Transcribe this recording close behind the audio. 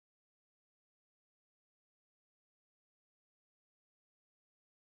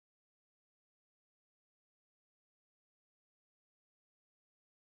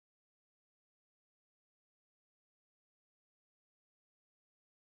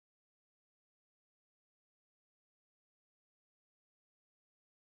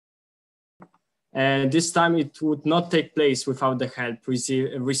This time it would not take place without the help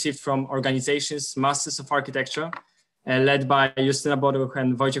received from organizations, Masters of Architecture, led by Justyna Boruch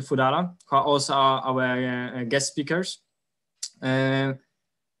and Wojciech Fudala, who are also our guest speakers. 2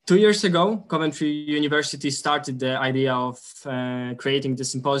 years ago, Coventry University started the idea of creating the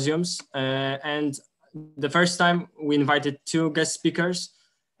symposiums. And the first time we invited 2 guest speakers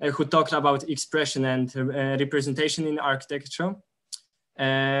who talked about expression and representation in architecture.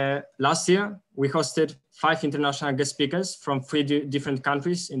 Last year, we hosted 5 international guest speakers from 3 different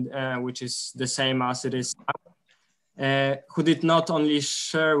countries, which is the same as it is now, who did not only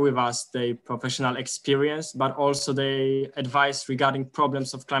share with us their professional experience, but also their advice regarding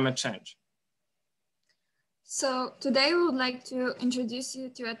problems of climate change. So today we would like to introduce you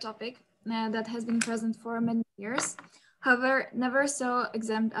to a topic that has been present for many years, however, never so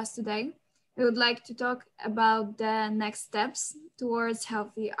exempt as today. We would like to talk about the next steps towards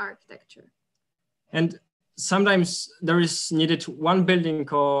healthy architecture. And sometimes there is needed one building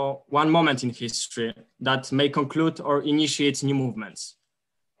or one moment in history that may conclude or initiate new movements.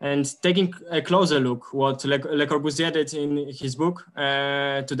 And taking a closer look what Le Corbusier did in his book,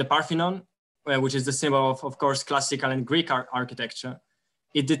 To the Parthenon, which is the symbol of course, classical and Greek architecture,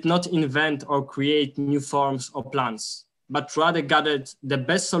 it did not invent or create new forms or plans, but rather gathered the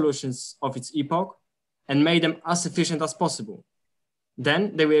best solutions of its epoch and made them as efficient as possible.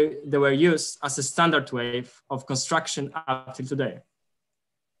 Then they were used as a standard way of construction up till today.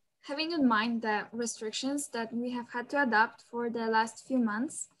 Having in mind the restrictions that we have had to adapt for the last few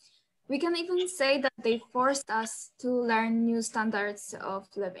months, we can even say that they forced us to learn new standards of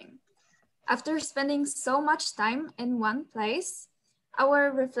living. After spending so much time in one place,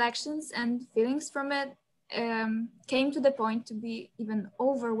 our reflections and feelings from it came to the point to be even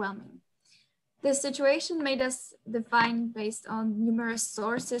overwhelming. This situation made us define, based on numerous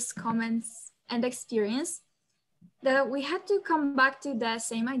sources, comments, and experience, that we had to come back to the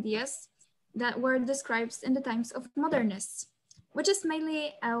same ideas that were described in the times of modernists, which is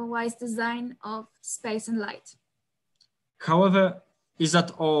mainly a wise design of space and light. However, is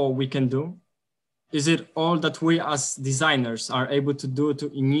that all we can do? Is it all that we as designers are able to do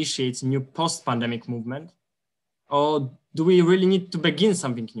to initiate new post-pandemic movement? Or do we really need to begin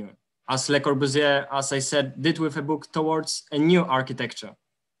something new, as Le Corbusier, as I said, did with a book towards a new architecture?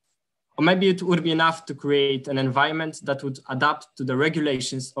 Or maybe it would be enough to create an environment that would adapt to the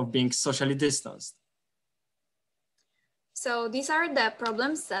regulations of being socially distanced. So these are the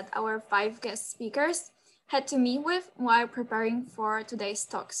problems that our 5 guest speakers had to meet with while preparing for today's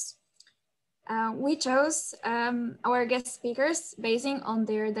talks. We chose our guest speakers basing on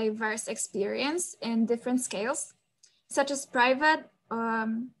their diverse experience in different scales, such as private,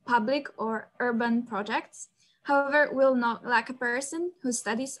 public, or urban projects. However, we'll not lack a person whose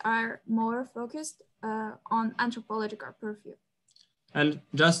studies are more focused on anthropological purview. And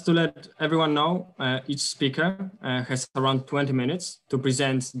just to let everyone know, each speaker has around 20 minutes to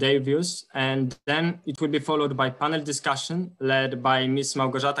present their views, and then it will be followed by panel discussion led by Ms.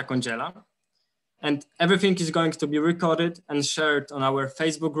 Malgorzata Kądziela. And everything is going to be recorded and shared on our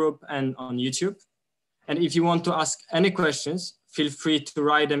Facebook group and on YouTube. And if you want to ask any questions, feel free to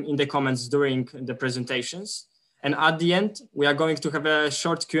write them in the comments during the presentations. And at the end, we are going to have a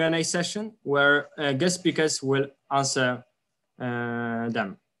short Q&A session where guest speakers will answer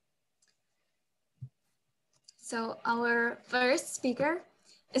them. So our first speaker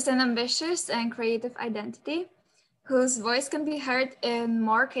is an ambitious and creative identity whose voice can be heard in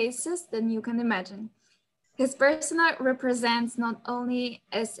more cases than you can imagine. His persona represents not only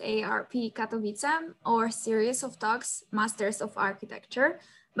SARP Katowice or series of talks, Masters of Architecture,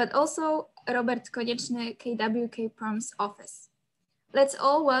 but also Robert Konieczny, KWK Prom's office. Let's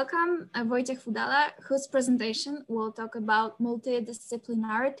all welcome Wojciech Fudala, whose presentation will talk about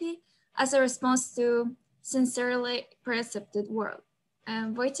multidisciplinarity as a response to sincerely percepted world.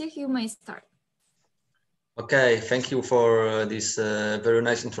 Wojciech, you may start. Okay, thank you for this very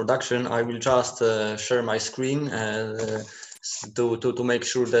nice introduction. I will just share my screen to make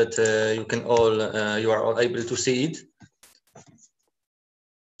sure that you are all able to see it.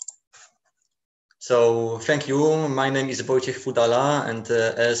 So thank you. My name is Wojciech Fudala, and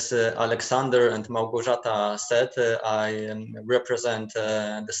as Aleksander and Malgorzata said, I represent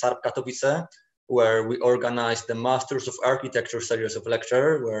the SARP Katowice, where we organize the Masters of Architecture series of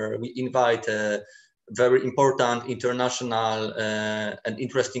lecture, where we invite very important international and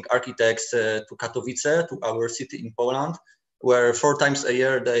interesting architects to Katowice, to our city in Poland, where 4 times a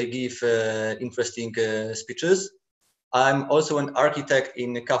year they give interesting speeches. I'm also an architect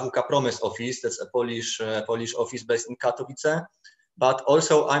in KWK Prom's office. That's a Polish office based in Katowice. but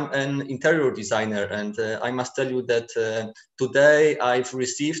also I'm an interior designer, and I must tell you that today I've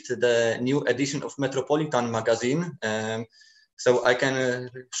received the new edition of Metropolitan magazine. So I can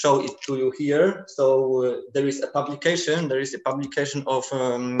show it to you here. So there is a publication of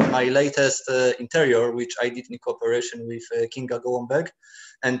my latest interior, which I did in cooperation with Kinga Gołąbek.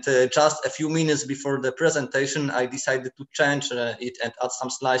 And just a few minutes before the presentation, I decided to change it and add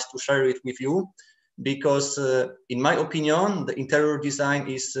some slides to share it with you, because in my opinion, the interior design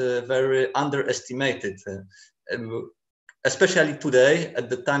is very underestimated. Especially today, at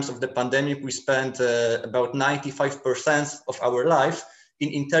the times of the pandemic, we spent about 95% of our life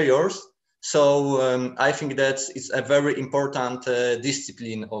in interiors. So I think that it's a very important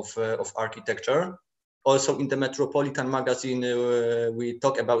discipline of architecture. Also in the Metropolitan magazine, we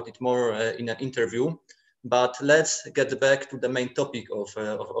talk about it more in an interview. But let's get back to the main topic of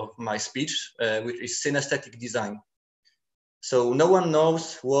my speech, which is synesthetic design. So no one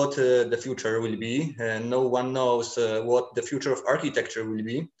knows what the future will be, and no one knows what the future of architecture will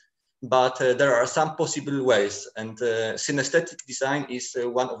be, but there are some possible ways, and synesthetic design is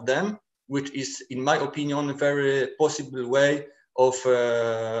one of them, which is, in my opinion, a very possible way of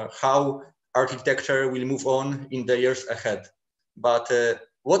how architecture will move on in the years ahead. But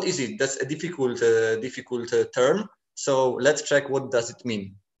what is it? That's a difficult term. So let's check what does it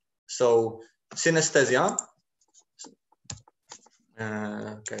mean. So synesthesia.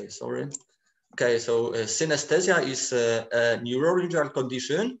 Okay, sorry. Okay, so synesthesia is a neurological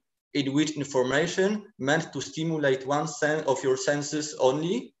condition in which information meant to stimulate one of your senses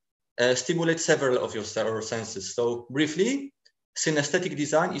only stimulate several of your senses. So briefly, synesthetic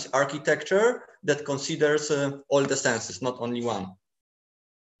design is architecture that considers all the senses, not only one.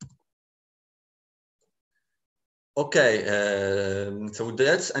 Okay, so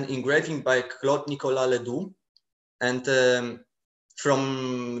that's an engraving by Claude Nicolas Ledoux, and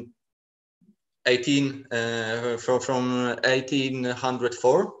from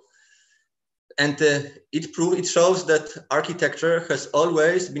 1804, and it shows that architecture has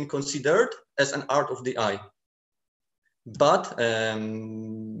always been considered as an art of the eye. But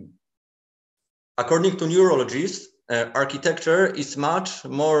according to neurologists, architecture is much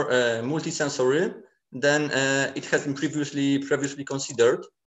more multisensory than it has been previously considered.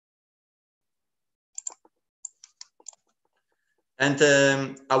 And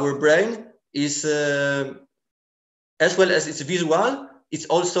our brain is, as well as it's visual, it's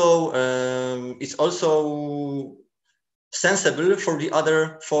also sensible for the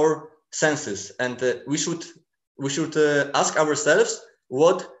other four senses. And we should ask ourselves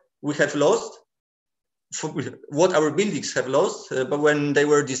what we have lost, what our buildings have lost, but when they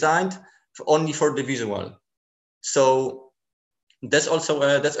were designed only for the visual. So that's also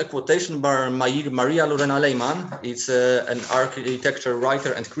that's a quotation by Maria Lorena Lehmann. It's an architecture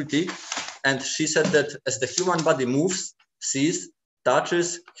writer and critic, and she said that as the human body moves, sees,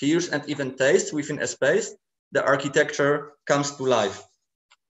 touches, hears, and even tastes within a space, the architecture comes to life.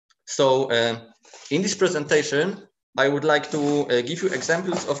 So in this presentation, I would like to give you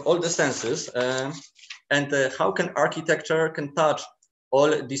examples of all the senses and how can architecture can touch all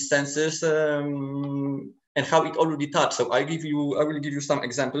these senses and how it already touched. So I will give you some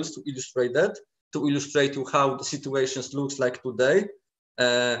examples to illustrate that, to illustrate to how the situations looks like today.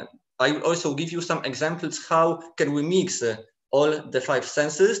 I will also give you some examples how can we mix all the five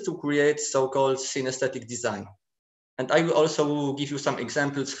senses to create so-called synesthetic design. And I will also give you some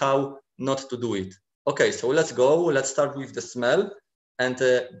examples how not to do it. Okay, so let's go. Let's start with the smell. And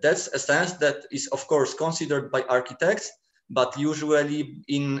that's a sense that is, of course, considered by architects, but usually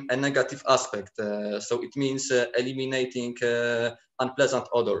in a negative aspect. So it means eliminating unpleasant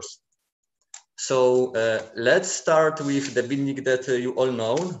odors. So let's start with the building that you all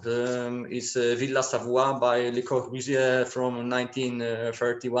know. It's Villa Savoie by Le Corbusier from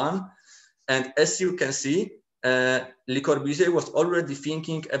 1931. And as you can see, Le Corbusier was already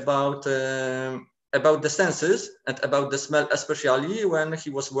thinking about the senses and about the smell, especially when he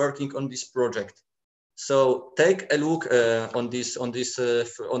was working on this project. So take a look on these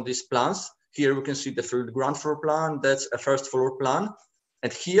plans. Here we can see the ground floor plan. That's a first floor plan.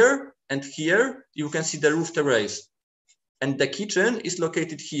 And here you can see the roof terrace. And the kitchen is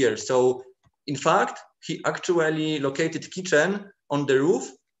located here. So in fact, he actually located kitchen on the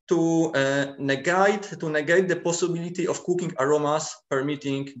roof to negate the possibility of cooking aromas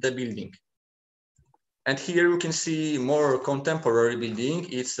permitting the building. And here you can see more contemporary building.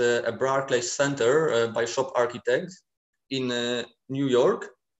 It's a Barclays Center by Shop Architects in New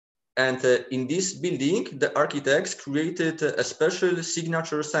York. And in this building, the architects created a special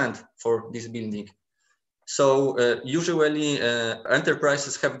signature scent for this building. So usually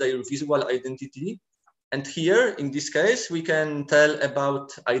enterprises have their visual identity. And here, in this case, we can tell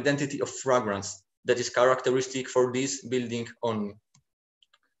about identity of fragrance that is characteristic for this building only.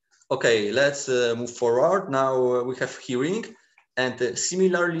 Okay, let's move forward. Now we have hearing, and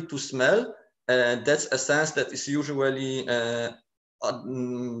similarly to smell, that's a sense that is usually,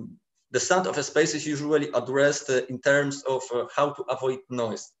 the sound of a space is usually addressed in terms of how to avoid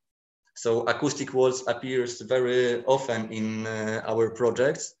noise. So acoustic walls appears very often in our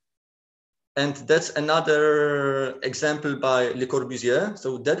projects. And that's another example by Le Corbusier.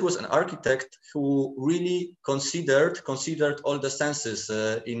 So that was an architect who really considered all the senses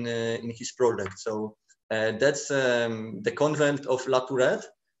in his project. So that's the convent of La Tourette,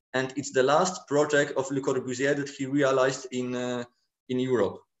 and it's the last project of Le Corbusier that he realized in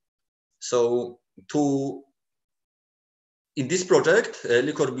Europe. So in this project,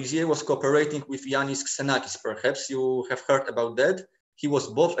 Le Corbusier was cooperating with Yanis Xenakis. Perhaps you have heard about that. He was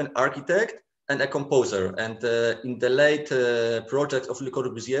both an architect and a composer. And in the late project of Le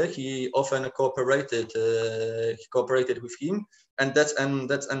Corbusier, he often cooperated with him. And that's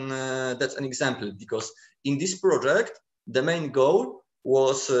an example, because in this project, the main goal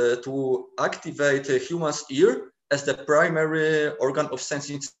was to activate a human's ear as the primary organ of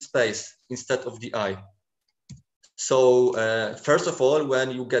sensing space instead of the eye. So first of all,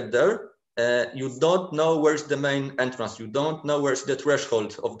 when you get there, you don't know where's the main entrance. You don't know where's the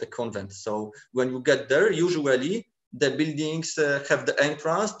threshold of the convent. So when you get there, usually the buildings have the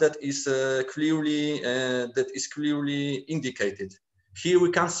entrance that is clearly indicated. Here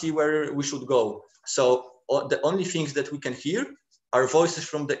we can't see where we should go. So the only things that we can hear are voices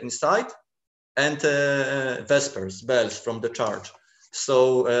from the inside and vespers, bells from the church.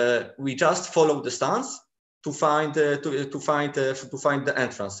 So we just follow the stance to find the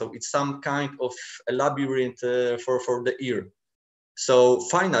entrance. So it's some kind of a labyrinth for the ear. So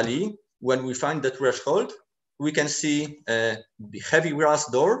finally, when we find the threshold, we can see the heavy brass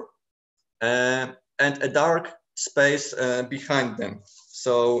door and a dark space behind them.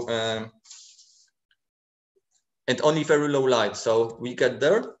 So and only very low light. So we get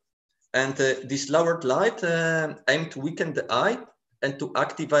there, and this lowered light aimed to weaken the eye and to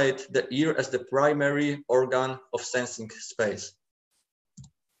activate the ear as the primary organ of sensing space.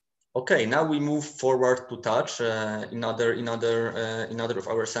 Okay, now we move forward to touch, another of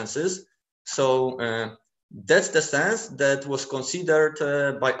our senses. So that's the sense that was considered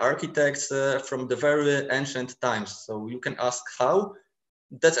by architects from the very ancient times. So you can ask how.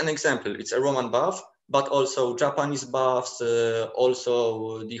 That's an example. It's a Roman bath, but also Japanese baths,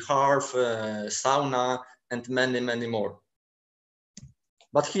 also the hearth, sauna, and many more.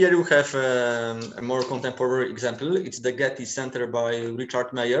 But here you have a more contemporary example. It's the Getty Center by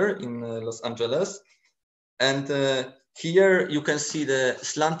Richard Mayer in Los Angeles. And here you can see the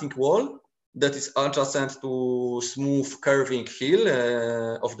slanting wall that is adjacent to smooth curving hill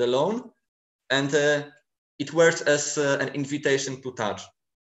of the lawn. And it works as an invitation to touch.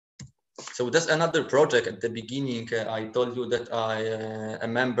 So that's another project. At the beginning, I told you that I am a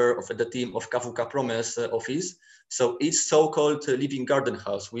member of the team of KWK Promes office. So it's so-called living garden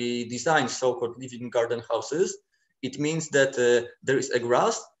house. We design so-called living garden houses. It means that there is a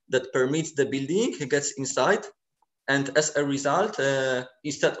grass that permits the building gets inside. And as a result,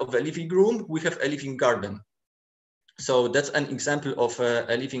 instead of a living room, we have a living garden. So that's an example of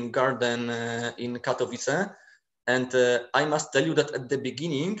a living garden in Katowice. And I must tell you that at the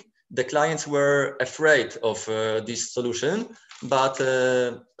beginning, the clients were afraid of this solution, but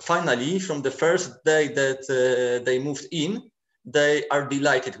finally, from the first day that they moved in, they are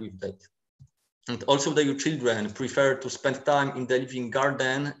delighted with that. And also their children prefer to spend time in the living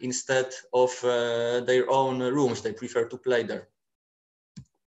garden instead of their own rooms. They prefer to play there.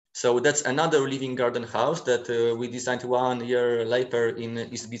 So that's another living garden house that we designed 1 year later in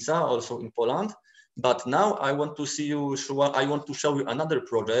Izbica, also in Poland. But now I want to show you another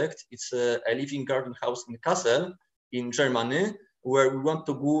project. It's a living garden house in Kassel in Germany, where we want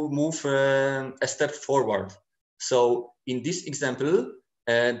to move a step forward. So in this example,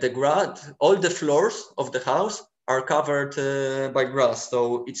 all the floors of the house are covered by grass.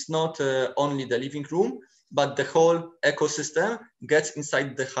 So it's not only the living room, but the whole ecosystem gets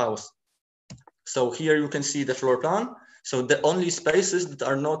inside the house. So here you can see the floor plan. So the only spaces that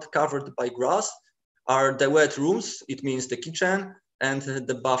are not covered by grass are the wet rooms, it means the kitchen and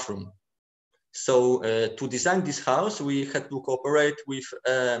the bathroom. So to design this house, we had to cooperate with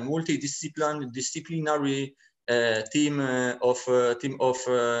a multidisciplinary team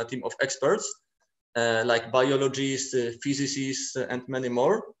of experts like biologists, physicists, and many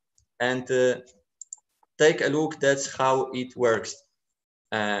more. And the take a look, that's how it works.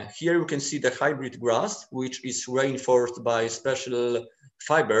 Here you can see the hybrid grass, which is reinforced by special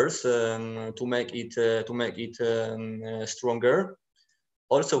fibers to make it stronger.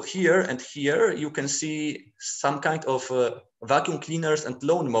 Also here and here you can see some kind of vacuum cleaners and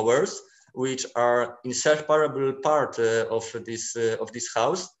lawn mowers, which are inseparable part of this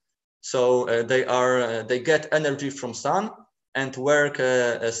house. So they get energy from sun and work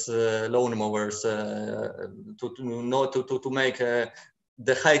as lawn mowers to make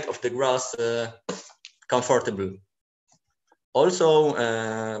the height of the grass comfortable. Also,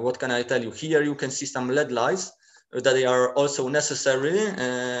 what can I tell you? Here you can see some LED lights that they are also necessary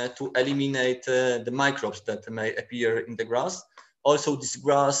to eliminate the microbes that may appear in the grass. Also, this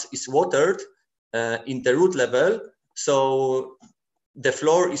grass is watered in the root level, so the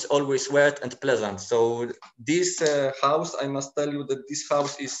floor is always wet and pleasant. So this house, I must tell you that this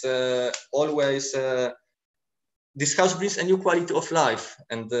house is always, this house brings a new quality of life,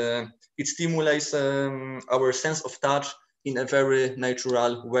 and it stimulates our sense of touch in a very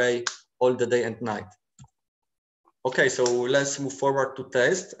natural way all the day and night. Okay, so let's move forward to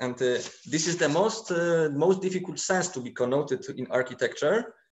taste. And this is the most difficult sense to be connoted in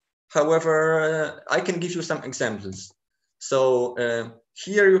architecture. However, I can give you some examples. So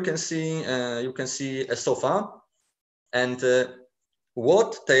here you can see a sofa, and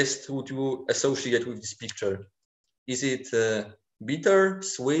what taste would you associate with this picture? Is it bitter,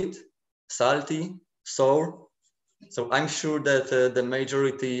 sweet, salty, sour? So I'm sure that the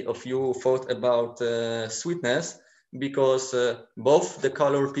majority of you thought about sweetness, because both the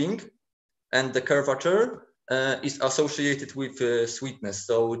color pink and the curvature is associated with sweetness.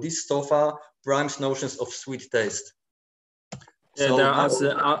 So this sofa primes notions of sweet taste. Yeah, so there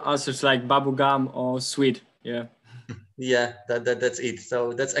are answers like bubblegum or sweet. Yeah. Yeah, that's it.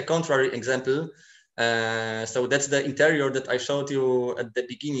 So that's a contrary example. So that's the interior that I showed you at the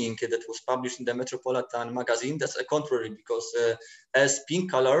beginning that was published in the Metropolitan magazine. That's a contrary, because as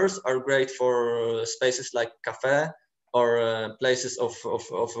pink colors are great for spaces like cafe or places of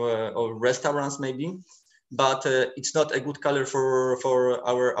restaurants maybe, but it's not a good color for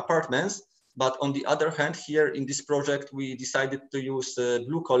our apartments. But on the other hand, here in this project, we decided to use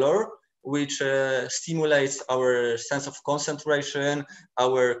blue color, which stimulates our sense of concentration,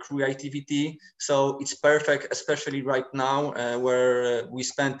 our creativity. So it's perfect, especially right now, where we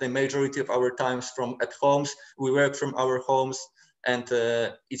spend the majority of our times from at homes. We work from our homes, and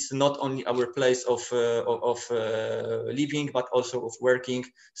it's not only our place of living, but also of working.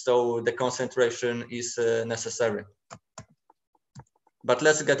 So the concentration is necessary. But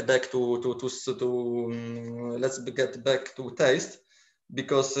let's get back let's get back to taste,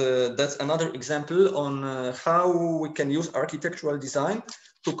 because that's another example on how we can use architectural design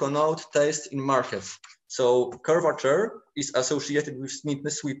to connote taste in markets. So curvature is associated with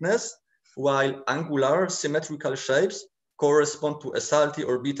sweetness, while angular symmetrical shapes correspond to a salty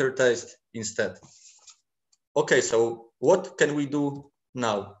or bitter taste instead. Okay, so what can we do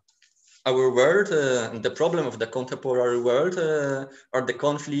now? Our world, the problem of the contemporary world are the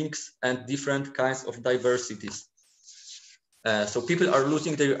conflicts and different kinds of diversities. So people are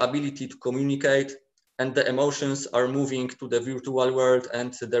losing their ability to communicate, and the emotions are moving to the virtual world,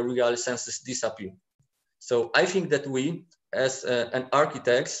 and the real senses disappear. So I think that we, as an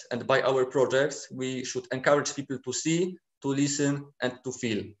architects, and by our projects, we should encourage people to see, to listen, and to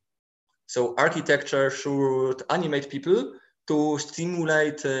feel. So architecture should animate people to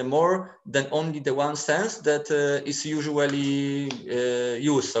stimulate more than only the one sense that is usually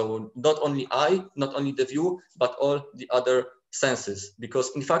used. So not only eye, not only the view, but all the other senses,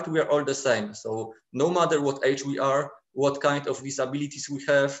 because in fact we are all the same. So no matter what age we are, what kind of disabilities we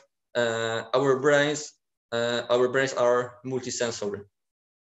have, our brains are multisensory.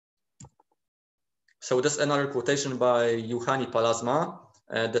 So that's another quotation by Juhani Pallasmaa,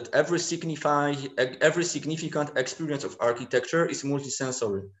 that every significant experience of architecture is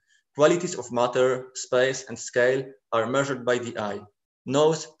multisensory. Qualities of matter, space, and scale are measured by the eye: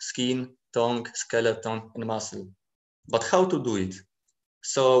 nose, skin, tongue, skeleton, and muscle. But how to do it?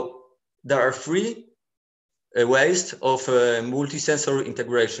 So there are three ways of multisensory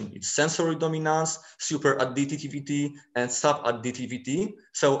integration. It's sensory dominance, superadditivity, and subadditivity.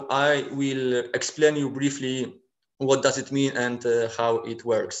 So I will explain you briefly what does it mean and how it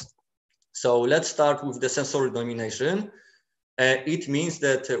works. So let's start with the sensory domination. It means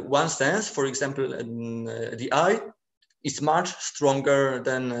that one sense, for example, the eye, is much stronger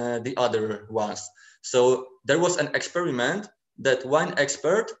than the other ones. So there was an experiment that wine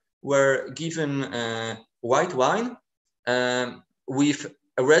experts were given white wine with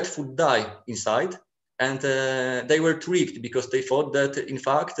a red food dye inside, And they were tricked because they thought that, in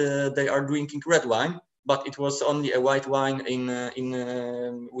fact, they are drinking red wine, but it was only a white wine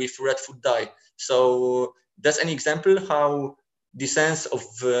with red food dye. So that's an example how the sense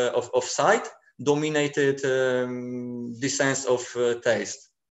of sight dominated the sense of taste.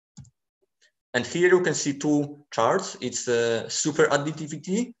 And here you can see two charts. It's super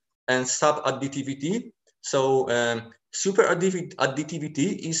additivity and sub-additivity. So super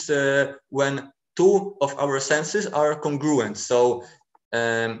additivity is when two of our senses are congruent. So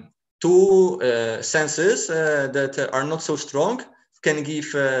two senses that are not so strong can give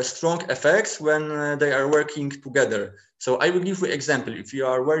strong effects when they are working together. So I will give you an example. If you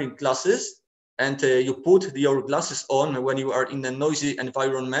are wearing glasses and you put your glasses on when you are in a noisy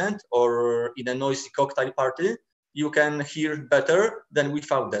environment or in a noisy cocktail party, you can hear better than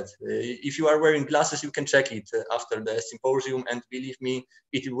without that. If you are wearing glasses, you can check it after the symposium, and believe me,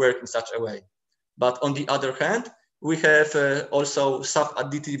 it will work in such a way. But on the other hand, we have also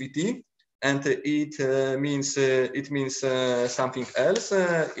sub-additivity, and it means something else.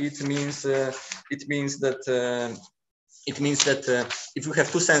 It means that if you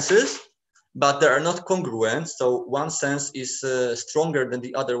have two senses, but they are not congruent, so one sense is stronger than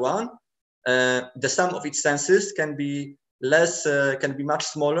the other one, the sum of its senses can be much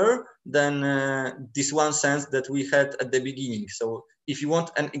smaller than this one sense that we had at the beginning. So if you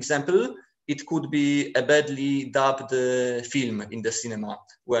want an example, it could be a badly dubbed film in the cinema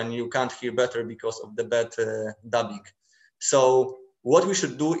when you can't hear better because of the bad dubbing. So what we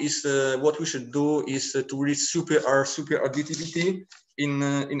should do is to reach super additivity in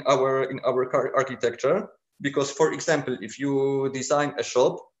our architecture. Because, for example, if you design a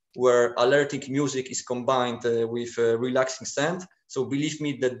shop where alerting music is combined with relaxing sound, so believe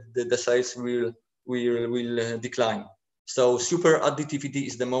me that the sales will decline. So super additivity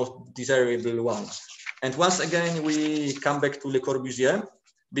is the most desirable one. And once again, we come back to Le Corbusier,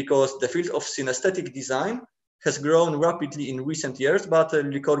 because the field of synesthetic design has grown rapidly in recent years, but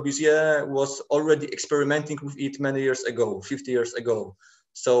Le Corbusier was already experimenting with it many years ago, 50 years ago.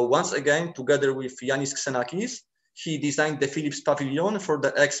 So once again, together with Yanis Xenakis, he designed the Philips Pavilion for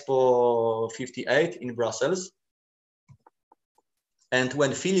the Expo 58 in Brussels. And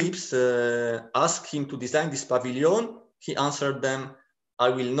when Philips asked him to design this pavilion, he answered them, "I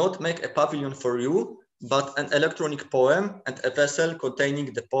will not make a pavilion for you, but an electronic poem and a vessel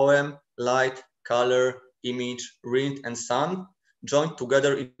containing the poem, light, color, image, wind, and sun, joined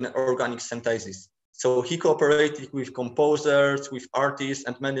together in an organic synthesis." So he cooperated with composers, with artists,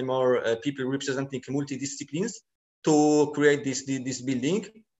 and many more people representing multidisciplines to create this building.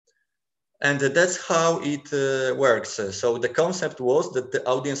 And that's how it works. So the concept was that the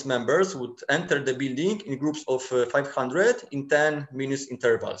audience members would enter the building in groups of 500 in 10 minutes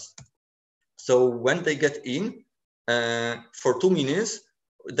intervals. So when they get in, for 2 minutes,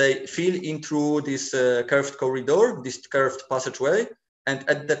 they feel in through this curved corridor, this curved passageway. And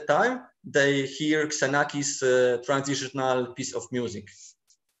at that time, they hear Xenakis' transitional piece of music.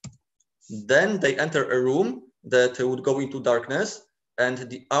 Then they enter a room that would go into darkness, and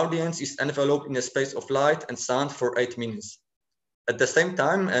the audience is enveloped in a space of light and sound for 8 minutes. At the same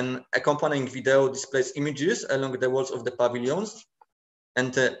time, an accompanying video displays images along the walls of the pavilions.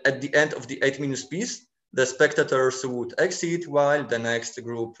 And at the end of the 8 minutes piece, the spectators would exit while the next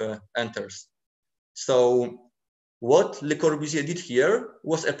group enters. So what Le Corbusier did here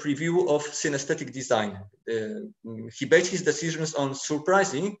was a preview of synesthetic design. He based his decisions on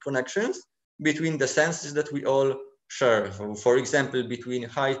surprising connections between the senses that we all share. So, for example, between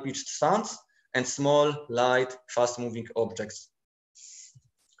high-pitched sounds and small, light, fast-moving objects.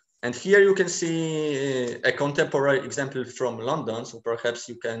 And here you can see a contemporary example from London. So perhaps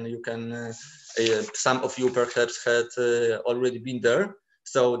some of you perhaps had already been there.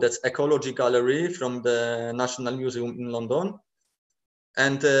 So that's Ecology Gallery from the National Museum in London.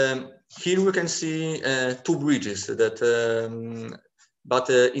 And here we can see 2 bridges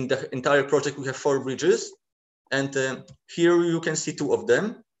but in the entire project, we have 4 bridges. And here you can see 2 of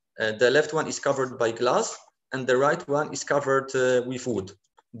them. The left one is covered by glass and the right one is covered with wood.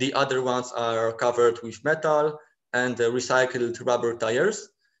 The other ones are covered with metal and recycled rubber tires.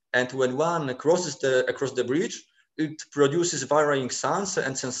 And when one crosses across the bridge, it produces varying sounds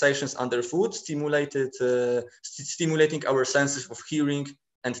and sensations underfoot, stimulating our senses of hearing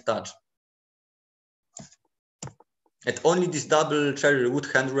and touch. And only this double cherry wood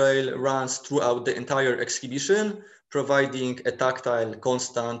handrail runs throughout the entire exhibition, providing a tactile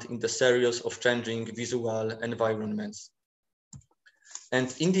constant in the series of changing visual environments.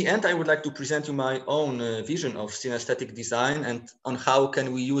 And in the end, I would like to present you my own vision of synesthetic design and on how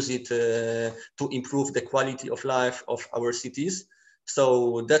can we use it to improve the quality of life of our cities.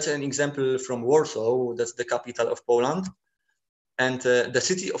 So that's an example from Warsaw, that's the capital of Poland. And the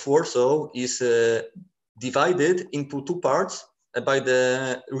city of Warsaw is divided into two parts by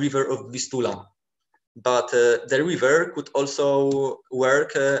the river of Vistula. But the river could also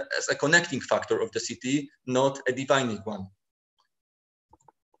work as a connecting factor of the city, not a dividing one.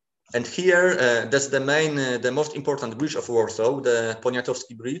 And here, that's the most important bridge of Warsaw, the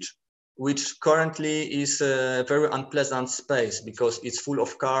Poniatowski Bridge, which currently is a very unpleasant space because it's full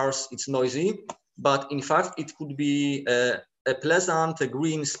of cars, it's noisy, but in fact, it could be a pleasant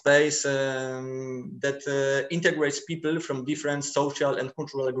green space that integrates people from different social and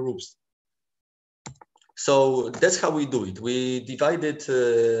cultural groups. So that's how we do it. We divided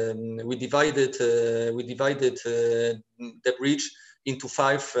the bridge into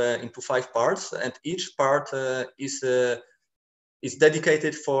five parts, and each part is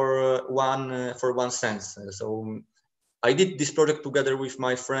dedicated for one sense. So I did this project together with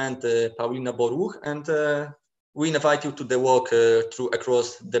my friend Paulina Boruch, and we invite you to the walk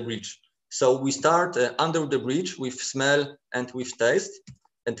across the bridge. So we start under the bridge with smell and with taste.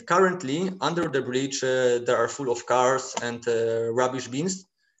 And currently under the bridge, there are full of cars and rubbish bins,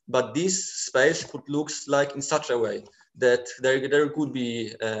 but this space could look like in such a way that there could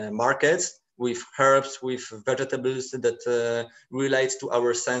be markets with herbs, with vegetables that relates to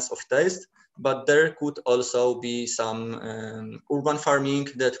our sense of taste, but there could also be some urban farming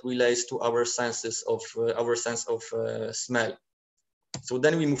that relates to our sense of smell. So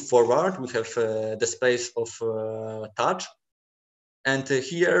then we move forward. We have the space of touch, and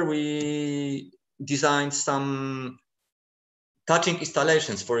here we designed some touching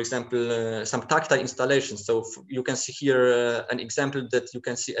installations, for example, some tactile installations. So you can see here an example that you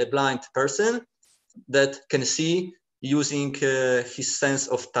can see a blind person that can see using his sense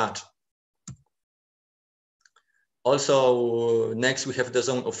of touch. Also, next we have the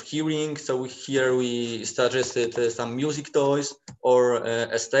zone of hearing. So here we suggested some music toys or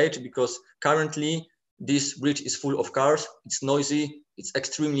a stage, because currently this bridge is full of cars, it's noisy, it's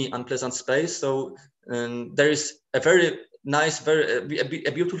extremely unpleasant space. So there is a very nice,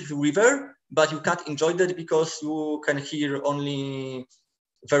 a beautiful river, but you can't enjoy that because you can hear only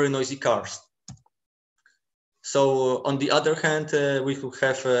very noisy cars. So on the other hand, we could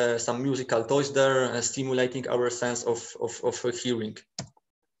have some musical toys there, stimulating our sense of hearing.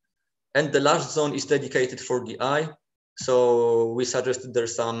 And the last zone is dedicated for the eye. So we suggested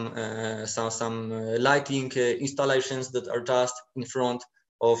there's some lighting installations that are just in front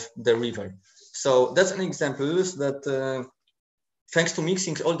of the river. So that's an example that thanks to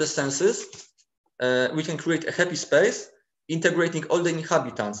mixing all the senses, we can create a happy space, integrating all the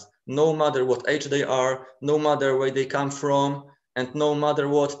inhabitants, no matter what age they are, no matter where they come from, and no matter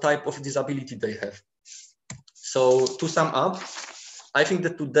what type of disability they have. So to sum up, I think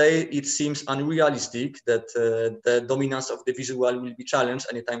that today it seems unrealistic that the dominance of the visual will be challenged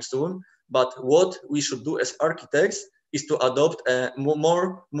anytime soon. But what we should do as architects is to adopt a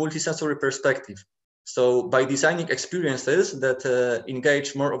more multisensory perspective. So by designing experiences that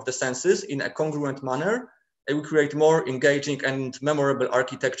engage more of the senses in a congruent manner, it will create more engaging and memorable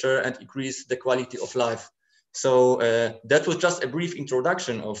architecture and increase the quality of life. So that was just a brief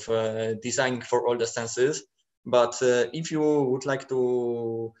introduction of designing for all the senses. But if you would like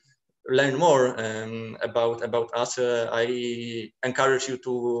to learn more about us, I encourage you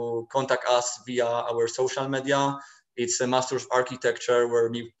to contact us via our social media. It's a Master of Architecture, where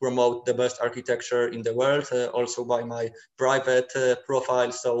we promote the best architecture in the world, also by my private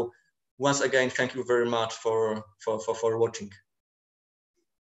profile. So once again, thank you very much for watching.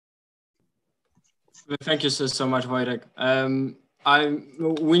 Thank you so much, Wojtek.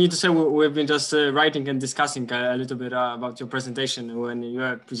 We need to say we've been just writing and discussing a little bit about your presentation when you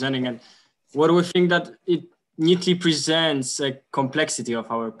were presenting, and what we think that it neatly presents a complexity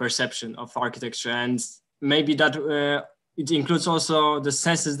of our perception of architecture, and maybe that it includes also the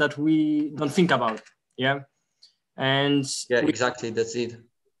senses that we don't think about. Yeah, and yeah, exactly, that's it.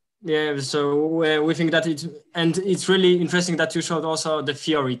 Yeah, so we think that it's really interesting that you showed also the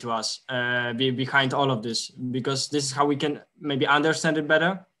theory to us behind all of this, because this is how we can maybe understand it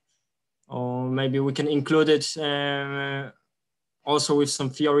better, or maybe we can include it also with some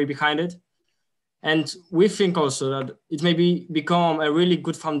theory behind it. And we think also that it may become a really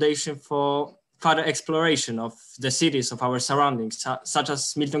good foundation for further exploration of the cities of our surroundings, such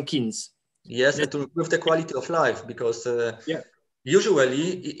as Milton Keynes. Yes, and to improve the quality of life, because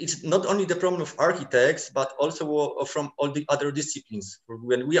usually it's not only the problem of architects, but also from all the other disciplines.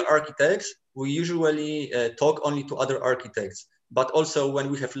 When we are architects, we usually talk only to other architects. But also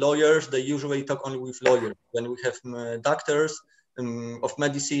when we have lawyers, they usually talk only with lawyers. When we have doctors of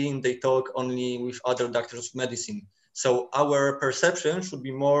medicine, they talk only with other doctors of medicine. So our perception should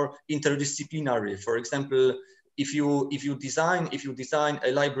be more interdisciplinary. For example, if you design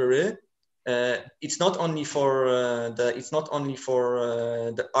a library, it's not only for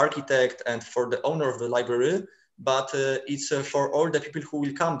the architect and for the owner of the library, but it's for all the people who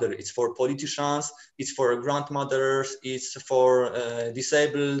will come there. It's for politicians, it's for grandmothers, it's for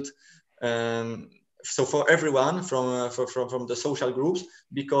disabled, so for everyone from the social groups,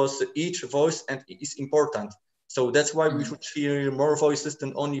 because each voice is important. So that's why we should hear more voices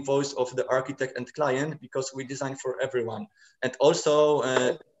than only voice of the architect and client, because we design for everyone. And also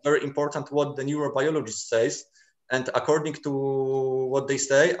very important what the neurobiologist says. And according to what they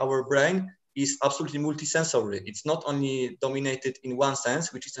say, our brain is absolutely multisensory. It's not only dominated in one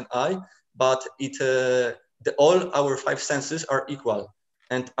sense, which is an eye, but all our 5 senses are equal.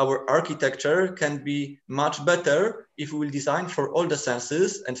 And our architecture can be much better if we will design for all the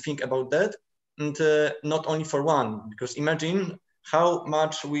senses and think about that, and not only for one. Because imagine how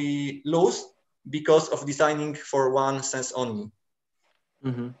much we lose because of designing for one sense only.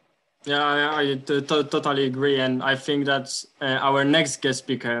 Mm-hmm. Yeah, I totally agree. And I think that our next guest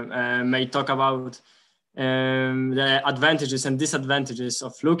speaker may talk about the advantages and disadvantages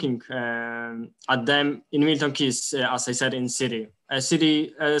of looking at them in Milton Keynes, as I said, in city.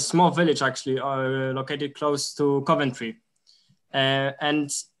 A small village actually, located close to Coventry. And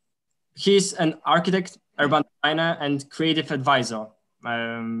he's an architect, urban designer, and creative advisor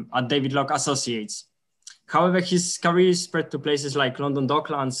at David Locke Associates. However, his career spread to places like London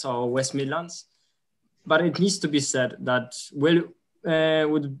Docklands or West Midlands. But it needs to be said that Will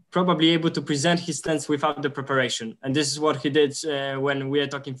would probably be able to present his stance without the preparation. And this is what he did when we were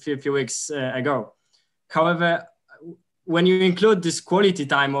talking a few weeks ago. However, when you include this quality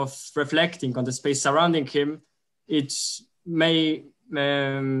time of reflecting on the space surrounding him, it may,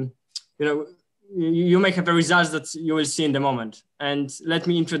 you may have the results that you will see in the moment. And let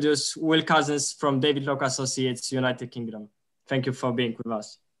me introduce Will Cousins from David Locke Associates, United Kingdom. Thank you for being with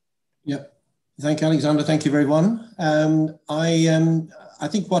us. Yep. Thank you, Alexander. Thank you, everyone. I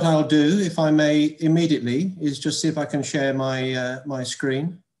think what I'll do, if I may immediately, is just see if I can share my, my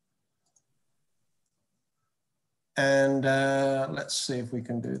screen. And let's see if we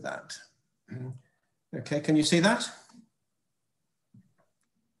can do that. Okay, can you see that?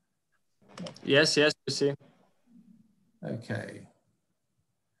 Yes, we see. Okay.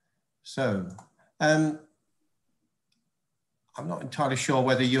 So, I'm not entirely sure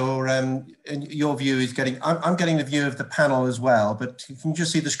whether your view is getting, I'm getting the view of the panel as well, but can you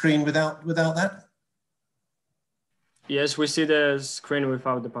just see the screen without that? Yes, we see the screen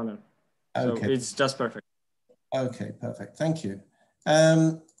without the panel. Okay. So it's just perfect. Okay, perfect. Thank you.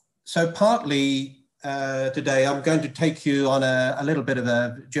 So partly today, I'm going to take you on a little bit of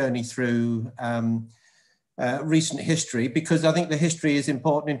a journey through recent history, because I think the history is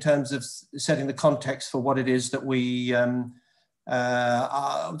important in terms of setting the context for what it is that we,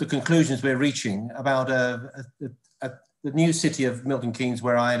 the conclusions we're reaching about the new city of Milton Keynes,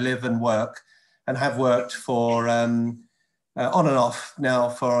 where I live and work and have worked for on and off now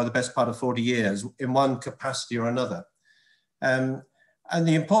for the best part of 40 years in one capacity or another. And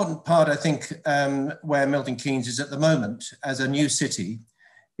the important part, I think, where Milton Keynes is at the moment as a new city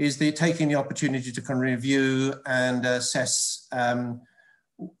is taking the opportunity to kind of review and assess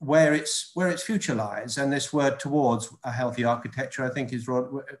where its future lies. And this word towards a healthy architecture, I think, is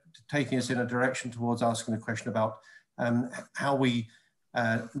taking us in a direction towards asking the question about how we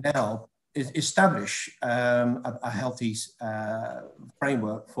now establish a healthy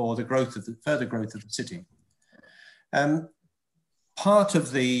framework for the growth of further growth of the city. Part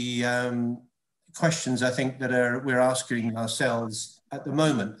of the questions I think that we're asking ourselves at the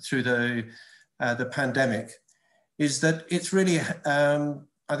moment through the pandemic is that it's really,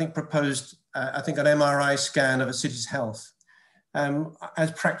 I think, proposed, I think, an MRI scan of a city's health.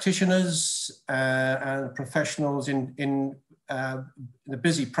 As practitioners and professionals in the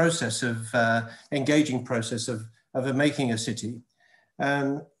busy process of engaging process of making a city,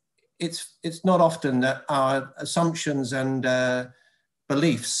 it's not often that our assumptions and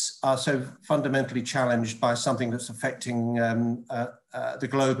beliefs are so fundamentally challenged by something that's affecting the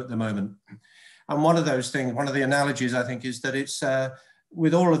globe at the moment. And one of those things, one of the analogies, I think, is that it's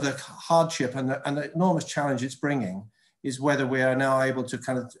with all of the hardship and the enormous challenge it's bringing, is whether we are now able to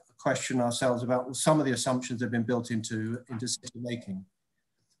kind of question ourselves about some of the assumptions that have been built into city making.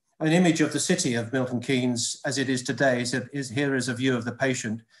 An image of the city of Milton Keynes as it is today is here as a view of the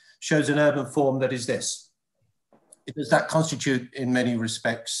patient, shows an urban form that is this. Does that constitute in many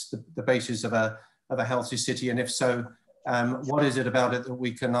respects the basis of a healthy city? And if so, what is it about it that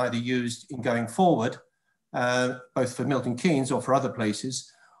we can either use in going forward, both for Milton Keynes or for other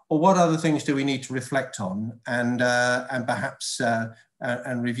places, or what other things do we need to reflect on and perhaps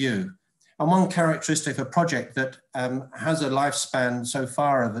and review? And one characteristic of a project that has a lifespan so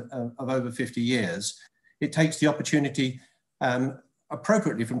far of over 50 years, it takes the opportunity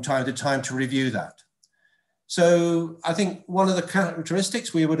appropriately from time to time to review that. So I think one of the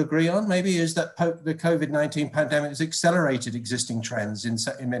characteristics we would agree on maybe is that the COVID-19 pandemic has accelerated existing trends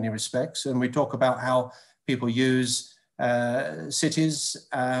in many respects. And we talk about how people use cities,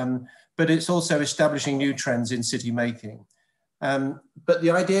 but it's also establishing new trends in city making. But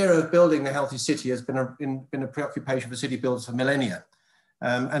the idea of building a healthy city has been a preoccupation for city builders for millennia.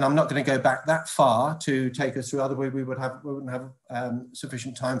 And I'm not going to go back that far to take us through, otherwise we wouldn't have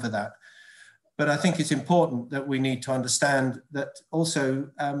sufficient time for that. But I think it's important that we need to understand that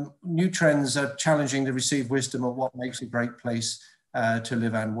also new trends are challenging the received wisdom of what makes a great place to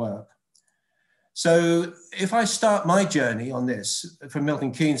live and work. So if I start my journey on this from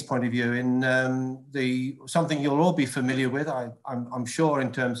Milton Keynes' point of view in something you'll all be familiar with, I'm sure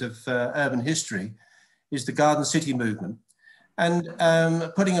in terms of urban history, is the Garden City movement. And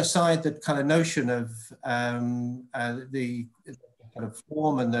putting aside the kind of notion of the kind of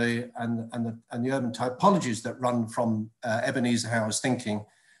form and the urban typologies that run from Ebenezer Howe's thinking,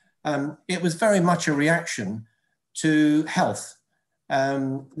 it was very much a reaction to health,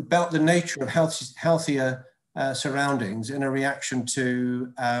 about the nature of healthier surroundings in a reaction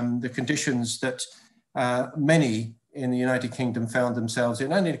to the conditions that many in the United Kingdom found themselves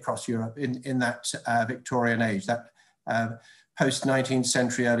in, and across Europe, in that Victorian age, that post-19th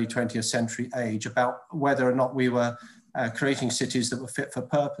century, early 20th century age, about whether or not we were creating cities that were fit for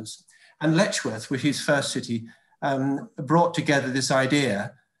purpose. And Letchworth, with his first city, brought together this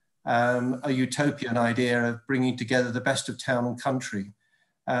idea, a utopian idea of bringing together the best of town and country.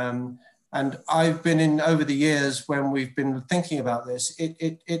 And I've been over the years when we've been thinking about this,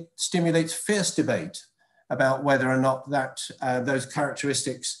 it stimulates fierce debate about whether or not that those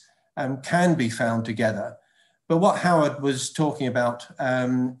characteristics can be found together. But what Howard was talking about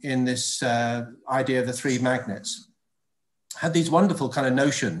in this idea of the three magnets had these wonderful kind of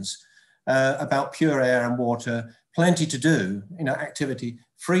notions about pure air and water, plenty to do, activity,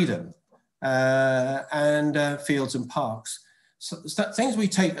 freedom, and fields and parks. So things we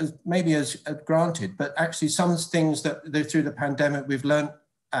take as maybe as granted, but actually some things that through the pandemic we've learned,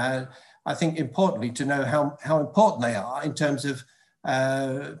 I think importantly, to know how important they are in terms of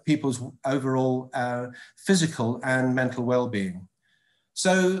people's overall physical and mental well-being.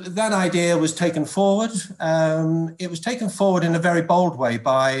 So that idea was taken forward. It was taken forward in a very bold way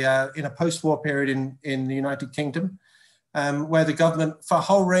by, in a post-war period in the United Kingdom, where the government, for a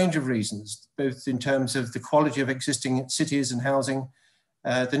whole range of reasons, both in terms of the quality of existing cities and housing,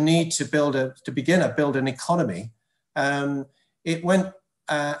 the need to build an economy, it went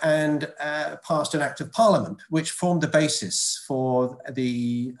and passed an act of parliament, which formed the basis for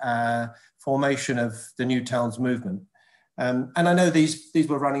the formation of the New Towns movement. And I know these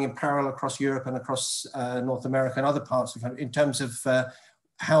were running in parallel across Europe and across North America and other parts of the country in terms of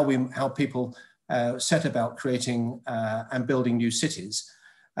how people set about creating and building new cities.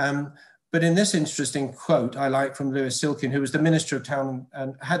 But in this interesting quote I like from Lewis Silkin, who was the Minister of Town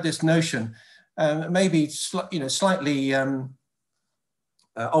and had this notion, maybe slightly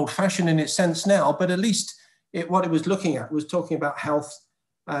old-fashioned in its sense now, but at least what it was looking at was talking about health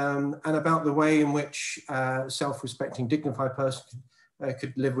and about the way in which self-respecting, dignified person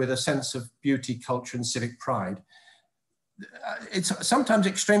could live with a sense of beauty, culture, and civic pride. It's sometimes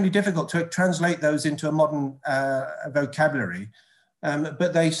extremely difficult to translate those into a modern vocabulary,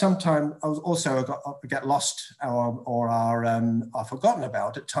 but they sometimes also get lost or are forgotten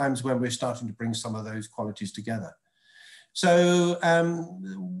about at times when we're starting to bring some of those qualities together. So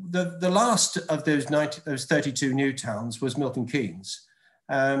the last of those 32 new towns was Milton Keynes.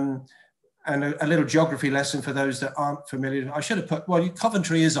 And a little geography lesson for those that aren't familiar. I should have put, well,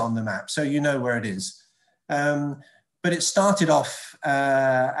 Coventry is on the map, so you know where it is. But it started off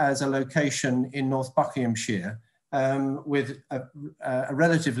as a location in North Buckinghamshire with a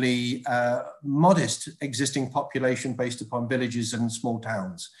relatively modest existing population based upon villages and small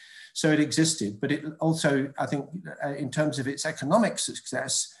towns. So it existed, but it also, I think, in terms of its economic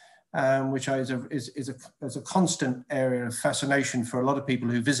success, which is a constant area of fascination for a lot of people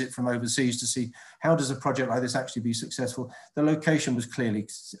who visit from overseas to see how does a project like this actually be successful. The location was clearly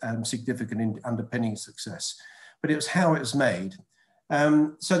significant in underpinning success, but it was how it was made.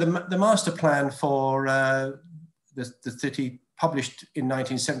 So the master plan for the city, published in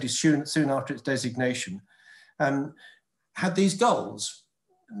 1970, soon after its designation, had these goals.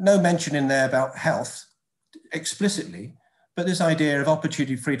 No mention in there about health explicitly, but this idea of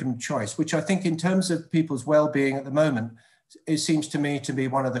opportunity, freedom, choice, which I think in terms of people's well-being at the moment, it seems to me to be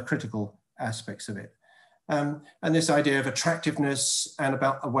one of the critical aspects of it. And this idea of attractiveness and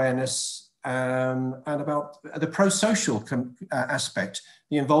about awareness and about the prosocial aspect,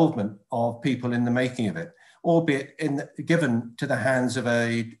 the involvement of people in the making of it, albeit given to the hands of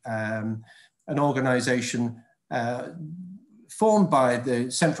an organization formed by the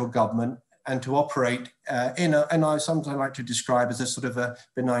central government and to operate and I sometimes like to describe as a sort of a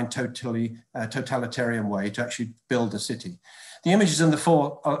benign, totalitarian way to actually build a city. The images on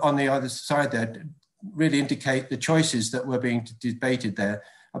the other side there really indicate the choices that were being debated there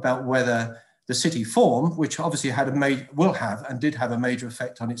about whether the city form, which obviously will have and did have a major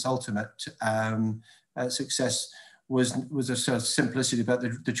effect on its ultimate success, was a sort of simplicity about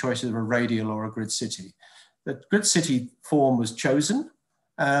the choices of a radial or a grid city. The grid city form was chosen.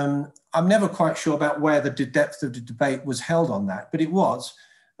 I'm never quite sure about where the depth of the debate was held on that, but it was.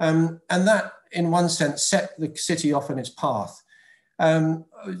 And that, in one sense, set the city off on its path.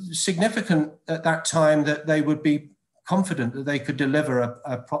 Significant at that time that they would be confident that they could deliver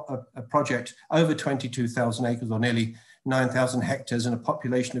a project over 22,000 acres or nearly 9,000 hectares and a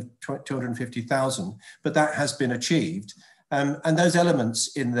population of 250,000, but that has been achieved. And those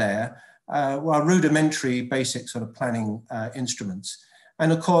elements in there were rudimentary, basic sort of planning instruments.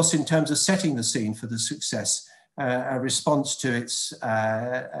 And of course, in terms of setting the scene for the success, a response to its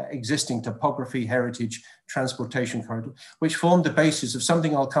existing topography, heritage, transportation corridor, which formed the basis of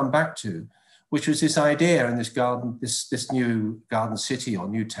something I'll come back to, which was this idea in this garden, this new garden city or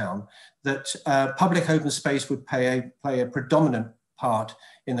new town, that public open space would play a predominant part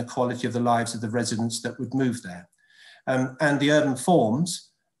in the quality of the lives of the residents that would move there. And the urban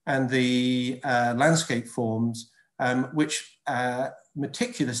forms and the landscape forms, which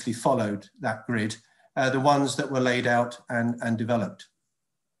meticulously followed that grid, the ones that were laid out and developed.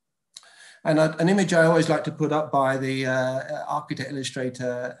 And an image I always like to put up by the architect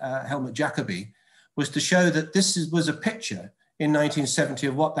illustrator Helmut Jacobi was to show that this was a picture in 1970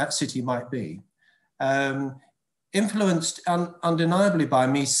 of what that city might be. Influenced undeniably by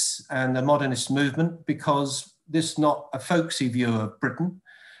Mies and the modernist movement, because this is not a folksy view of Britain.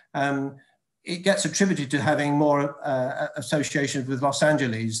 It gets attributed to having more associations with Los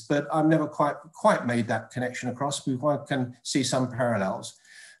Angeles, but I've never quite made that connection across. One can see some parallels.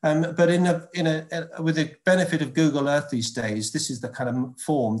 But with the benefit of Google Earth these days, this is the kind of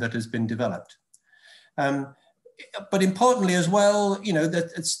form that has been developed. But importantly as well, you know,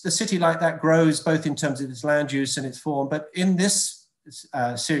 that the city like that grows both in terms of its land use and its form. But in this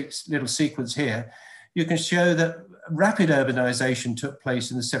little sequence here, you can show that rapid urbanization took place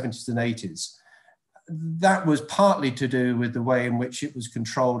in the 70s and 80s. That was partly to do with the way in which it was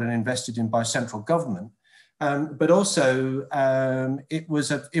controlled and invested in by central government. But also it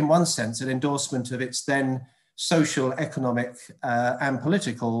was, in one sense, an endorsement of its then social, economic and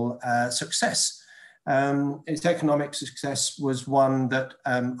political success. Its economic success was one that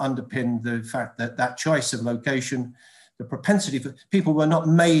underpinned the fact that that choice of location, the propensity for people were not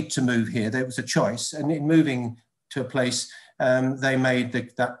made to move here, there was a choice. And in moving to a place, they made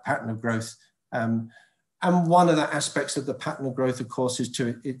that pattern of growth. And one of the aspects of the pattern of growth, of course, is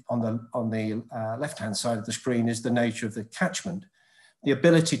on the left-hand side of the screen is the nature of the catchment, the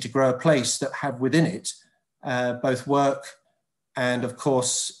ability to grow a place that have within it both work and, of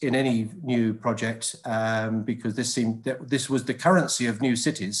course, in any new project, because this was the currency of new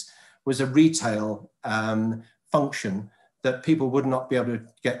cities, was a retail function that people would not be able to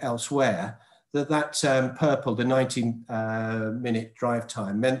get elsewhere. That purple, the 19-minute drive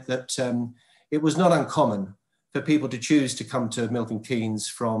time, meant that it was not uncommon for people to choose to come to Milton Keynes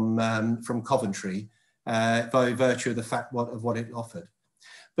from Coventry by virtue of the fact of what it offered.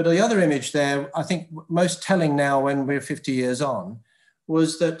 But the other image there, I think most telling now when we're 50 years on,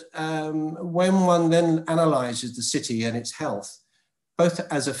 was that when one then analyzes the city and its health, both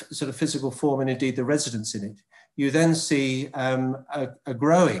as a sort of physical form and indeed the residents in it, you then see a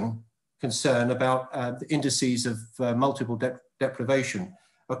growing concern about the indices of multiple deprivation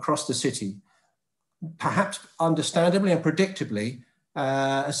across the city, perhaps understandably and predictably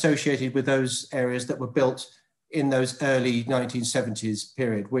associated with those areas that were built in those early 1970s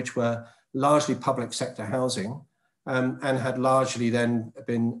period, which were largely public sector housing, and had largely then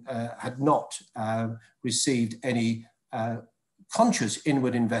been, had not received any conscious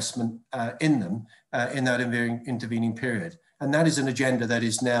inward investment in them in that intervening period. And that is an agenda that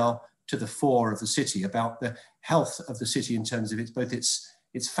is now to the fore of the city, about the health of the city in terms of both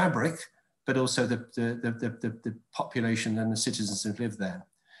its fabric, but also the population and the citizens that live there.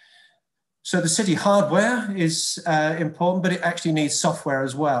 So the city hardware is important, but it actually needs software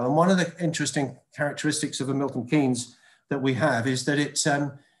as well. And one of the interesting characteristics of the Milton Keynes that we have is that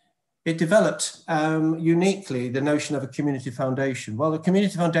it developed uniquely the notion of a community foundation. Well, the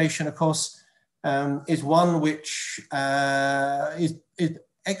community foundation, of course, is one which is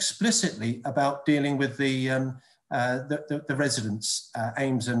explicitly about dealing with the residents'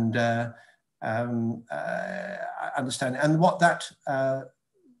 aims and understanding. And what that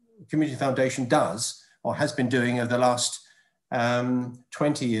community foundation does, or has been doing over the last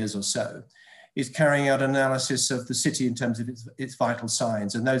 20 years or so, is carrying out analysis of the city in terms of its vital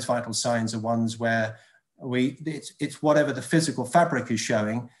signs. And those vital signs are ones where it's whatever the physical fabric is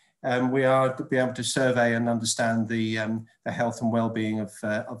showing, we are to be able to survey and understand the health and well-being of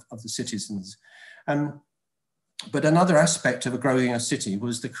the citizens. But another aspect of growing a city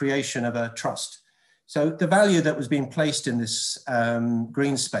was the creation of a trust. So the value that was being placed in this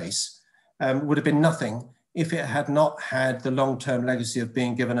green space would have been nothing if it had not had the long-term legacy of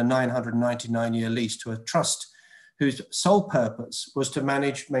being given a 999-year lease to a trust whose sole purpose was to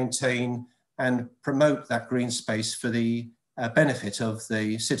manage, maintain, and promote that green space for the benefit of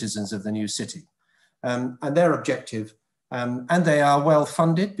the citizens of the new city. And their objective, and they are well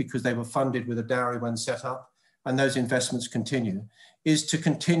funded because they were funded with a dowry when set up, and those investments continue, is to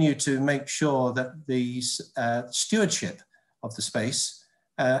continue to make sure that the stewardship of the space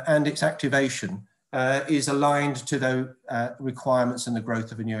and its activation is aligned to the requirements and the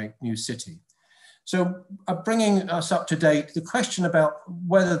growth of a new city. So bringing us up to date, the question about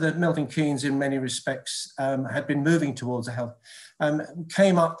whether the Milton Keynes in many respects had been moving towards a health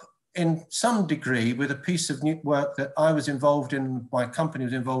came up in some degree with a piece of new work that I was involved in, my company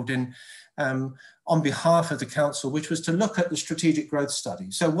was involved in, on behalf of the council, which was to look at the strategic growth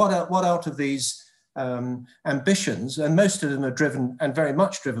study. So what out of these ambitions, and most of them are driven and very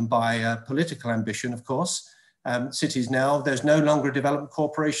much driven by political ambition, of course. Cities now, there's no longer a development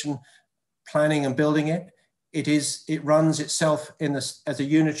corporation planning and building it. It runs itself as a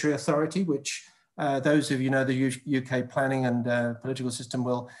unitary authority, which those of you know the UK planning and political system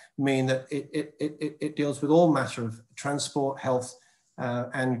will mean that it deals with all matter of transport, health,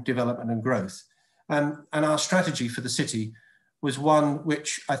 and development and growth. And our strategy for the city was one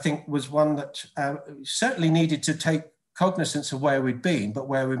which I think was one that certainly needed to take cognizance of where we'd been, but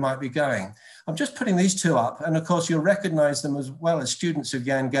where we might be going. I'm just putting these two up, and of course you'll recognize them as well as students of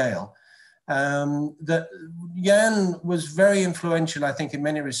Jan Gale. That Jan was very influential, I think, in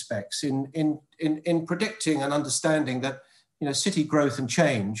many respects in predicting and understanding that, you know, city growth and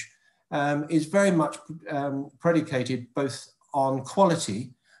change is very much predicated both on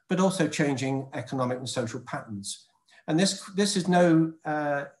quality, but also changing economic and social patterns. And this is no,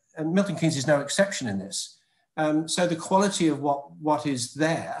 Milton Keynes is no exception in this. So the quality of what is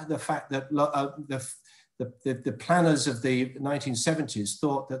there, the fact that the planners of the 1970s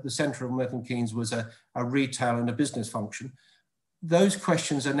thought that the centre of Milton Keynes was a retail and a business function, those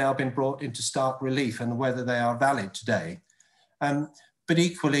questions are now been brought into stark relief and whether they are valid today. But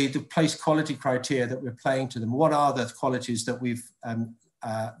equally, the place quality criteria that we're playing to them, what are the qualities that we've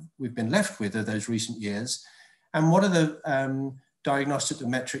been left with of those recent years? And what are the diagnostic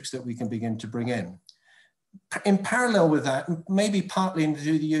metrics that we can begin to bring in? In parallel with that, maybe partly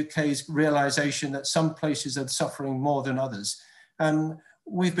into the UK's realization that some places are suffering more than others.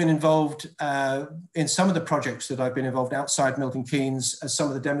 We've been involved in some of the projects that I've been involved outside Milton Keynes as some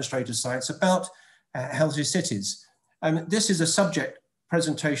of the demonstrator sites about healthy cities. This is a subject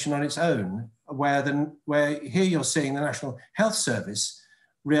presentation on its own, where here you're seeing the National Health Service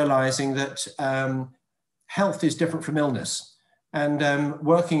realizing that health is different from illness, and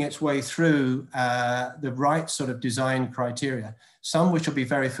working its way through the right sort of design criteria, some which will be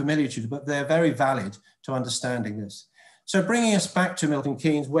very familiar to you, but they're very valid to understanding this. So bringing us back to Milton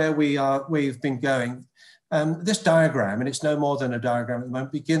Keynes, where we've been going, this diagram, and it's no more than a diagram at the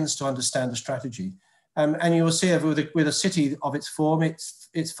moment, begins to understand the strategy. And you will see with a city of its form,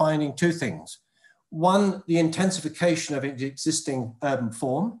 it's finding two things. One, the intensification of its existing urban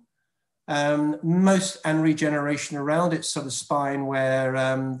form, and regeneration around its sort of spine, where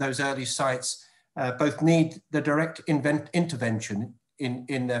those early sites both need the direct intervention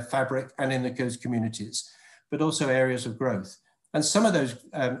in their fabric and in those communities, but also areas of growth. And some of those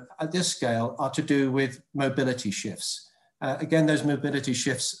at this scale are to do with mobility shifts. Again, those mobility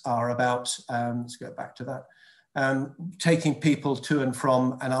shifts are about, let's go back to that, taking people to and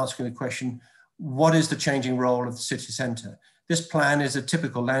from and asking the question, what is the changing role of the city centre? This plan is a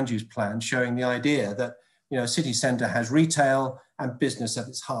typical land use plan showing the idea that, you know, a city centre has retail and business at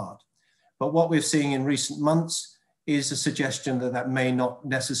its heart. But what we're seeing in recent months is a suggestion that that may not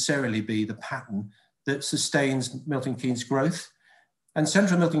necessarily be the pattern that sustains Milton Keynes' growth. And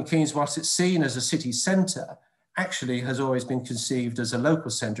central Milton Keynes, whilst it's seen as a city centre, actually has always been conceived as a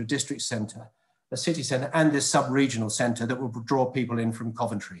local centre, a district centre, a city centre, and this sub-regional centre that will draw people in from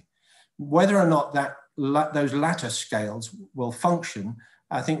Coventry. Whether or not those latter scales will function,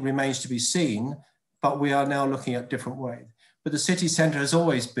 I think remains to be seen, but we are now looking at different ways. But the city centre has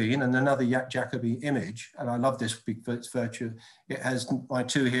always been, and another Jacobi image, and I love this for its virtue, it has my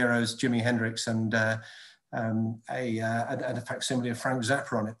two heroes, Jimi Hendrix and a facsimile of Frank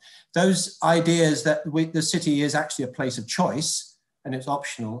Zappa on it. Those ideas that the city is actually a place of choice and it's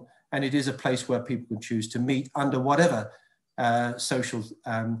optional, and it is a place where people can choose to meet under whatever social,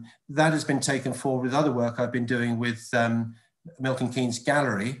 that has been taken forward with other work I've been doing with Milton Keynes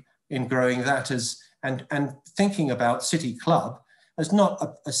Gallery in growing that as, and thinking about City Club as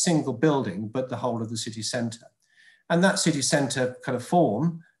not a single building, but the whole of the city centre. And that city centre kind of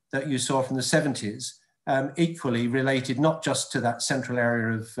form that you saw from the 70s, equally related not just to that central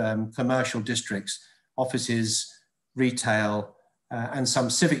area of commercial districts, offices, retail, and some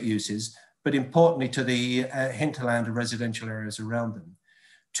civic uses, but importantly to the hinterland and residential areas around them.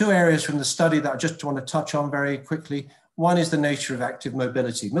 Two areas from the study that I just want to touch on very quickly. One is the nature of active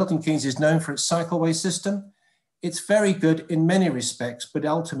mobility. Milton Keynes is known for its cycleway system. It's very good in many respects, but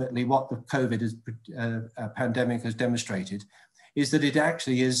ultimately what the COVID pandemic has demonstrated is that it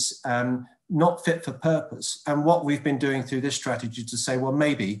actually is not fit for purpose. And what we've been doing through this strategy to say, well,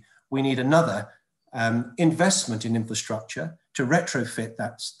 maybe we need another investment in infrastructure to retrofit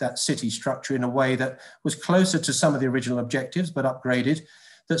that city structure in a way that was closer to some of the original objectives, but upgraded,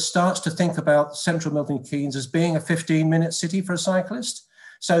 that starts to think about central Milton Keynes as being a 15-minute city for a cyclist.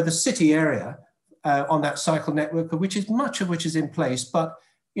 So the city area on that cycle network, much of which is in place, but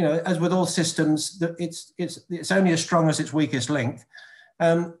you know, as with all systems, it's only as strong as its weakest link,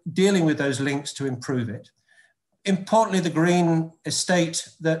 dealing with those links to improve it. Importantly, the green estate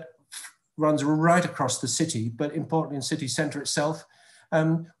that runs right across the city, but importantly in city centre itself.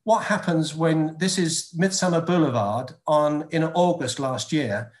 What happens when this is Midsummer Boulevard in August last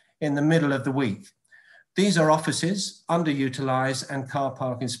year, in the middle of the week? These are offices, underutilised, and car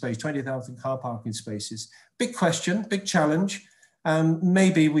parking space, 20,000 car parking spaces. Big question, big challenge.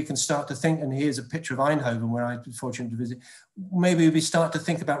 Maybe we can start to think, and here's a picture of Eindhoven where I was fortunate to visit, maybe we start to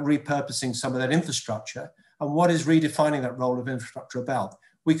think about repurposing some of that infrastructure, and what is redefining that role of infrastructure about.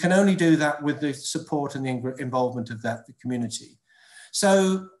 We can only do that with the support and the involvement of the community.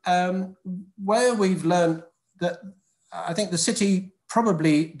 So where we've learned that, I think the city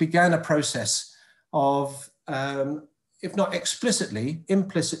probably began a process of, if not explicitly,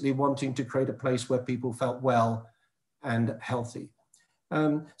 implicitly wanting to create a place where people felt well and healthy.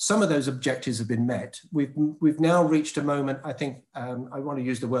 Some of those objectives have been met. We've now reached a moment, I think, I want to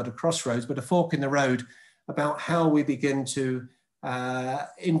use the word a crossroads, but a fork in the road about how we begin to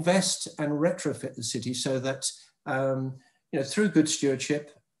invest and retrofit the city so that, you know, through good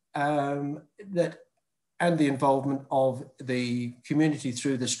stewardship and the involvement of the community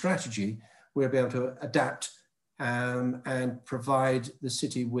through the strategy, we'll be able to adapt and provide the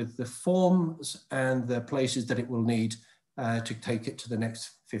city with the forms and the places that it will need to take it to the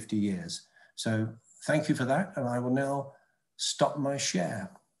next 50 years. So thank you for that. And I will now stop my share.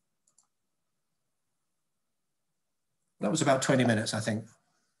 That was about 20 minutes, I think.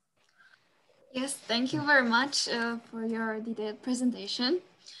 Yes, thank you very much for your detailed presentation.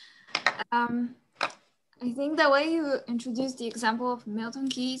 I think the way you introduced the example of Milton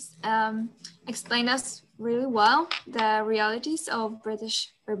Keynes explained us really well the realities of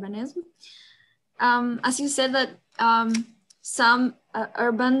British urbanism. As you said that some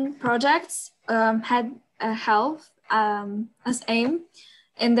urban projects had health as aim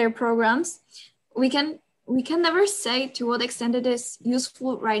in their programs, we can never say to what extent it is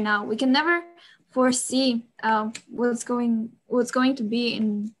useful right now. We can never foresee what's going to be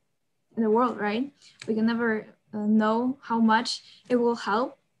in the world, right? We can never know how much it will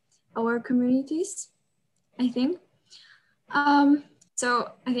help our communities, I think.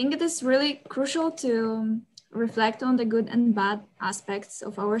 So I think it is really crucial to reflect on the good and bad aspects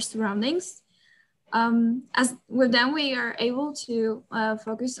of our surroundings. As with them, we are able to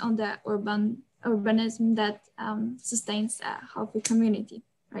focus on the urban urbanism that sustains a healthy community,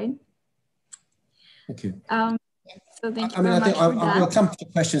 right? Thank you. So thank you I mean, very I think much for that. we'll come to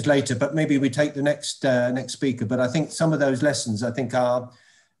questions later, but maybe we take the next speaker. But I think some of those lessons, I think, are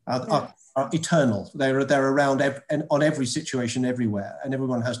eternal. They're around on every situation everywhere, and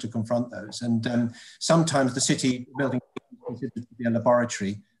everyone has to confront those. And sometimes the city building is considered to be a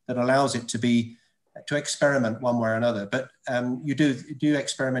laboratory that allows it to experiment one way or another. But you do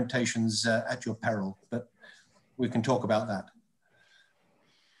experimentations at your peril. But we can talk about that.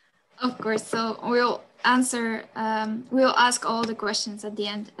 Of course. So we'll answer. We'll ask all the questions at the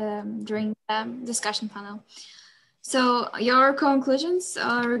end during the discussion panel. So your conclusions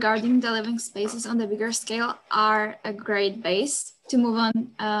regarding the living spaces on the bigger scale are a great base to move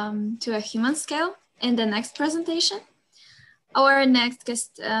on to a human scale in the next presentation. Our next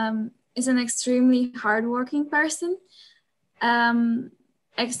guest is an extremely hardworking person.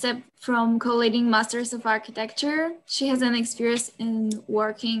 Except from co-leading Masters of Architecture, she has an experience in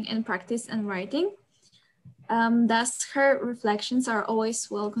working in practice and writing. Thus, her reflections are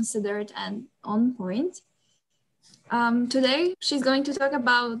always well considered and on point. Today, she's going to talk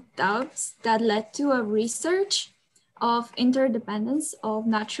about doubts that led to a research of interdependence of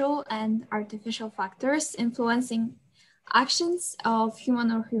natural and artificial factors influencing actions of human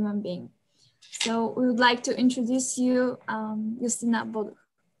or human being. So we would like to introduce you, Justyna Boduch.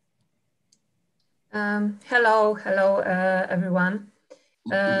 Hello, everyone.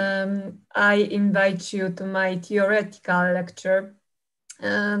 I invite you to my theoretical lecture.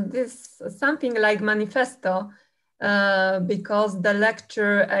 This is something like manifesto, because the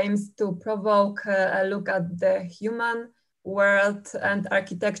lecture aims to provoke a look at the human world and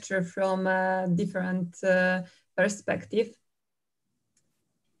architecture from a different perspective.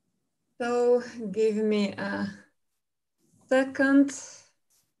 So give me a second.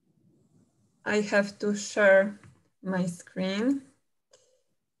 I have to share my screen.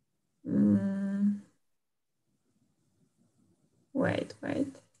 Wait.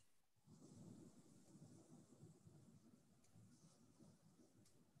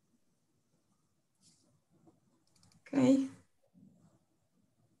 Okay.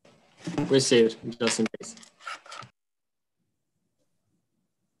 We see it, just in case.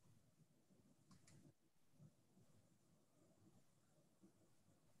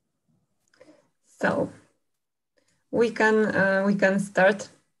 So we can start.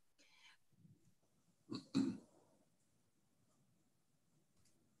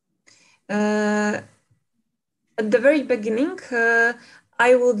 At the very beginning,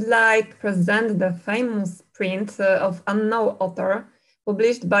 I would like to present the famous print of unknown author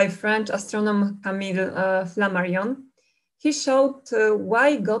published by French astronomer Camille Flammarion. He showed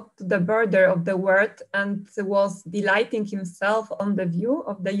why God to the border of the world and was delighting himself on the view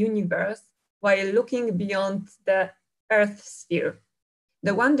of the universe while looking beyond the Earth sphere.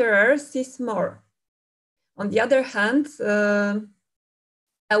 The wanderer sees more. On the other hand,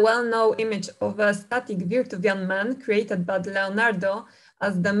 a well-known image of a static Virtuvian man created by Leonardo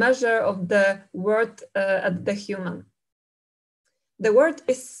as the measure of the world at the human. The world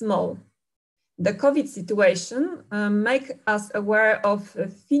is small. The COVID situation makes us aware of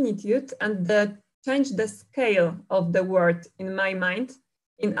finitude and change the scale of the world in my mind,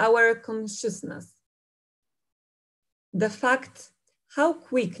 in our consciousness. The fact how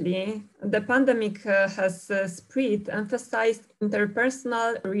quickly the pandemic has spread emphasized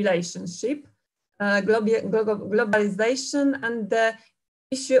interpersonal relationship, globalization, and the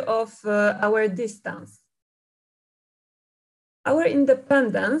issue of our distance. Our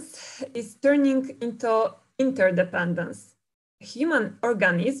independence is turning into interdependence. Human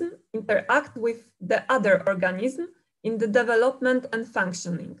organism interact with the other organism in the development and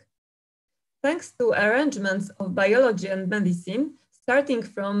functioning. Thanks to arrangements of biology and medicine, starting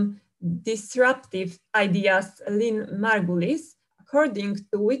from disruptive ideas Lynn Margulis, according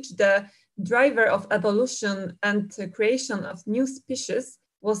to which the driver of evolution and creation of new species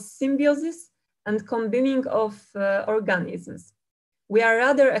was symbiosis and combining of organisms. We are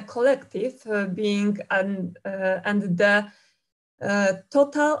rather a collective being and the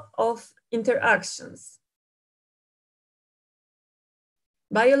total of interactions.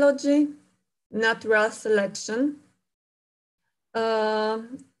 Biology, natural selection,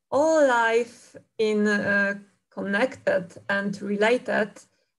 all life is connected and related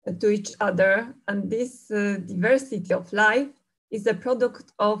to each other, and this diversity of life is a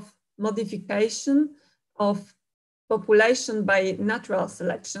product of modification of population by natural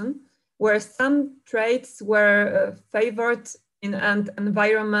selection, where some traits were favored in an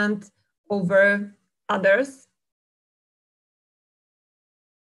environment over others.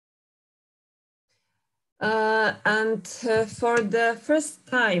 For the first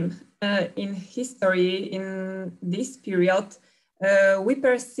time in history, in this period, we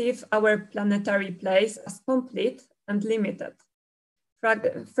perceive our planetary place as complete and limited,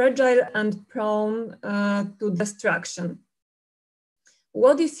 fragile and prone to destruction.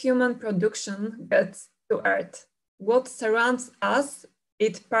 What is human production gets to Earth? What surrounds us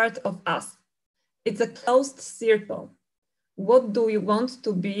is part of us. It's a closed circle. What do we want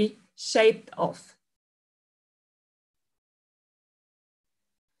to be shaped of?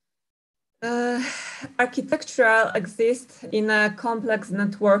 Architecture exists in a complex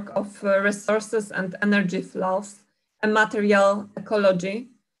network of resources and energy flows, a material ecology.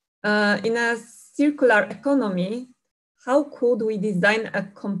 In a circular economy, how could we design a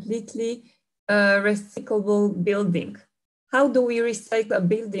completely recyclable building? How do we recycle a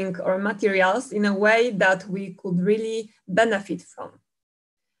building or materials in a way that we could really benefit from?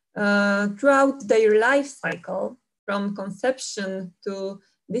 Throughout their life cycle, from conception to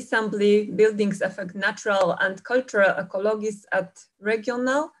disassembly, buildings affect natural and cultural ecologies at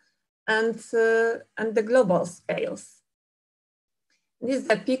regional and the global scales. This is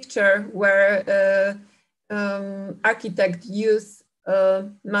a picture where architects use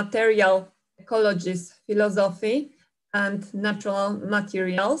material ecologies philosophy and natural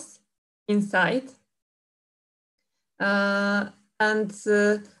materials inside.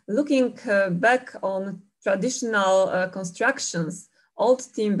 Looking back on traditional constructions, old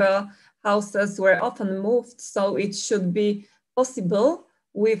timber houses were often moved, so it should be possible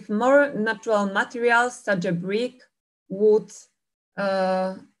with more natural materials such as brick, wood,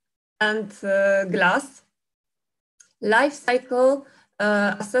 and glass. Life cycle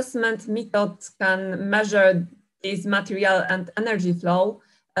assessment methods can measure this material and energy flow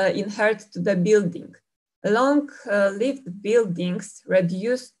inherent to the building. Long-lived buildings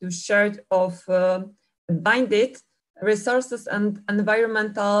reduce to shared of binded resources and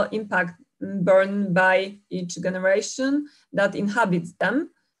environmental impact borne by each generation that inhabits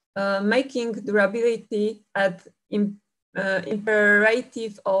them, making durability an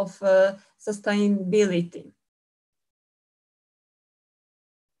imperative of sustainability.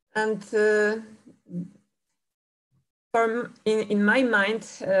 And in my mind,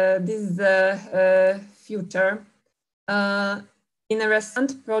 this is the future. In a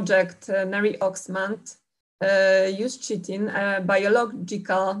recent project, Neri Oxman used chitin, a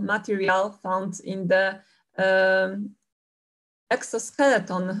biological material found in the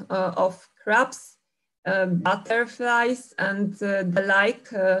exoskeleton of crabs, butterflies, and the like,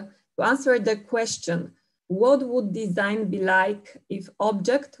 to answer the question, what would design be like if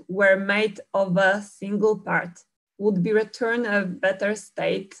objects were made of a single part? Would be returned a better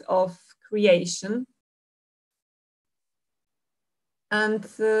state of creation? And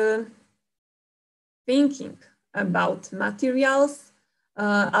thinking about materials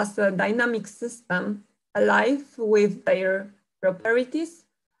as a dynamic system alive with their properties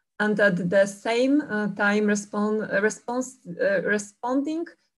and at the same time responding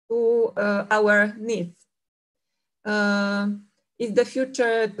to our needs. Is the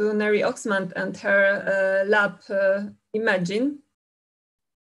future to Neri Oxman and her lab imagine?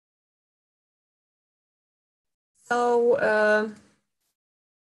 So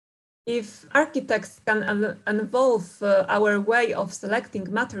if architects can evolve our way of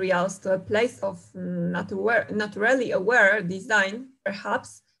selecting materials to a place of naturally aware design,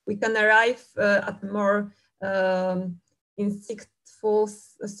 perhaps we can arrive at more insightful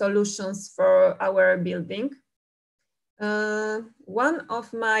solutions for our building. One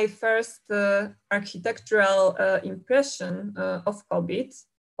of my first architectural impression of COVID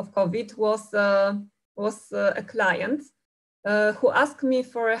was a client who asked me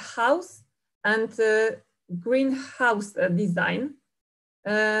for a house and greenhouse design.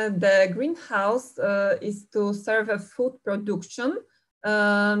 The greenhouse is to serve a food production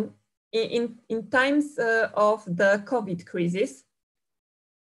in times of the COVID crisis.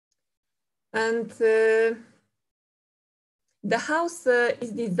 And the house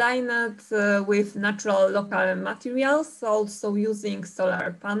is designed with natural local materials, also using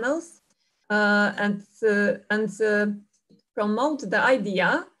solar panels, and promote the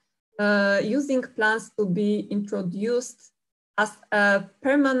idea using plants to be introduced as a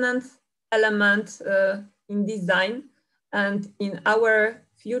permanent element in design and in our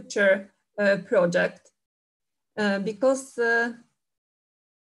future project. Because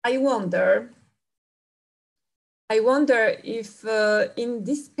I wonder if in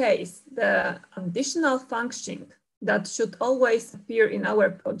this case, the additional function that should always appear in our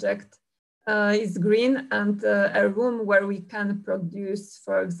project is green and a room where we can produce,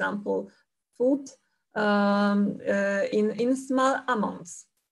 for example, food in small amounts.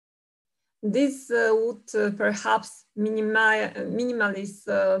 This would perhaps minimize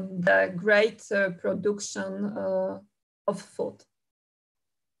the great production of food.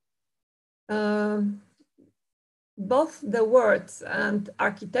 Both the words and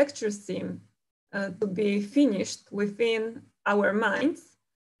architecture seem to be finished within our minds.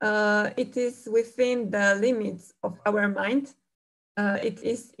 It is within the limits of our mind. It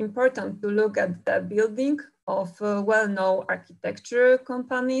is important to look at the building of well-known architecture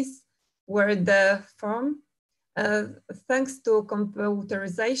companies where the form, thanks to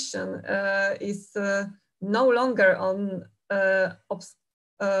computerization, is no longer an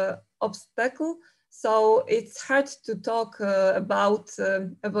obstacle. So it's hard to talk about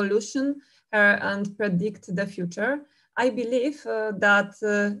evolution and predict the future. I believe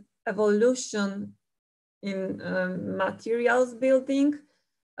that evolution in materials building,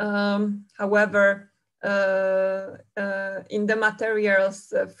 however, in the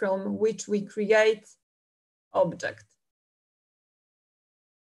materials from which we create object.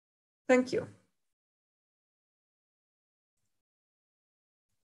 Thank you.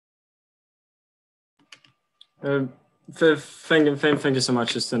 Thank you so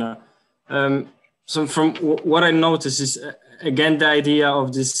much, Justyna. So from what I noticed is, again, the idea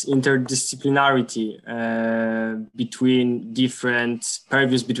of this interdisciplinarity between different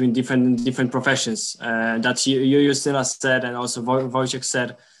purviews, between different professions that you Justyna said, and also Wojciech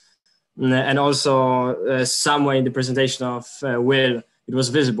said, and also somewhere in the presentation of Will, it was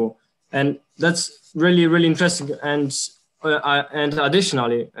visible, and that's really interesting. And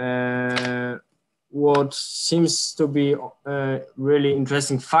additionally, what seems to be a really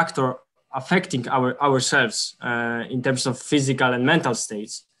interesting factor affecting ourselves in terms of physical and mental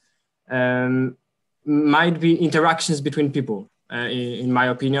states might be interactions between people, in my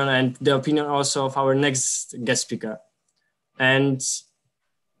opinion, and the opinion also of our next guest speaker. And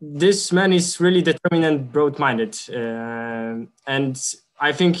this man is really determined and broad-minded, and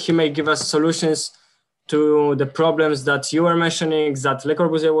I think he may give us solutions to the problems that you were mentioning, that Le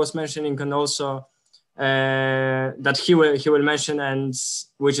Corbusier was mentioning, and also that he will mention, and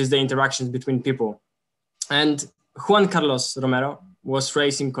which is the interactions between people. And Juan Carlos Romero was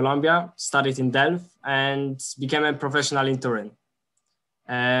raised in Colombia, studied in Delft, and became a professional in Turin.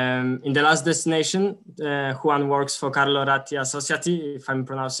 In the last destination, Juan works for Carlo Ratti Associati, if I'm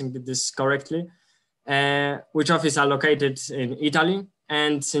pronouncing this correctly, which offices are located in Italy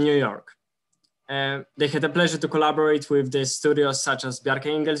and in New York. They had the pleasure to collaborate with the studios such as Bjarke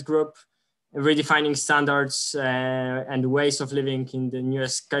Ingels Group, redefining standards and ways of living in the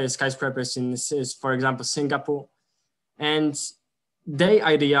newest skyscrapers in, for example, Singapore. And their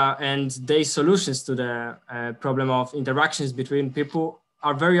idea and their solutions to the problem of interactions between people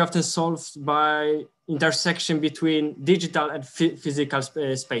are very often solved by intersection between digital and physical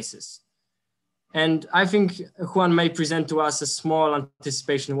spaces. And I think Juan may present to us a small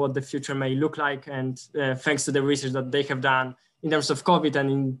anticipation of what the future may look like, and thanks to the research that they have done in terms of COVID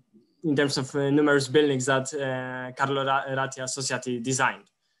and in terms of numerous buildings that Carlo Ratti Associati designed.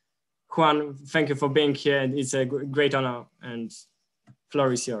 Juan, thank you for being here. It's a great honor, and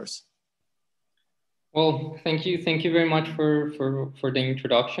floor is yours. Well, thank you very much for the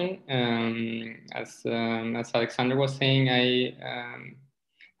introduction. As Alexander was saying, I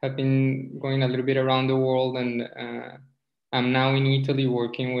have been going a little bit around the world, and I'm now in Italy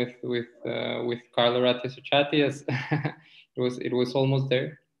working with Carlo Ratti Associati. As it was almost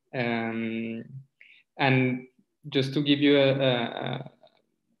there. And just to give you a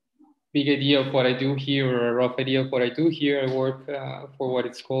big idea of what I do here, or a rough idea of what I do here, I work for what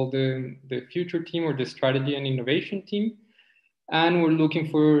it's called the future team, or the strategy and innovation team. And we're looking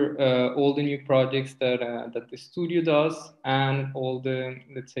for all the new projects that the studio does, and all the,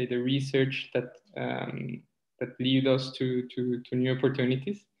 let's say, the research that lead us to new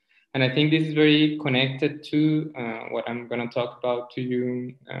opportunities. And I think this is very connected to what I'm going to talk about to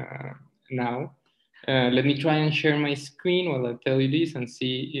you now. Let me try and share my screen while I tell you this and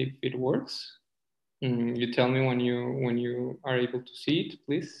see if it works. You tell me when you are able to see it,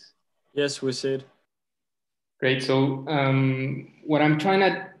 please. Yes, we see it. Great. So what I'm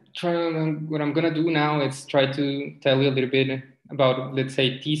gonna do now is try to tell you a little bit about, let's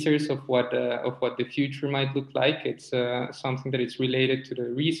say, teasers of what the future might look like. It's something that is related to the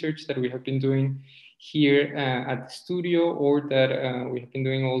research that we have been doing here at the studio, or that we have been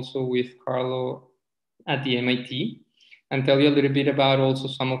doing also with Carlo at the MIT, and tell you a little bit about also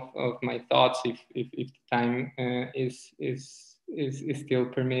some of my thoughts, if the time is still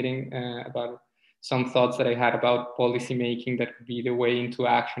permitting, about some thoughts that I had about policy making that could be the way into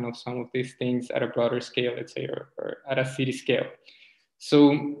action of some of these things at a broader scale, let's say, or at a city scale.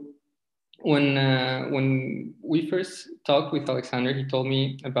 So when we first talked with Alexander, he told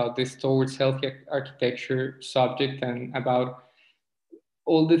me about this towards healthy architecture subject and about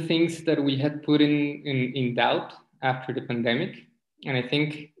all the things that we had put in doubt after the pandemic. And I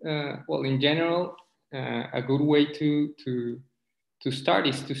think, well, in general, a good way to start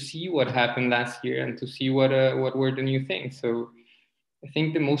is to see what happened last year and to see what were the new things. So I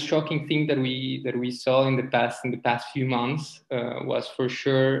think the most shocking thing that we saw in the past few months was for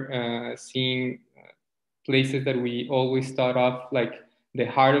sure seeing places that we always thought of, like the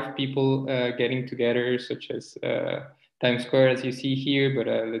heart of people getting together, such as Times Square, as you see here, but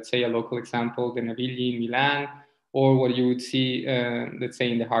let's say a local example, the Navigli in Milan, or what you would see, let's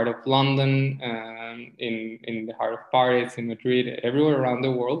say, in the heart of London, in the heart of Paris, in Madrid, everywhere around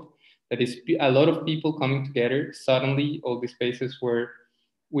the world. That is a lot of people coming together. Suddenly, all these spaces were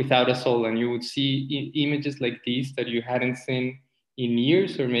without a soul, and you would see images like these that you hadn't seen in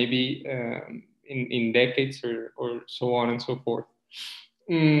years, or maybe in decades, or so on and so forth.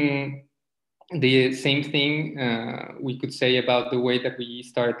 The same thing we could say about the way that we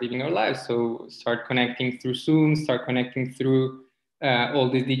start living our lives. So start connecting through Zoom, start connecting through all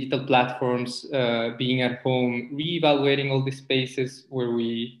these digital platforms, being at home, reevaluating all the spaces where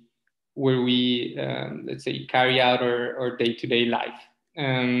we let's say, carry out our day-to-day life.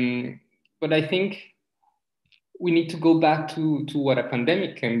 But I think we need to go back to what a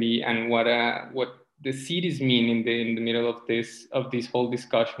pandemic can be and what the cities mean in the middle of this whole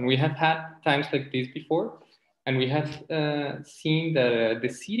discussion. We have had times like this before, and we have seen that the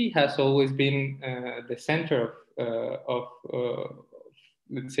city has always been the center of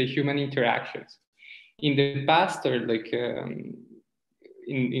let's say, human interactions. In the past, or like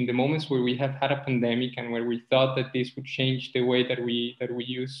in the moments where we have had a pandemic and where we thought that this would change the way that we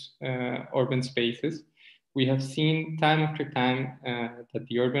use urban spaces, we have seen time after time that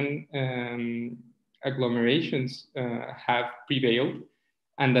the urban agglomerations have prevailed,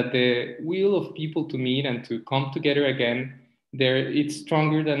 and that the will of people to meet and to come together again, it's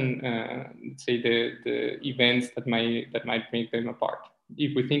stronger than let's say the events that might make them apart.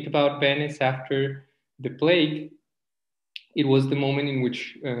 If we think about Venice after the plague, it was the moment in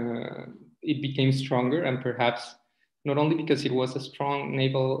which it became stronger, and perhaps not only because it was a strong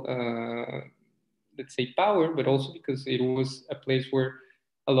naval let's say, power, but also because it was a place where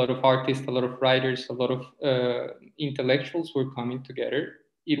a lot of artists, a lot of writers, a lot of intellectuals were coming together.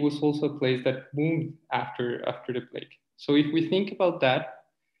 It was also a place that boomed after the plague. So if we think about that,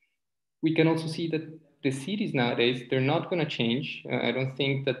 we can also see that the cities nowadays, they're not going to change. I don't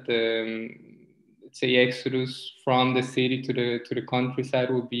think that the let's say, exodus from the city to the countryside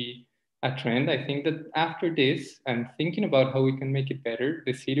will be a trend. I think that after this, and thinking about how we can make it better,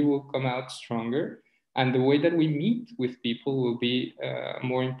 the city will come out stronger, and the way that we meet with people will be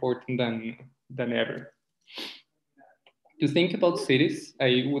more important than ever. To think about cities,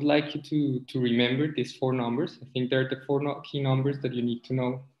 I would like you to remember these 4 numbers. I think they're the 4 key numbers that you need to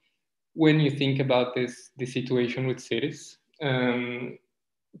know when you think about the situation with cities.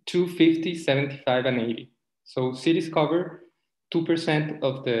 2, 50, 75, and 80. So cities cover 2%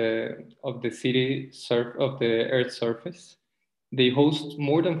 of the city of the Earth's surface. They host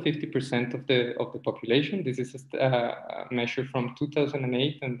more than 50% of the population. This is a measure from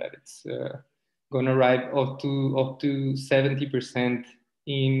 2008, and that it's going to arrive up to 70%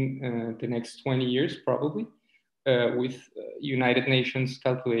 in the next 20 years, probably, with United Nations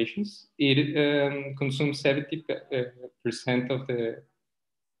calculations. It consumes 70%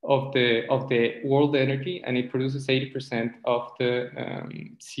 of the world energy, and it produces 80% of the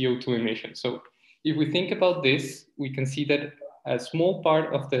CO2 emissions. So if we think about this, we can see that a small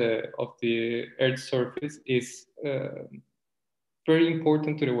part of the Earth's surface is very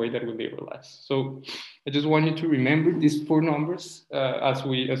important to the way that we live our lives. So I just want you to remember these 4 numbers as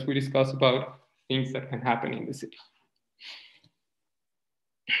we discuss about things that can happen in the city.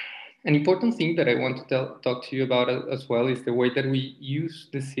 An important thing that I want to talk to you about as well is the way that we use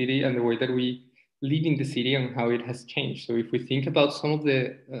the city and the way that we live in the city and how it has changed. So if we think about some of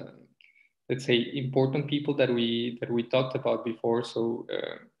the, let's say, important people that we talked about before, so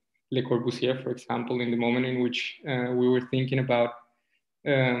Le Corbusier, for example, in the moment in which we were thinking about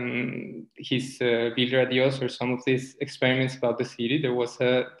his Villa Adios or some of these experiments about the city, there was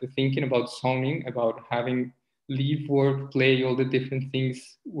the thinking about zoning, about having live, work, play, all the different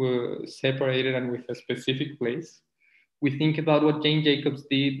things were separated and with a specific place. We think about what Jane Jacobs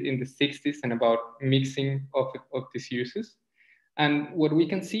did in the 60s and about mixing of these uses. And what we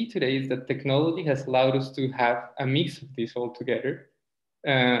can see today is that technology has allowed us to have a mix of this all together.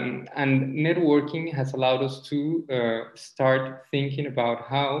 And networking has allowed us to start thinking about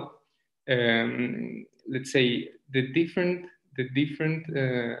how, let's say, the different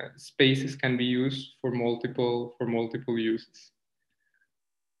spaces can be used for multiple uses.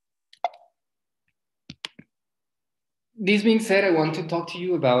 This being said, I want to talk to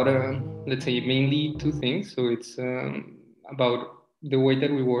you about, let's say, mainly two things. So it's about the way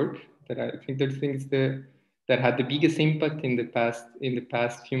that we work, that I think there are things that had the biggest impact in the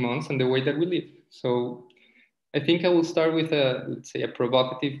past few months, and the way that we live. So I think I will start with let's say, a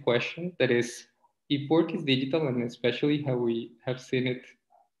provocative question, that is, if work is digital, and especially how we have seen it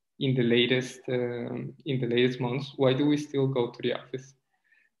in the latest months, why do we still go to the office?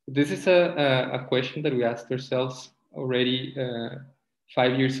 This is a question that we asked ourselves already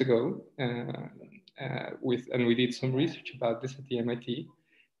 5 years ago, and we did some research about this at the MIT.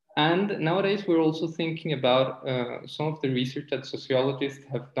 And nowadays, we're also thinking about some of the research that sociologists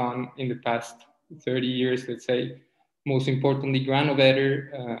have done in the past 30 years, let's say. Most importantly,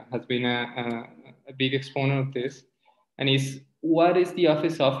 Granovetter has been a big exponent of this. And is, what is the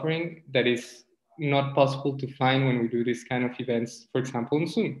office offering that is not possible to find when we do this kind of events, for example, on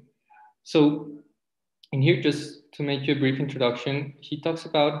Zoom? So in here, just to make you a brief introduction, he talks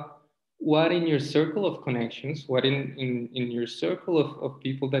about what in your circle of connections, what in your circle of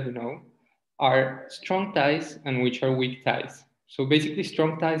people that you know are strong ties and which are weak ties. So basically,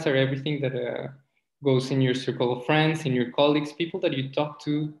 strong ties are everything that goes in your circle of friends, in your colleagues, people that you talk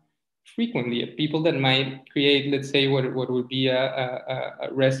to frequently, people that might create, let's say, what would be a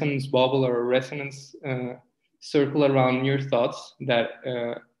resonance bubble or a resonance circle around your thoughts that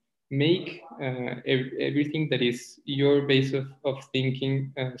make everything that is your base of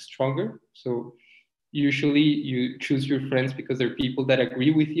thinking stronger. So usually you choose your friends because they're people that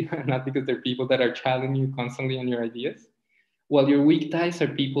agree with you, and not because they're people that are challenging you constantly on your ideas. While your weak ties are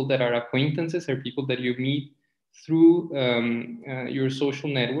people that are acquaintances, are people that you meet through your social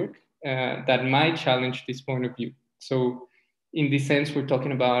network that might challenge this point of view. So in this sense, we're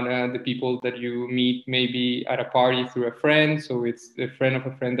talking about the people that you meet maybe at a party through a friend. So it's a friend of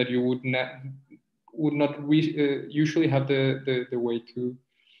a friend that you would not usually have the way to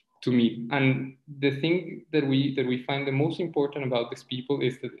meet. And the thing that we find the most important about these people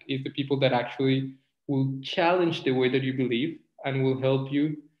is the people that actually will challenge the way that you believe and will help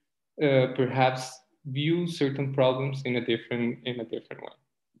you perhaps view certain problems in a different way.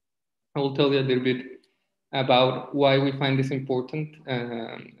 I will tell you a little bit about why we find this important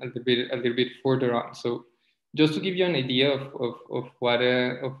a little bit further on. So just to give you an idea of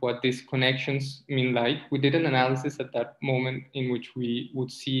what these connections mean, like, we did an analysis at that moment in which we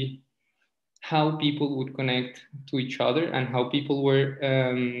would see how people would connect to each other and how people were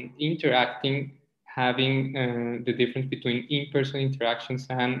interacting, having the difference between in-person interactions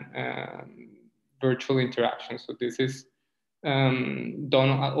and virtual interactions. So this is done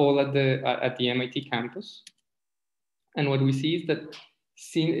all at the MIT campus. And what we see is that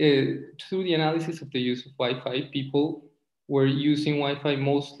through the analysis of the use of Wi-Fi, people were using Wi-Fi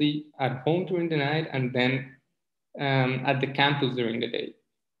mostly at home during the night and then at the campus during the day.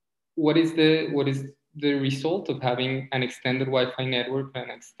 What is the result of having an extended Wi-Fi network,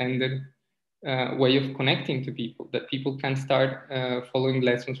 an extended way of connecting to people, that people can start following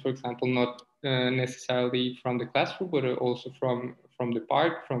lessons, for example, not necessarily from the classroom, but also from the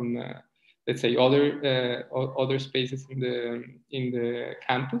park, from let's say other spaces in the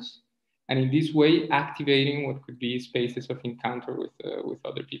campus, and in this way activating what could be spaces of encounter with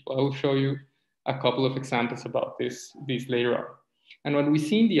other people. I will show you a couple of examples about this later on. And what we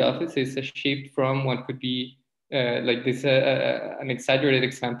see in the office is a shift from what could be like this, an exaggerated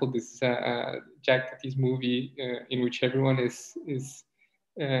example. This is Jack Tati's movie in which everyone is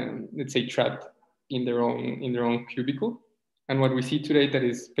let's say trapped in their own cubicle. And what we see today, that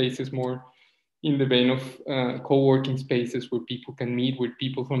is spaces more in the vein of co-working spaces where people can meet, where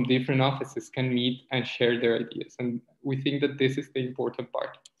people from different offices can meet and share their ideas. And we think that this is the important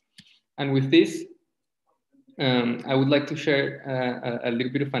part. And with this, I would like to share a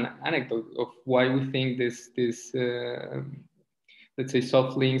little bit of an anecdote of why we think this let's say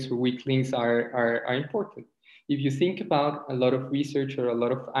soft links or weak links are important. If you think about a lot of research or a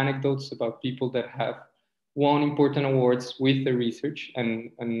lot of anecdotes about people that have won important awards with the research,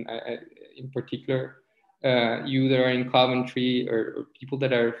 and in particular, you that are in Coventry or people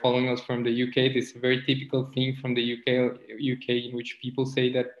that are following us from the UK, this is a very typical thing from the UK in which people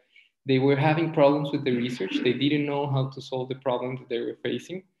say that they were having problems with the research. They didn't know how to solve the problems that they were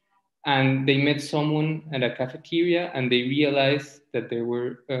facing. And they met someone at a cafeteria and they realized that they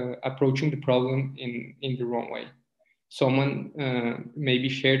were approaching the problem in the wrong way. Someone maybe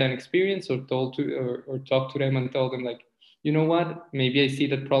shared an experience or talked to them and told them like, you know what, maybe I see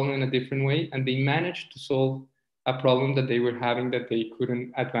that problem in a different way. And they managed to solve a problem that they were having that they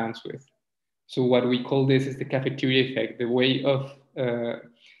couldn't advance with. So what we call this is the cafeteria effect, the way of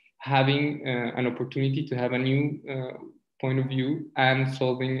having an opportunity to have a new point of view and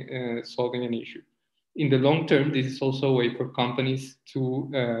solving an issue. In the long term, this is also a way for companies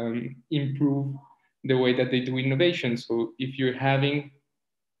to improve the way that they do innovation. So if you're having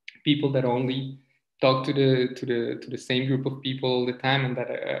people that only talk to the same group of people all the time and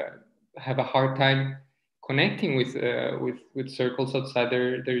that have a hard time connecting with circles outside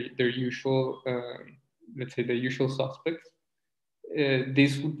their usual, let's say, the usual suspects,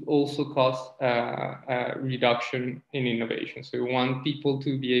 this would also cause a reduction in innovation. So we want people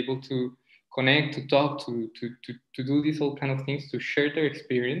to be able to connect, to talk, to do these all kind of things, to share their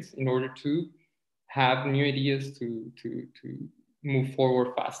experience in order to have new ideas to move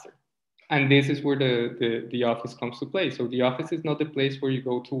forward faster. And this is where the office comes to play. So the office is not the place where you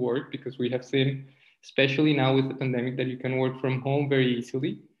go to work, because we have seen, especially now with the pandemic, that you can work from home very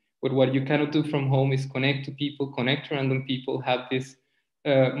easily. But what you cannot do from home is connect to people, connect to random people, have this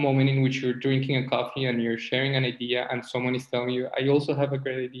moment in which you're drinking a coffee and you're sharing an idea and someone is telling you, I also have a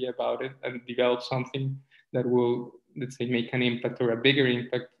great idea about it, and develop something that will, let's say, make an impact or a bigger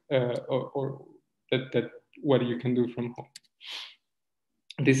impact, or that what you can do from home.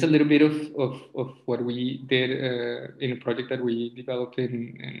 This is a little bit of what we did in a project that we developed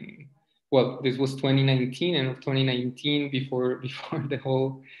in well, this was 2019, and of 2019 before the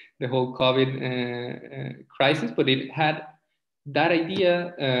whole COVID crisis, but it had that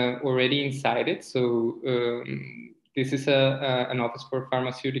idea already inside it. So this is an office for a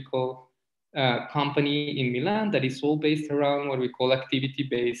pharmaceutical company in Milan that is all based around what we call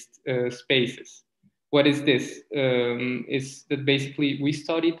activity-based spaces. What is this? Is that basically we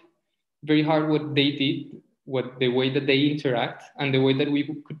studied very hard what they did, the way that they interact, and the way that we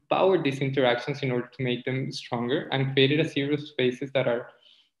could power these interactions in order to make them stronger, and created a series of spaces that are,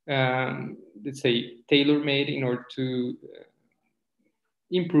 let's say, tailor-made in order to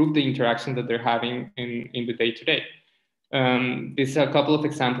improve the interaction that they're having in the day-to-day. These are a couple of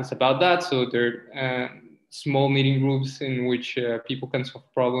examples about that. So they're small meeting groups in which people can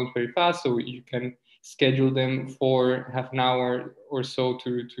solve problems very fast. So you can schedule them for half an hour or so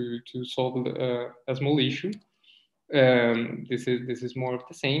to solve a small issue. This is more of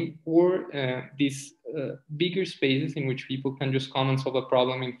the same. Or these bigger spaces in which people can just come and solve a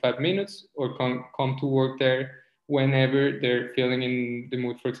problem in 5 minutes, or come to work there whenever they're feeling in the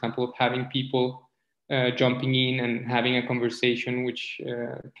mood, for example, of having people jumping in and having a conversation which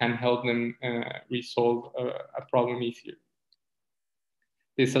can help them resolve a problem easier.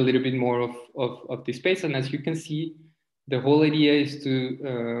 There's a little bit more of this space. And as you can see, the whole idea is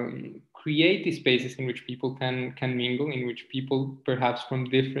to create these spaces in which people can mingle, in which people perhaps from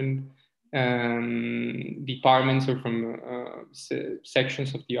different departments or from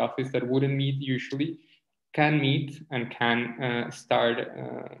sections of the office that wouldn't meet usually can meet and can start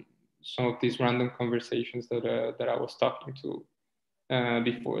some of these random conversations that I was talking to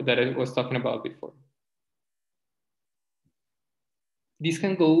before, that I was talking about before. This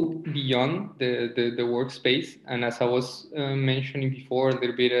can go beyond the workspace, and as I was mentioning before a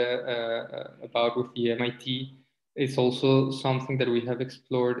little bit about with the MIT, it's also something that we have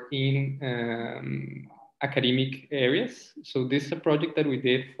explored in academic areas. So this is a project that we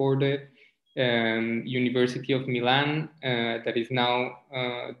did for the University of Milan that is now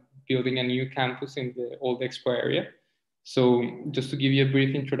building a new campus in the old Expo area. So just to give you a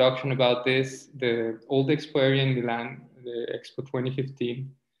brief introduction about this, the old Expo area in Milan, the Expo 2015,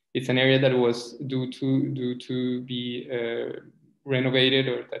 it's an area that was due to be renovated,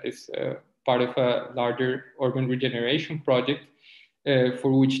 or that is part of a larger urban regeneration project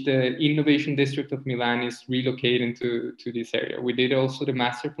for which the Innovation District of Milan is relocating to this area. We did also the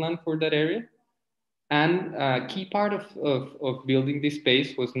master plan for that area. And a key part of building this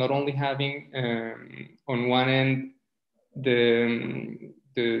space was not only having on one end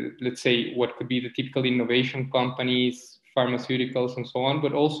the let's say what could be the typical innovation companies, pharmaceuticals and so on,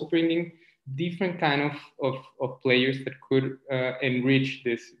 but also bringing different kind of players that could enrich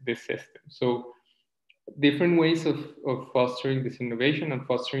this system. So different ways of fostering this innovation and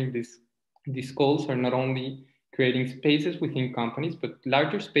fostering these goals are not only creating spaces within companies, but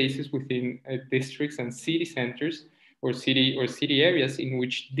larger spaces within districts and city centers or city areas in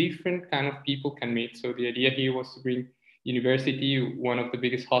which different kind of people can meet. So the idea here was to bring university. One of the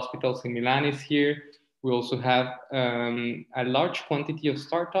biggest hospitals in Milan is here. We also have a large quantity of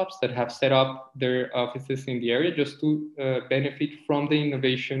startups that have set up their offices in the area just to benefit from the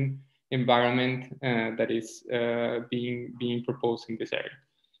innovation environment that is being proposed in this area.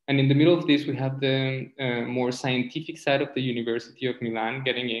 And in the middle of this, we have the more scientific side of the University of Milan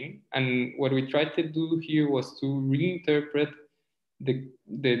getting in. And what we tried to do here was to reinterpret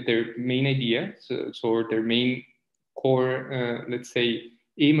their main idea, so their main core, let's say,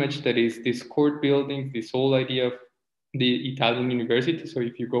 image, that is this court building, this whole idea of the Italian university. So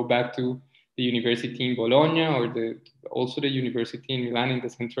if you go back to the university in Bologna or also the university in Milan, in the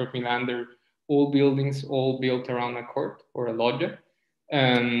center of Milan, they're all buildings all built around a court or a loggia,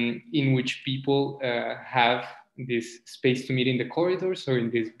 in which people have this space to meet in the corridors or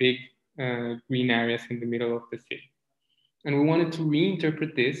in these big green areas in the middle of the city. And we wanted to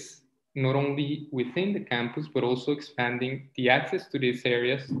reinterpret this not only within the campus, but also expanding the access to these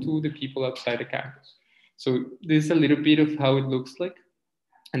areas to the people outside the campus. So this is a little bit of how it looks like.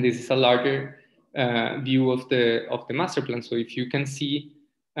 And this is a larger view of the master plan. So if you can see,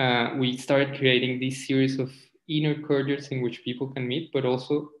 we started creating this series of inner corridors in which people can meet, but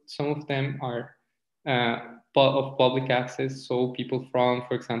also some of them are of public access. So people from,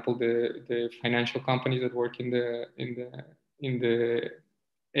 for example, the financial companies that work in the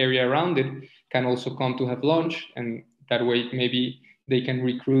area around it can also come to have lunch, and that way maybe they can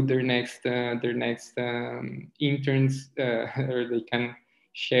recruit their next interns, or they can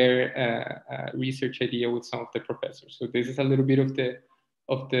share a research idea with some of the professors. So this is a little bit of the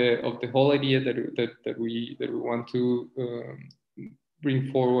whole idea that we want to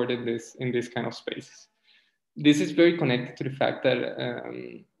bring forward in this kind of spaces. This is very connected to the fact that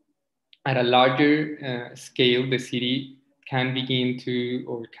at a larger scale, the city can begin to,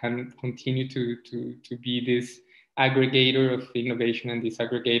 or can continue to be this aggregator of innovation and this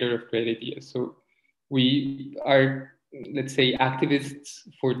aggregator of great ideas. So we are, let's say, activists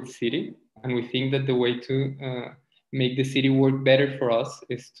for the city, and we think that the way to make the city work better for us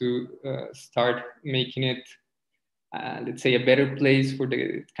is to start making it, let's say, a better place for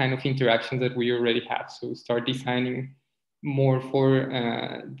the kind of interactions that we already have. So start designing more for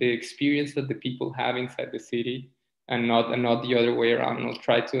the experience that the people have inside the city, and not the other way around. Not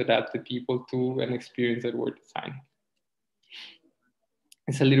try to adapt the people to an experience that we're designing.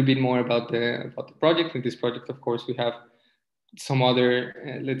 It's a little bit more about the project. In this project, of course, we have some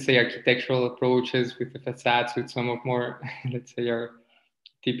other, let's say, architectural approaches with the facades, with some of more, let's say, our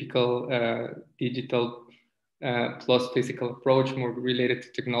typical digital plus physical approach, more related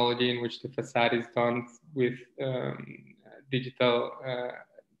to technology, in which the facade is done with digital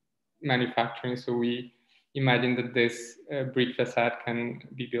manufacturing. So we imagine that this brick facade can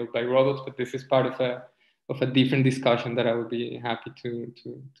be built by robots, but this is part of a different discussion that I would be happy to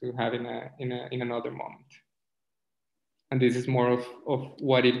have in another moment. And this is more of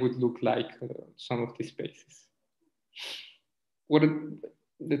what it would look like, some of these spaces.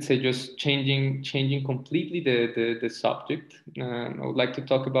 Let's say, just changing completely the subject. I would like to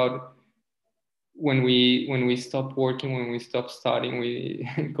talk about when we stop working, when we stop studying, we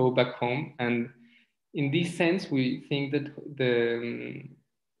go back home. And in this sense, we think that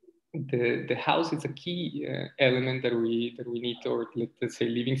the house is a key element that we need to, or let's say,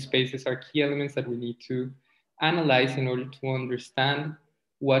 living spaces are key elements that we need to analyze in order to understand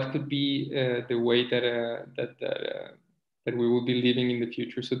what could be the way that we will be living in the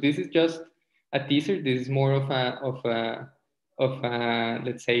future. So this is just a teaser. This is more of a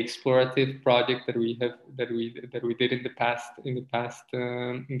let's say, explorative project that we did in the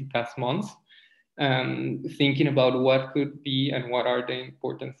past months, thinking about what could be and what are the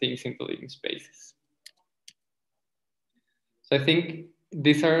important things in the living spaces. So I think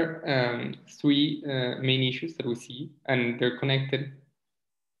these are three main issues that we see, and they're connected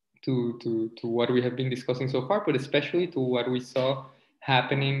to what we have been discussing so far, but especially to what we saw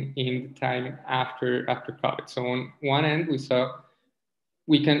happening in the time after COVID. So on one end, we saw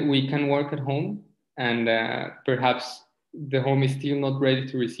we can work at home, and perhaps the home is still not ready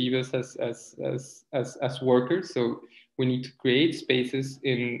to receive us as workers. So we need to create spaces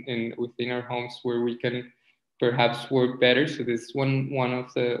within our homes where we can perhaps work better. So this is one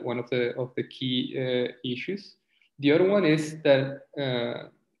of the key issues. The other one is that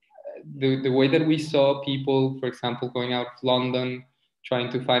the way that we saw people, for example, going out of London,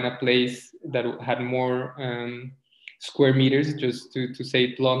 trying to find a place that had more square meters, just to say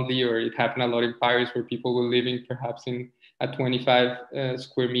it bluntly, or it happened a lot in Paris, where people were living perhaps in a 25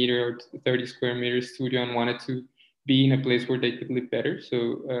 square meter or 30 square meter studio and wanted to be in a place where they could live better.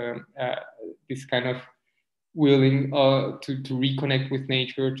 So this kind of willing to reconnect with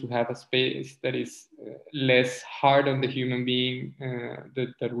nature, to have a space that is less hard on the human being,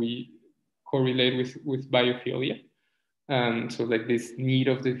 that we correlate with biophilia. So like this need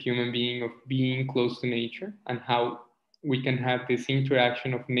of the human being of being close to nature, and how we can have this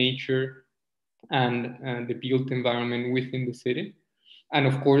interaction of nature and the built environment within the city. And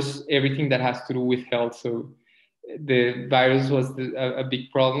of course, everything that has to do with health. So the virus was a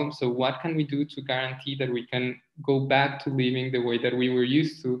big problem. So what can we do to guarantee that we can go back to living the way that we were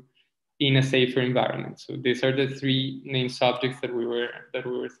used to in a safer environment? So these are the three main subjects that we were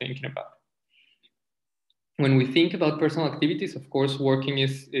thinking about. When we think about personal activities, of course, working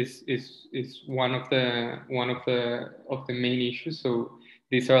is one of the main issues. So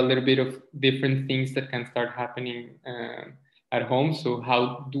these are a little bit of different things that can start happening at home. So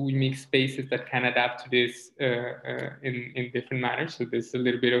how do we make spaces that can adapt to this in different manners? So there's a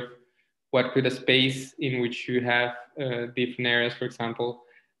little bit of what could a space in which you have different areas, for example,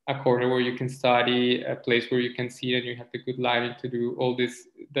 a corner where you can study, a place where you can see and you have the good lighting to do all this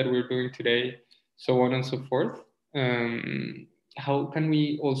that we're doing today, so on and so forth. How can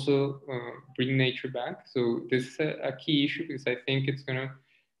we also bring nature back? So this is a key issue, because I think it's going to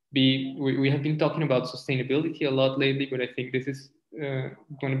be, we have been talking about sustainability a lot lately, but I think this is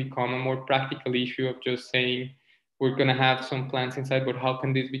going to become a more practical issue of just saying we're going to have some plants inside, but how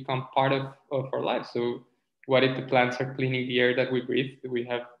can this become part of our lives? So what if the plants are cleaning the air that we breathe? We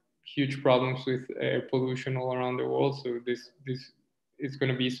have huge problems with air pollution all around the world. So this is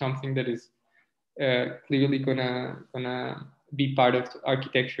going to be something that is clearly gonna be part of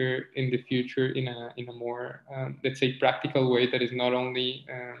architecture in the future in a more let's say practical way, that is not only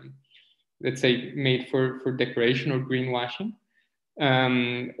let's say made for decoration or greenwashing.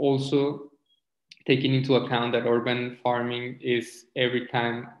 Also taking into account that urban farming is every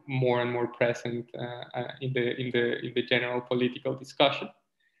time more and more present in the general political discussion,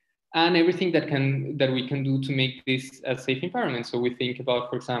 and everything that we can do to make this a safe environment. So we think about,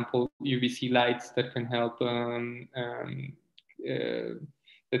 for example, UVC lights that can help,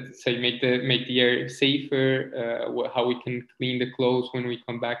 let's say, make the air safer. How we can clean the clothes when we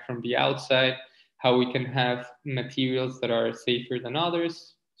come back from the outside. How we can have materials that are safer than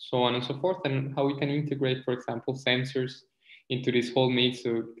others, so on and so forth, and how we can integrate, for example, sensors into this whole mix.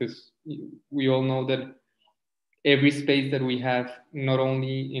 So because we all know that every space that we have, not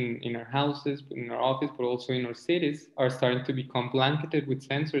only in our houses, but in our office, but also in our cities, are starting to become blanketed with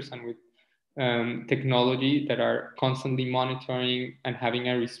sensors and with technology that are constantly monitoring and having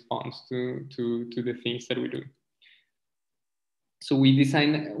a response to the things that we do. So we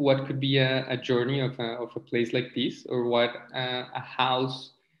design what could be a journey of a place like this, or what a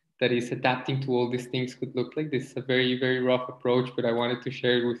house that is adapting to all these things could look like. This is a very, very rough approach, but I wanted to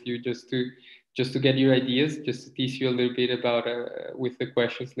share it with you just to get your ideas, just to teach you a little bit about, with the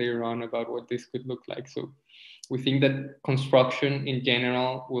questions later on, about what this could look like. So we think that construction in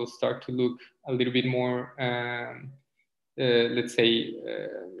general will start to look a little bit more, let's say,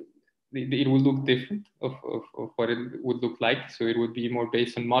 it will look different of what it would look like. So it would be more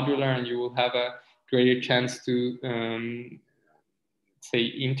based on modular, and you will have a greater chance to, say,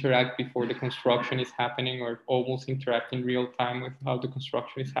 interact before the construction is happening, or almost interact in real time with how the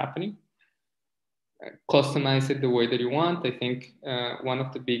construction is happening. Customize it the way that you want. I think one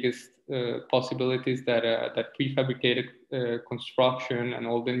of the biggest possibilities that prefabricated construction and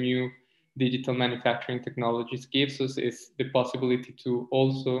all the new digital manufacturing technologies gives us is the possibility to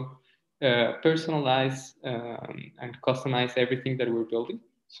also personalize and customize everything that we're building.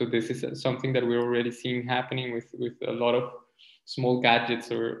 So this is something that we're already seeing happening with a lot of small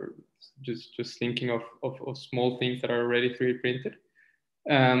gadgets, or just thinking of small things that are already 3D printed.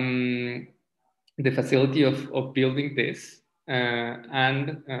 The facility of building this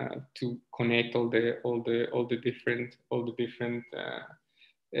and to connect all the different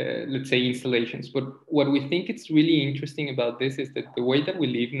let's say installations. But what we think it's really interesting about this is that the way that we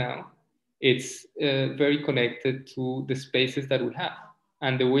live now, it's very connected to the spaces that we have,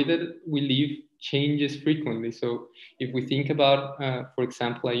 and the way that we live changes frequently. So if we think about, for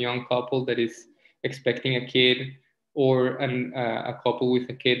example, a young couple that is expecting a kid, or a couple with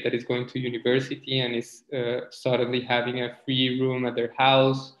a kid that is going to university and is suddenly having a free room at their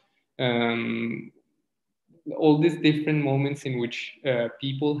house, all these different moments in which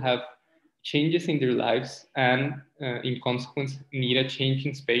people have changes in their lives and in consequence need a change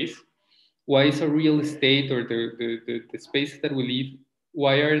in space. Why is a real estate, or the spaces that we live,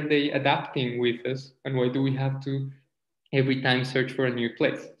 why are they adapting with us, and why do we have to every time search for a new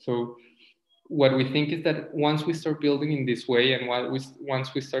place? So what we think is that once we start building in this way, and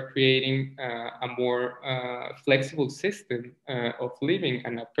once we start creating a more flexible system of living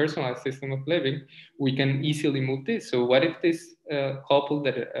and a personalized system of living, we can easily move this. So what if this couple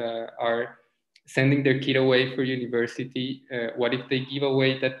that are sending their kid away for university, what if they give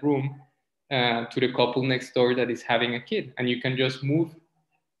away that room to the couple next door that is having a kid, and you can just move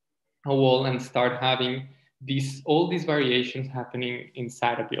a wall and start having all these variations happening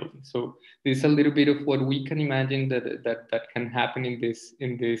inside a building. So this is a little bit of what we can imagine that can happen in this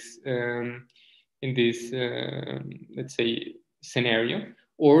let's say scenario.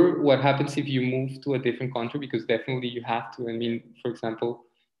 Or what happens if you move to a different country, because definitely you have to. I mean, for example,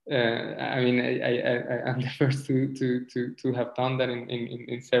 I'm the first to have done that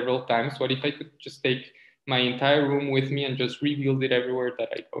in several times. What if I could just take my entire room with me and just rebuild it everywhere that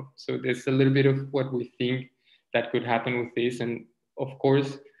I go? So there's a little bit of what we think that could happen with this. And of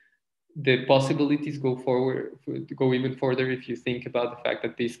course, the possibilities go even further if you think about the fact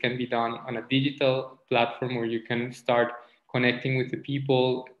that this can be done on a digital platform where you can start connecting with the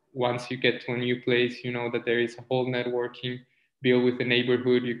people. Once you get to a new place, you know that there is a whole networking build with the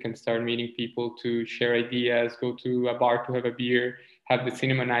neighborhood. You can start meeting people to share ideas, go to a bar to have a beer, have the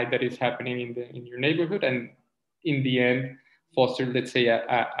cinema night that is happening in your neighborhood, and in the end foster, let's say,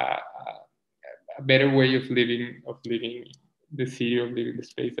 a better way of living the city, of living the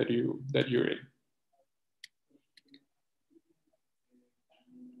space that you're in.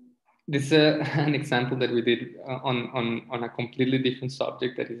 This is an example that we did on a completely different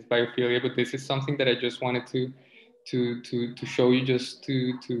subject, that is biophilia, but this is something that I just wanted to show you, just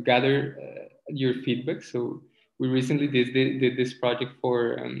to gather your feedback. So we recently did this project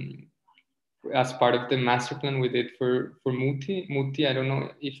for as part of the master plan we did for Muti. Muti, I don't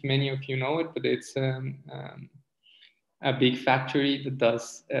know if many of you know it, but it's a big factory that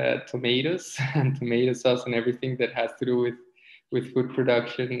does tomatoes and tomato sauce and everything that has to do with food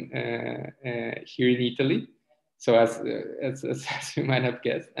production here in Italy. So as you might have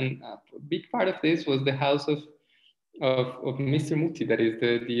guessed, and a big part of this was the house of Mr. Muti, that is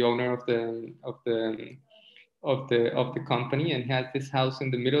the owner of the company, and he has this house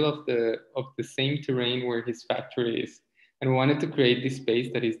in the middle of the same terrain where his factory is. And we wanted to create this space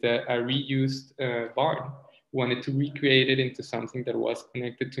that is a reused barn. We wanted to recreate it into something that was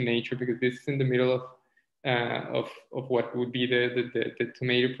connected to nature, because this is in the middle of what would be the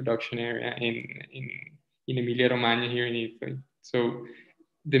tomato production area in Emilia Romagna here in Italy. So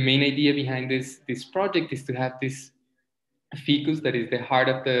the main idea behind this project is to have this ficus that is the heart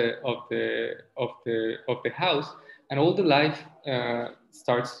of the house, and all the life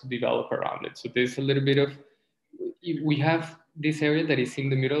starts to develop around it. So there's a little bit of, we have this area that is in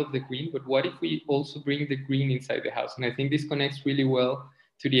the middle of the green, but what if we also bring the green inside the house? And I think this connects really well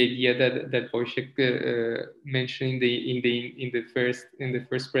to the idea that Wojciech mentioned in the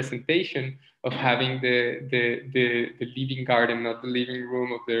first presentation, of having the living garden, not the living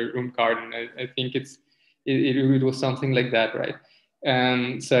room of the room garden. I think it was something like that, right?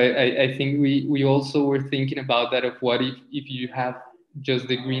 So I think we also were thinking about that, of what if you have just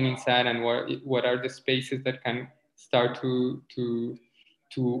the green inside, and what are the spaces that can start to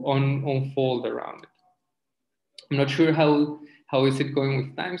unfold around it. I'm not sure how is it going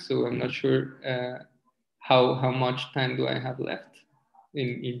with time, so I'm not sure how much time do I have left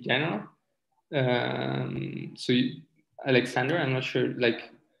in general. So Alexander, I'm not sure,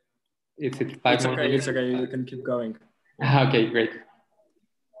 like, is it 5 more minutes? It's okay, you can keep going. Okay, great.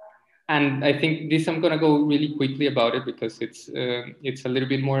 And I think this, I'm gonna go really quickly about it, because it's a little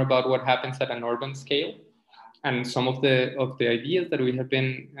bit more about what happens at an urban scale, and some of the ideas that we have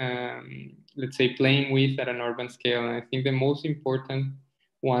been, let's say, playing with at an urban scale. And I think the most important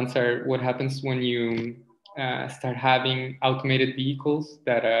ones are what happens when you start having automated vehicles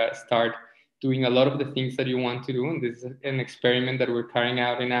that start doing a lot of the things that you want to do. And this is an experiment that we're carrying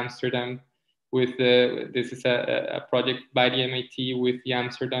out in Amsterdam with this is a project by the MIT with the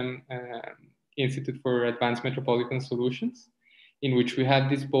Amsterdam Institute for Advanced Metropolitan Solutions, in which we have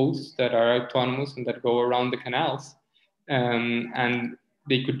these boats that are autonomous and that go around the canals. And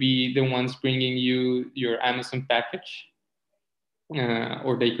they could be the ones bringing you your Amazon package,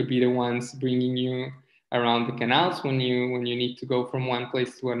 or they could be the ones bringing you around the canals when you need to go from one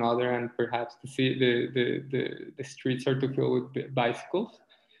place to another, and perhaps the streets are to fill with bicycles.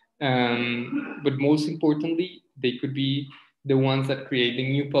 But most importantly, they could be the ones that create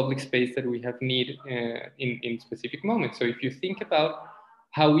the new public space that we have need in specific moments. So if you think about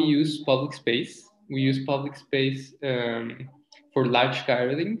how we use public space, we use public space for large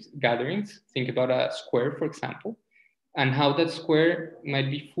gatherings. Think about a square, for example. and how that square might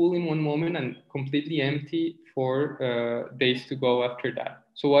be full in one moment and completely empty for days to go after that.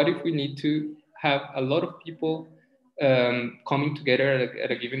 So what if we need to have a lot of people coming together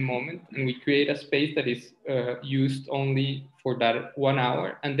at a given moment, and we create a space that is used only for that 1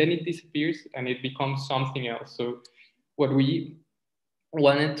 hour, and then it disappears and it becomes something else. So what we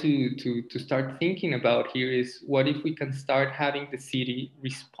wanted to start thinking about here is, what if we can start having the city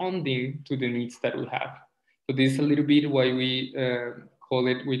responding to the needs that we have? So this is a little bit why we call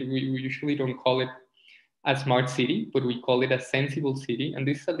it, we usually don't call it a smart city, but we call it a sensible city. And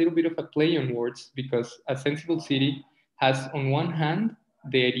this is a little bit of a play on words, because a sensible city has, on one hand,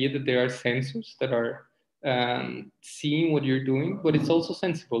 the idea that there are sensors that are seeing what you're doing, but it's also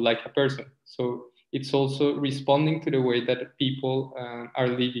sensible, like a person. So it's also responding to the way that people are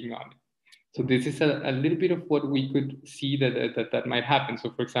living on it. So this is a little bit of what we could see that might happen.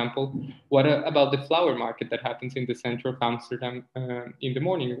 So for example, what about the flower market that happens in the center of Amsterdam in the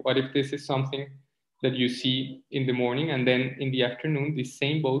morning? What if this is something that you see in the morning, and then in the afternoon, these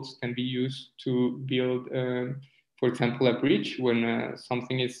same boats can be used to build, for example, a bridge when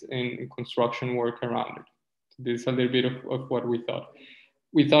something is in construction work around it. So this is a little bit of what we thought.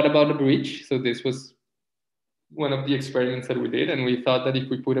 We thought about a bridge. So this was one of the experiments that we did. And we thought that if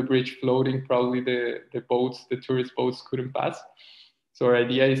we put a bridge floating, probably the tourist boats couldn't pass. So our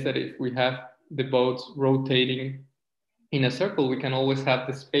idea is that if we have the boats rotating in a circle, we can always have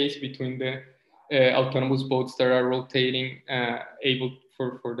the space between the autonomous boats that are rotating, able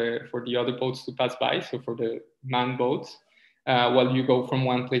for the other boats to pass by. So for the manned boats, while you go from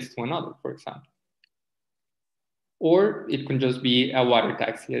one place to another, for example. Or it can just be a water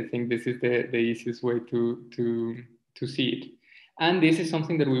taxi. I think this is the easiest way to see it. And this is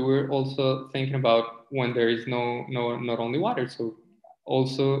something that we were also thinking about when there is not only water. So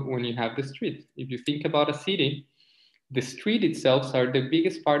also when you have the street. If you think about a city, the street itself are the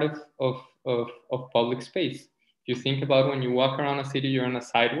biggest part of public space. If you think about when you walk around a city, you're on a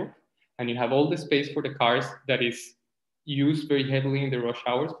sidewalk and you have all the space for the cars that is used very heavily in the rush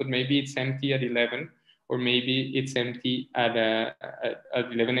hours, but maybe it's empty at 11, or maybe it's empty at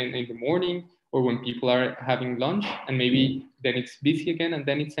 11 in the morning, or when people are having lunch, and maybe then it's busy again, and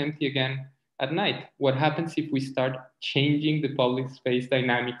then it's empty again at night. What happens if we start changing the public space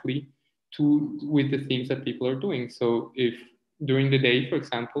dynamically with the things that people are doing? So if during the day, for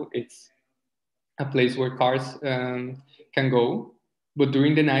example, it's a place where cars can go, but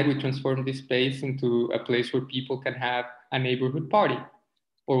during the night we transform this space into a place where people can have a neighborhood party.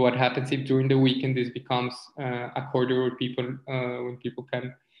 Or what happens if during the weekend this becomes a corridor where when people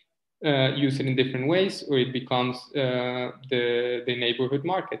can use it in different ways, or it becomes the neighborhood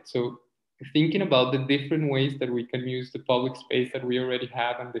market. So thinking about the different ways that we can use the public space that we already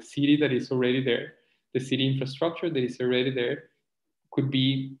have and the city that is already there, the city infrastructure that is already there, could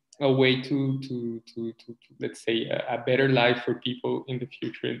be a way to let's say, a better life for people in the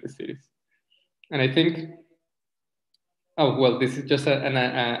future in the cities. And I think, oh, well, this is just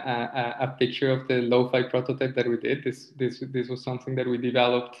a picture of the lo-fi prototype that we did. This was something that we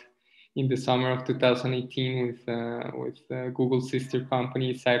developed in the summer of 2018 with Google's sister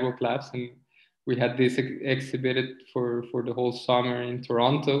company, Sidewalk Labs. And we had this exhibited for the whole summer in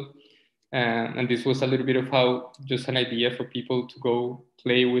Toronto. And this was a little bit of how, just an idea for people to go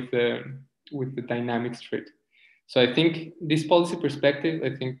play with the dynamic street. So I think this policy perspective,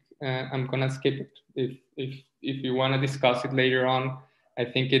 I think I'm gonna skip it. If you want to discuss it later on, I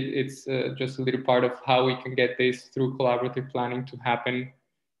think it's just a little part of how we can get this through collaborative planning to happen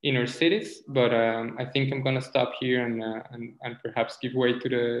in our cities. But I think I'm gonna stop here and perhaps give way to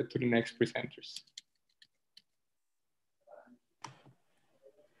the next presenters.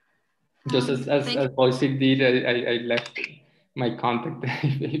 Just as Boyce did, I left my contact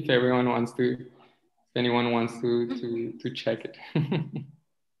if anyone wants to check it.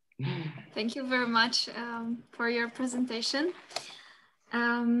 Thank you very much for your presentation.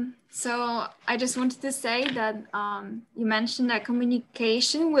 So I just wanted to say that you mentioned that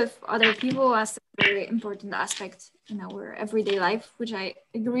communication with other people as a very important aspect in our everyday life, which I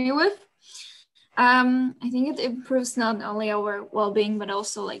agree with. I think it improves not only our well-being, but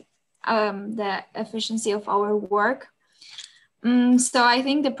also like the efficiency of our work. So I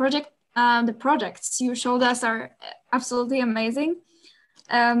think the projects you showed us are absolutely amazing.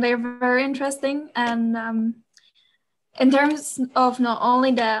 They're very interesting, and in terms of not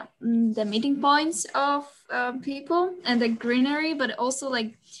only the meeting points of people and the greenery, but also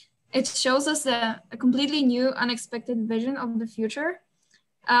like it shows us a completely new, unexpected vision of the future,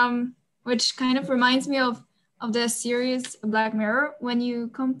 which kind of reminds me of the series Black Mirror, when you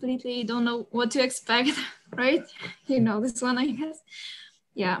completely don't know what to expect right? You know this one, I guess.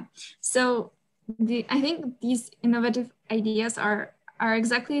 Yeah. So I think these innovative ideas are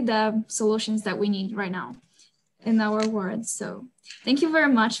exactly the solutions that we need right now in our world. So thank you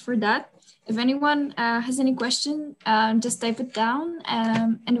very much for that. If anyone has any question, just type it down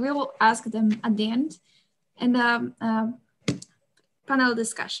and we will ask them at the end in the panel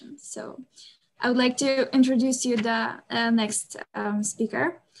discussion. So I would like to introduce you the next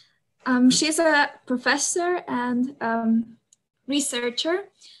speaker. She's a professor and researcher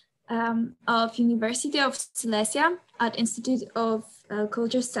of University of Silesia at Institute of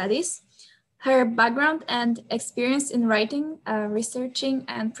Culture Studies. Her background and experience in writing, researching,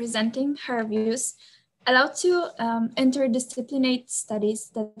 and presenting her views allow to interdisciplinary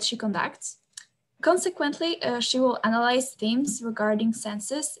studies that she conducts. Consequently, she will analyze themes regarding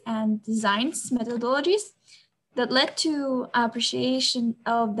census and designs methodologies that led to appreciation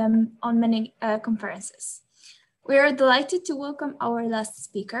of them on many conferences. We are delighted to welcome our last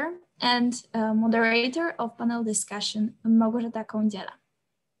speaker and moderator of panel discussion, Malgorzata.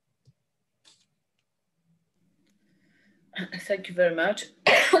 Thank you very much.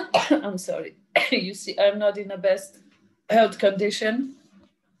 I'm sorry. You see, I'm not in the best health condition,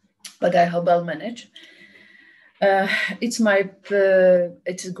 but I hope I'll manage. It's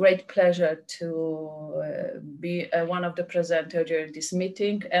a great pleasure to be one of the presenters during this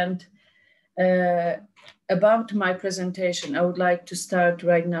meeting. And about my presentation, I would like to start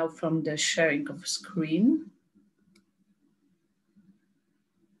right now from the sharing of screen.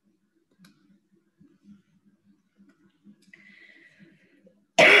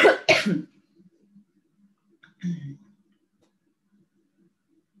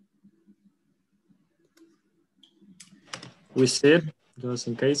 We see it, just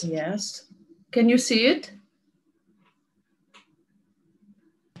in case. Yes. Can you see it?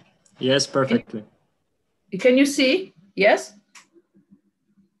 Yes, perfectly. Can you see? Yes?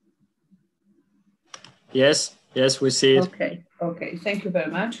 Yes, yes, we see it. Okay, okay, thank you very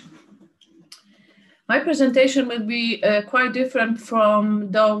much. My presentation will be quite different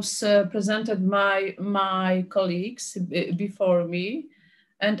from those presented by my colleagues before me.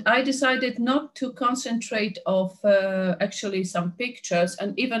 And I decided not to concentrate on actually some pictures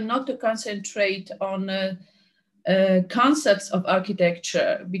and even not to concentrate on concepts of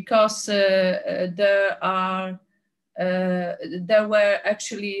architecture, because there were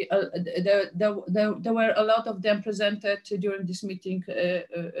actually there were a lot of them presented during this meeting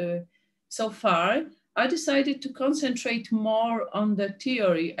so far. I decided to concentrate more on the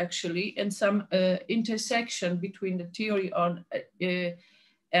theory actually, and some intersection between the theory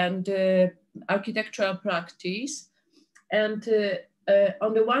and architectural practice. And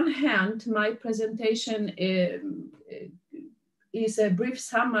on the one hand, my presentation is a brief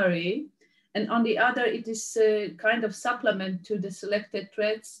summary, and on the other, it is a kind of supplement to the selected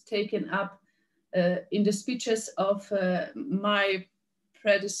threads taken up in the speeches of my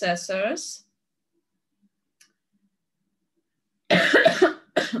predecessors.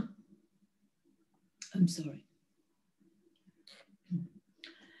 I'm sorry.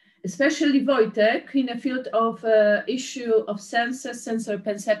 Especially Wojtek in the field of issue of senses, sensory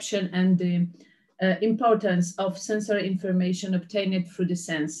perception, and the importance of sensory information obtained through the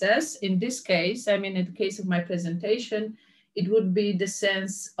senses. In this case, I mean, in the case of my presentation, it would be the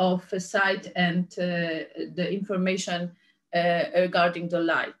sense of sight and the information regarding the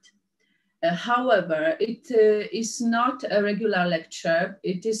light. However, it is not a regular lecture.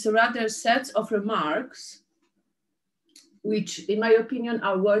 It is rather sets of remarks which, in my opinion,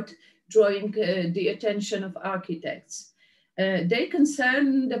 are worth drawing the attention of architects. They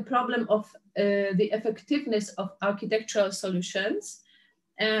concern the problem of the effectiveness of architectural solutions,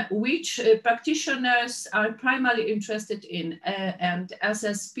 which practitioners are primarily interested in. And as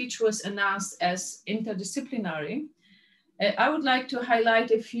a speech was announced as interdisciplinary, I would like to highlight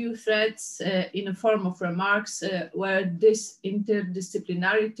a few threads in a form of remarks where this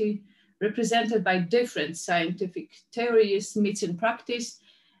interdisciplinarity represented by different scientific theories meets in practice,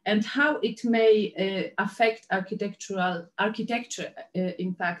 and how it may affect architecture,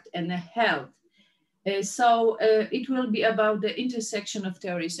 in fact, and health. So it will be about the intersection of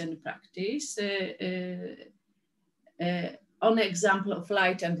theories and practice on an example of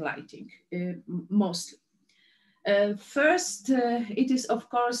light and lighting, mostly. First, it is, of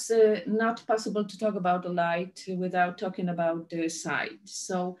course, not possible to talk about the light without talking about the sight.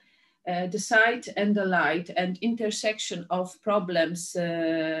 So the sight and the light and intersection of problems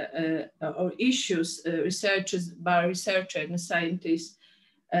or issues researchers and scientists,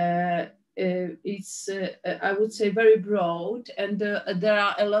 it's, I would say, very broad, and there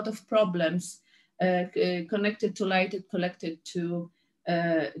are a lot of problems connected to light and connected to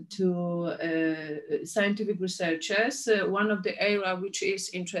scientific researchers. One of the area which is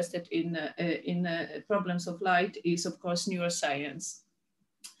interested in problems of light is, of course, neuroscience.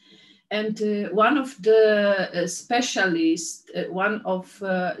 And one of the specialists, one of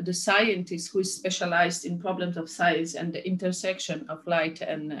the scientists who is specialized in problems of science and the intersection of light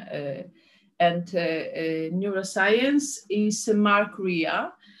and neuroscience is Mark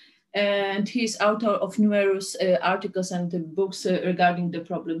Rea. And he's author of numerous articles and books regarding the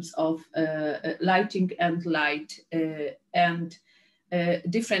problems of lighting and light and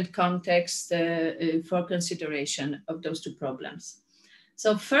different contexts for consideration of those two problems.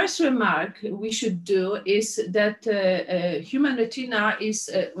 So first remark we should do is that human retina is,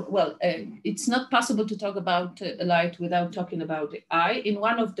 it's not possible to talk about light without talking about the eye. In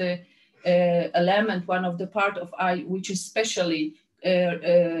one of the one of the part of eye, which is specially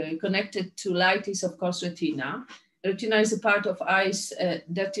connected to light is, of course, retina. Retina is a part of eyes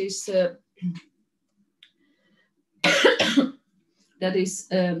that is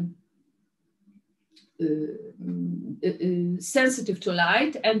sensitive to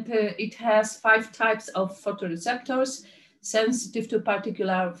light, and it has 5 types of photoreceptors sensitive to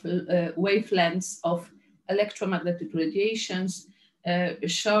particular wavelengths of electromagnetic radiations,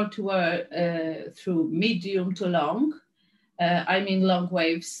 short through medium to long. I mean long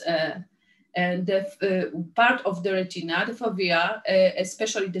waves, and the part of the retina, the fovea,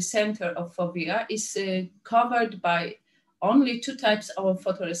 especially the center of fovea, is covered by only 2 types of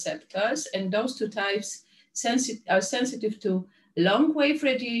photoreceptors, and those 2 types are sensitive to long wave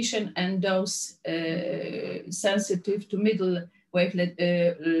radiation, and those sensitive to middle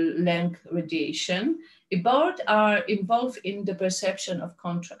wavelength radiation. Both are involved in the perception of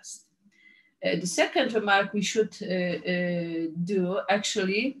contrast. The second remark we should do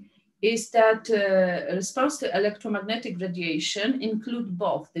actually is that response to electromagnetic radiation include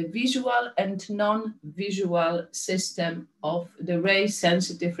both the visual and non-visual system of the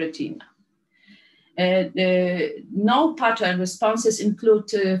ray-sensitive retina. No pattern responses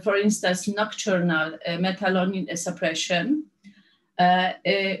include, for instance, nocturnal methylation suppression.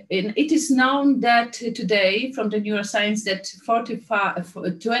 It is known that today from the neuroscience that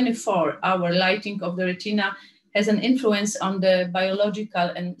 24-hour lighting of the retina has an influence on the biological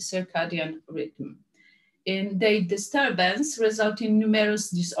and circadian rhythm. In the disturbance result in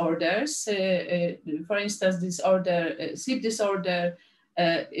numerous disorders. For instance, sleep disorder,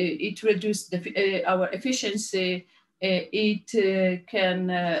 it reduces our efficiency. It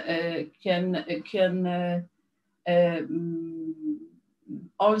can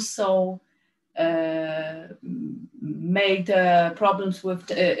also made problems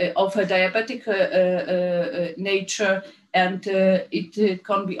with of a diabetic nature, and it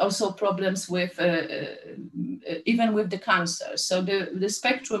can be also problems with even with the cancer. So the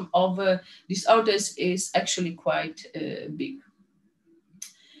spectrum of disorders is actually quite big.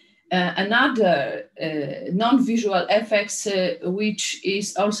 Another non-visual effects, which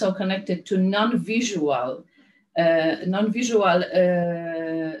is also connected to non-visual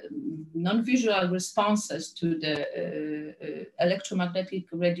responses to the electromagnetic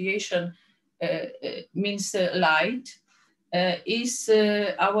radiation, means light, is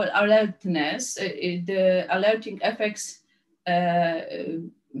our alertness, the alerting effects,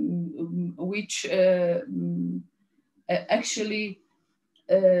 which actually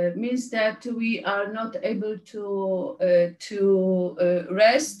means that we are not able to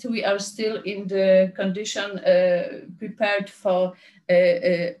rest. We are still in the condition prepared for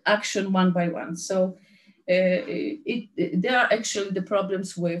action one by one. So there are actually the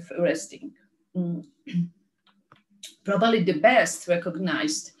problems with resting. Probably the best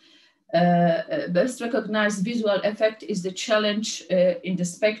recognized visual effect is the challenge in the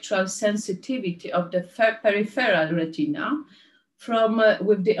spectral sensitivity of the peripheral retina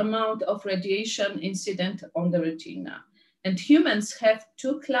with the amount of radiation incident on the retina. And humans have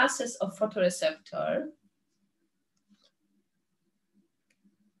 2 classes of photoreceptor.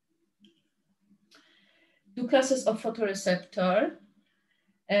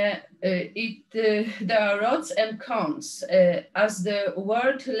 There are rods and cones. As the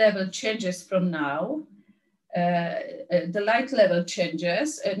world level changes from now, the light level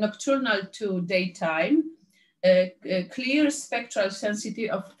changes, nocturnal to daytime. Clear spectral sensitivity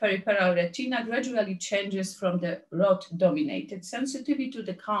of peripheral retina gradually changes from the rod-dominated sensitivity to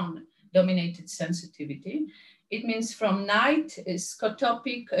the cone-dominated sensitivity. It means from night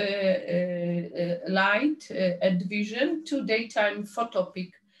scotopic light and vision to daytime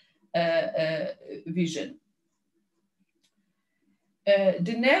photopic vision.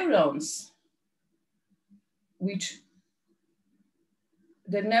 The neurons which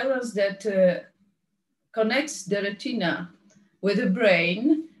the neurons that connects the retina with the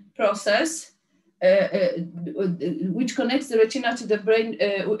brain process, which connects the retina to the brain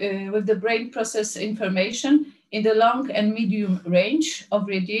with the brain process information in the long and medium range of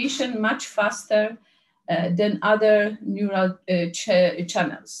radiation much faster than other neural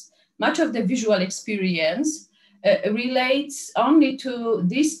channels. Much of the visual experience relates only to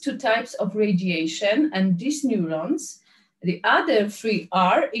these two types of radiation and these neurons. The other three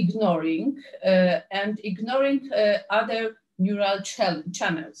are ignoring other neural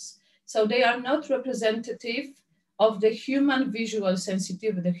channels. So they are not representative of the human visual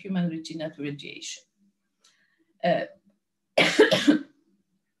sensitivity, the human retina to radiation.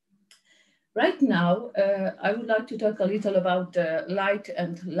 Right now, I would like to talk a little about light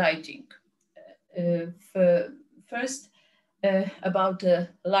and lighting. First, about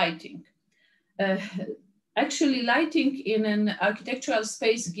lighting. Actually, lighting in an architectural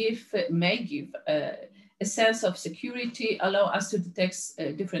space may give a sense of security, allow us to detect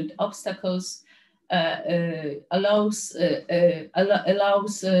different obstacles, allows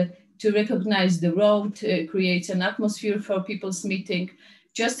to recognize the road, creates an atmosphere for people's meeting,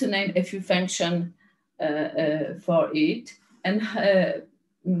 just to name a few functions for it. And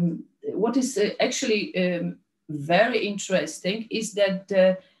what is actually very interesting is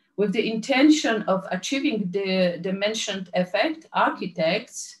that with the intention of achieving the mentioned effect,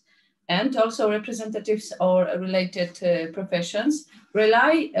 architects and also representatives or related professions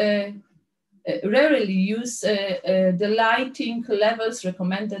rarely use the lighting levels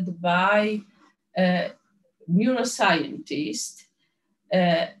recommended by neuroscientists.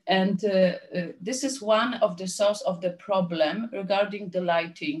 This is one of the source of the problem regarding the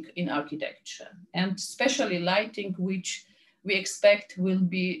lighting in architecture, and especially lighting which we expect will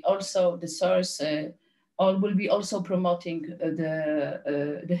be also the source or will be also promoting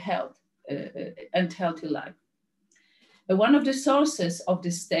the health and healthy life. One of the sources of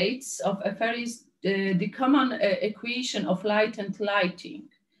the states of affairs is the common equation of light and lighting.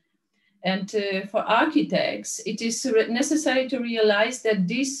 And for architects, it is necessary to realize that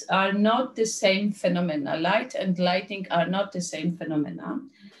these are not the same phenomena. Light and lighting are not the same phenomena.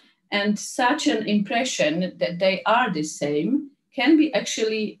 And such an impression that they are the same can be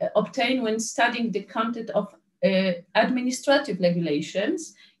actually obtained when studying the content of administrative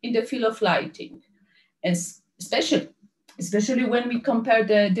regulations in the field of lighting. And especially when we compare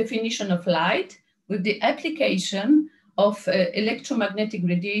the definition of light with the application of electromagnetic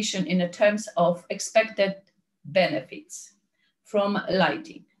radiation in terms of expected benefits from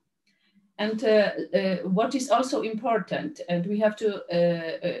lighting. And what is also important, and we have to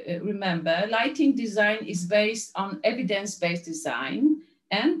remember, lighting design is based on evidence-based design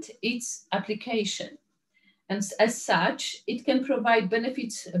and its application. And as such, it can provide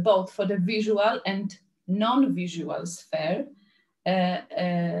benefits both for the visual and non-visual sphere,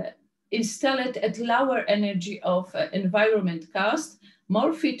 installed at lower energy of environment cost,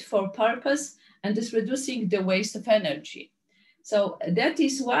 more fit for purpose, and is reducing the waste of energy. So that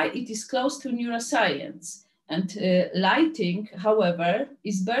is why it is close to neuroscience. And lighting, however,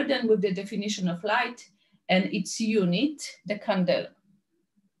 is burdened with the definition of light and its unit, the candela.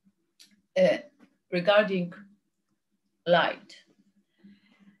 Regarding light.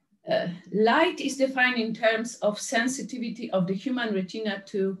 Light is defined in terms of sensitivity of the human retina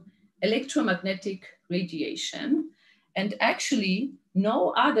to electromagnetic radiation. And actually, no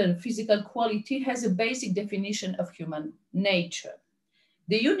other physical quality has a basic definition of human nature.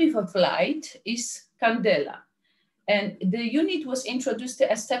 The unit of light is candela. And the unit was introduced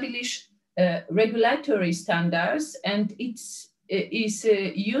to establish regulatory standards, and it is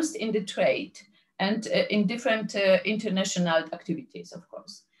used in the trade and in different international activities, of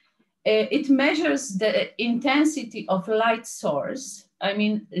course. It measures the intensity of light source, I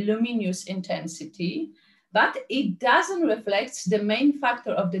mean luminous intensity, but it doesn't reflect the main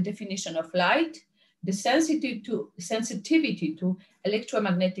factor of the definition of light, the sensitivity to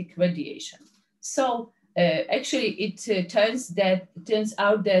electromagnetic radiation. So actually it turns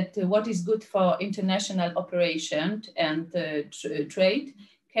out that what is good for international operation and trade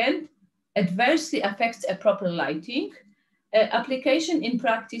can adversely affect a proper lighting application in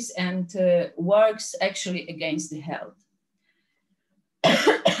practice and works actually against the health.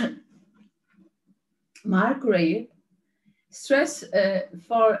 Mark Ray, stress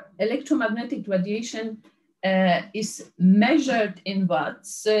for electromagnetic radiation is measured in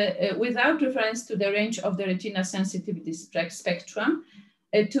watts without reference to the range of the retina sensitivity spectrum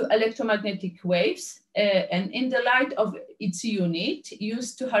to electromagnetic waves and in the light of its unit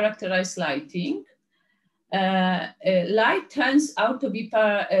used to characterize lighting. light turns out to be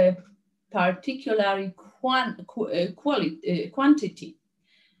particularly quantity.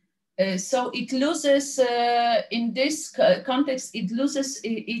 So it loses, in this context, it loses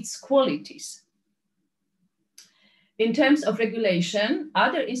its qualities. In terms of regulation,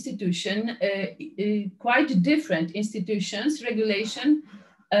 other institutions, quite different institutions, make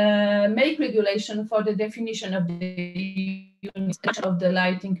regulation for the definition of the unit of the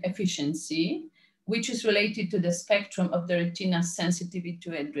lighting efficiency, which is related to the spectrum of the retina's sensitivity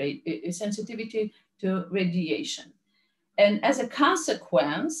to radiation. And as a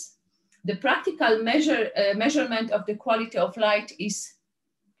consequence, the practical measurement of the quality of light is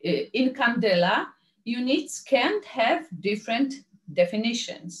in candela. Units can't have different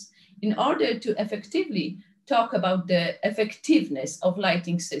definitions. In order to effectively talk about the effectiveness of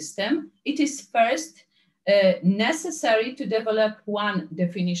lighting system, it is first necessary to develop one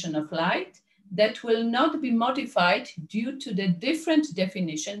definition of light that will not be modified due to the different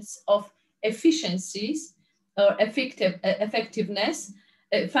definitions of efficiencies or effectiveness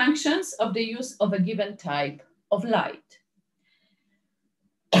functions of the use of a given type of light.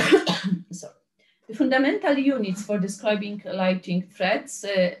 Sorry. The fundamental units for describing lighting threats,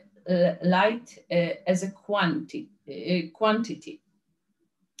 light as a quantity.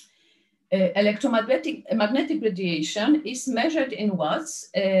 Magnetic radiation is measured in watts,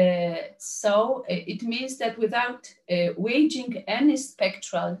 so it means that without waging any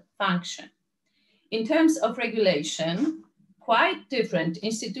spectral function. In terms of regulation, quite different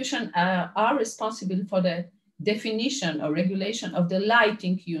institutions are responsible for the definition or regulation of the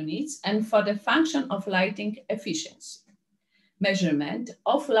lighting units and for the function of lighting efficiency. Measurement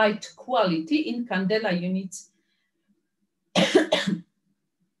of light quality in candela units,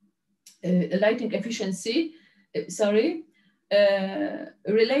 lighting efficiency,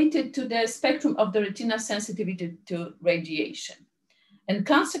 related to the spectrum of the retina sensitivity to radiation. And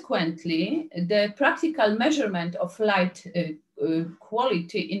consequently, the practical measurement of light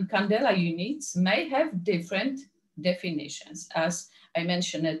quality in candela units may have different definitions, as I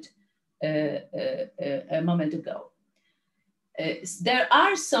mentioned a moment ago. There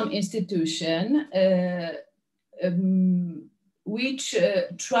are some institutions which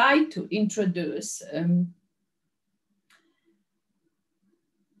try to introduce,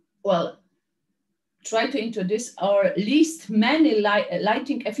 or list many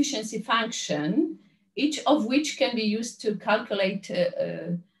lighting efficiency function, each of which can be used to calculate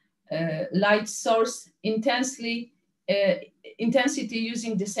light source intensity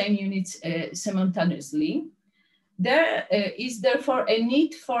using the same units simultaneously. There is therefore a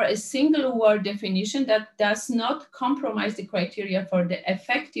need for a single word definition that does not compromise the criteria for the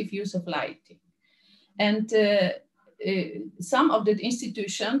effective use of lighting. And some of the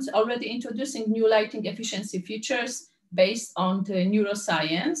institutions already introducing new lighting efficiency features based on the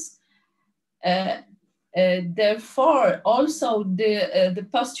neuroscience. Therefore, also the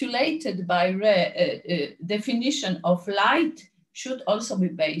postulated by definition of light should also be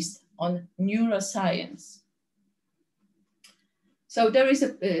based on neuroscience. So there is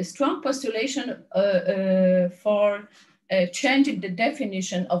a strong postulation for changing the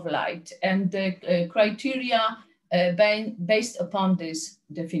definition of light and the criteria based upon this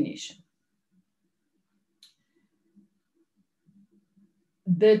definition.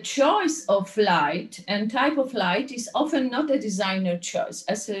 The choice of light and type of light is often not a designer choice,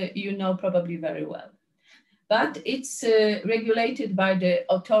 as you know probably very well, but it's regulated by the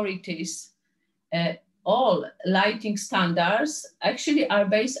authorities. All lighting standards actually are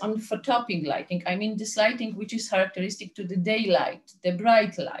based on photopic lighting. I mean, this lighting which is characteristic to the daylight, the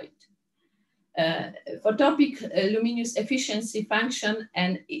bright light. Photopic luminous efficiency function,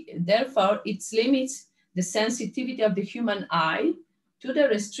 and therefore it limits the sensitivity of the human eye to the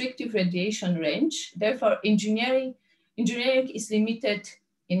restrictive radiation range. Therefore, engineering is limited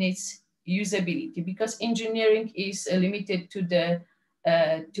in its usability because engineering is limited to the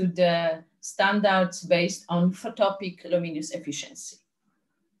standards based on photopic luminous efficiency.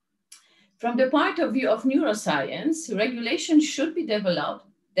 From the point of view of neuroscience, regulation should be developed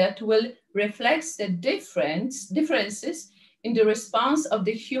that will reflect the differences in the response of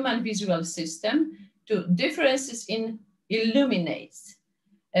the human visual system to differences in illuminates,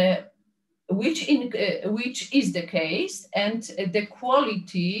 which is the case, and the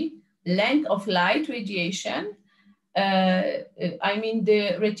quality, length of light radiation, I mean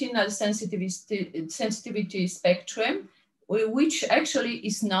the retinal sensitivity spectrum, which actually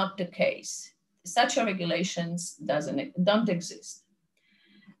is not the case. Such a regulations don't exist.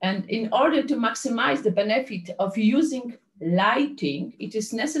 And in order to maximize the benefit of using lighting, it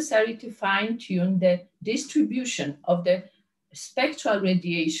is necessary to fine-tune the distribution of the spectral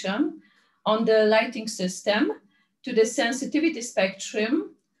radiation on the lighting system to the sensitivity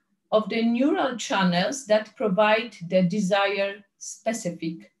spectrum of the neural channels that provide the desired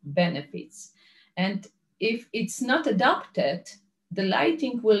specific benefits. And if it's not adopted, the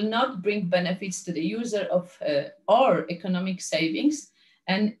lighting will not bring benefits to the user or economic savings,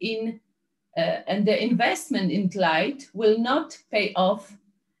 and the investment in light will not pay off.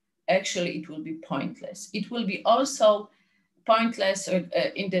 Actually, it will be pointless. It will be also pointless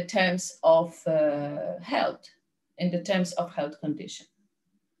in the terms of health, in the terms of health condition.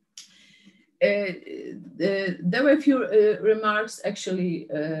 There were a few remarks actually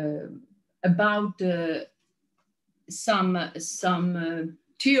about some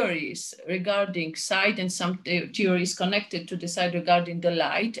theories regarding sight and some theories connected to the sight regarding the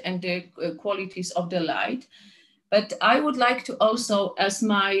light and the qualities of the light. But I would like to also, as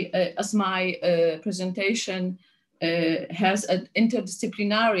my presentation has an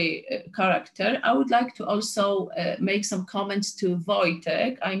interdisciplinary character, I would like to also make some comments to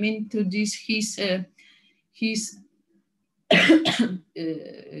Wojtek. I mean, to this his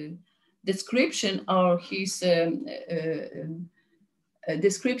description or his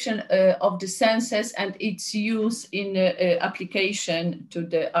description of the senses and its use in application to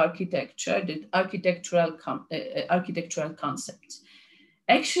the architecture, the architectural concepts.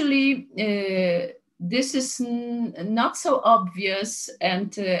 Actually, this is not so obvious,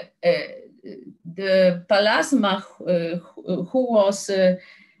 and the Palasma who was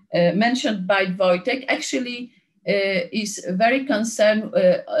mentioned by Wojtek actually is very concerned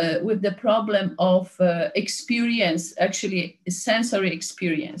with the problem of experience, actually sensory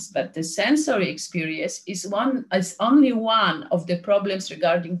experience. But the sensory experience is only one of the problems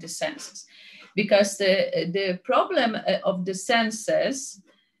regarding the senses, because the problem of the senses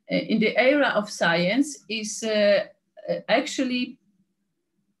in the era of science is actually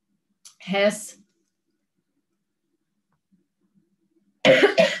has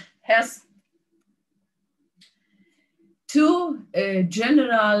two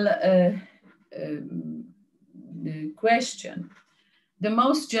general questions. The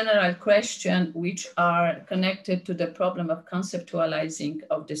most general question which are connected to the problem of conceptualizing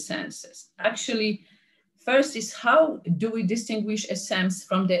of the senses. Actually, first is how do we distinguish a sense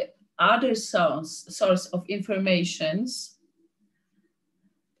from the other source of informations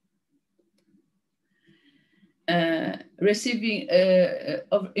receiving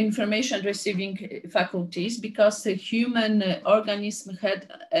faculties, because the human organism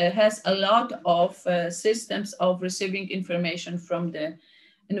has a lot of systems of receiving information from the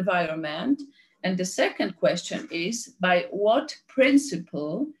environment. And the second question is, by what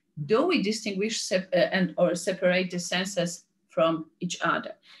principle do we distinguish or separate the senses from each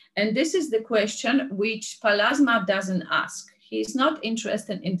other? And this is the question which Palasma doesn't ask. He is not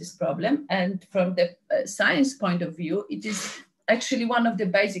interested in this problem. And from the science point of view, it is actually one of the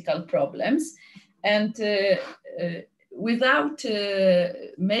basic problems. And without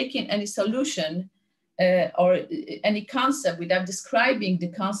making any solution or any concept, without describing the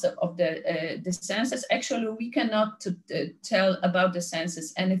concept of the senses, actually we cannot tell about the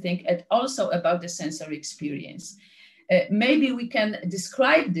senses anything, and also about the sensory experience. Maybe we can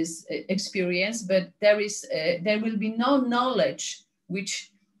describe this experience, but there will be no knowledge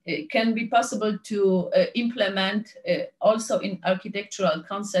which can be possible to implement also in architectural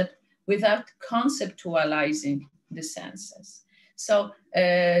concept without conceptualizing the senses. So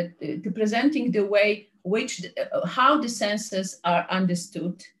to presenting the way how the senses are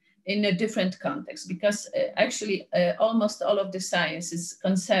understood in a different context, because actually almost all of the science is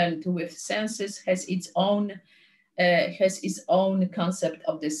concerned with senses, has its own concept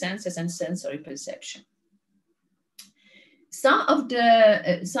of the senses and sensory perception. Some of the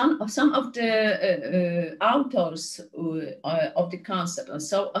authors of the concept, and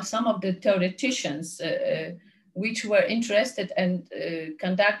so some of the theoreticians which were interested and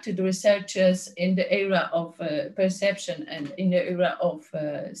conducted researches in the era of perception and in the era of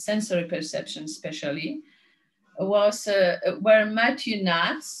sensory perception especially, were Matthew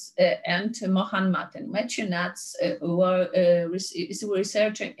Nuts and Mohan Maten. Matthew Nuts is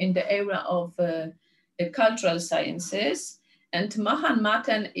researching in the era of cultural sciences, and Mohan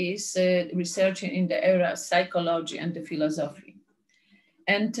Maten is researching in the era of psychology and the philosophy.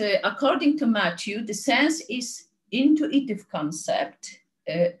 And according to Matthew, the sense is intuitive concept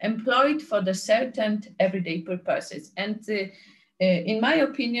employed for the certain everyday purposes. And in my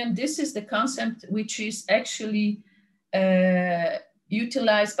opinion, this is the concept which is actually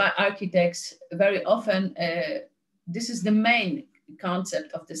utilized by architects very often this is the main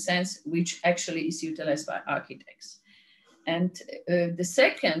concept of the sense, which actually is utilized by architects. And the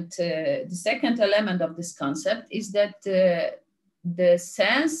second element of this concept is that the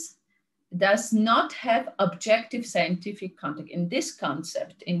sense does not have objective scientific context. In this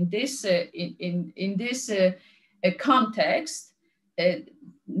concept, in this context,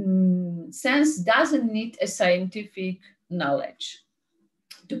 sense doesn't need a scientific knowledge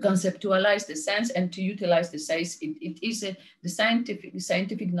to conceptualize the sense and to utilize the sense. The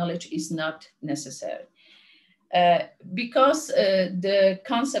scientific knowledge is not necessary. Because the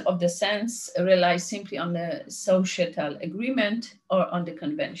concept of the sense relies simply on the societal agreement or on the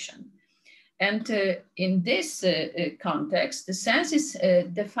convention. And in this context, the sense is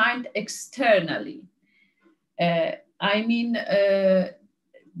defined externally. I mean,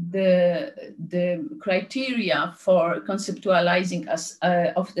 the criteria for conceptualizing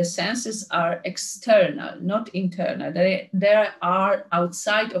of the senses are external, not internal. They are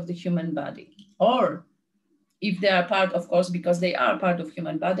outside of the human body, or if they are part, of course, because they are part of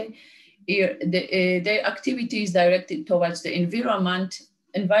human body, their activity is directed towards the environment,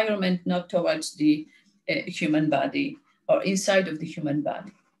 not towards the human body or inside of the human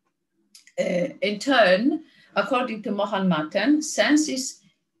body. In turn, according to Mohan Maten, sense is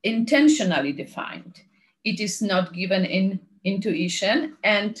intentionally defined. It is not given in intuition,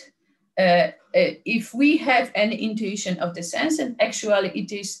 and if we have an intuition of the sense, and actually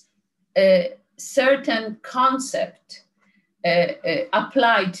it is a certain concept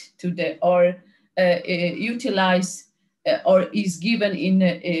applied to the or utilized or is given in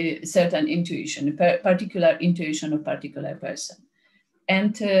a certain intuition, particular intuition of particular person.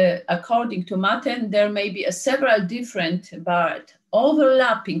 And according to Maten, there may be several different but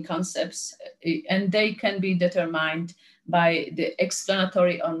overlapping concepts, and they can be determined by the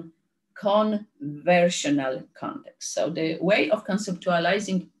explanatory on conversional context. So the way of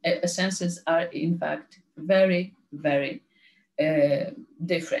conceptualizing senses are in fact very, very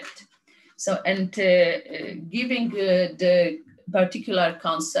different. So, and giving the particular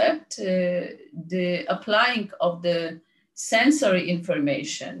concept, the applying of the sensory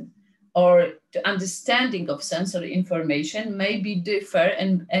information or the understanding of sensory information may be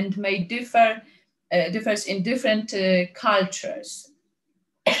different and may differs in different cultures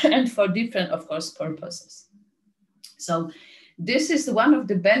and for different, of course, purposes. So this is one of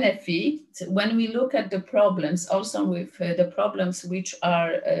the benefits when we look at the problems, also with the problems which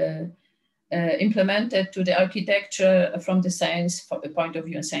are implemented to the architecture from the science point of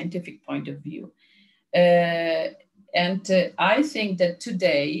view and scientific point of view. And I think that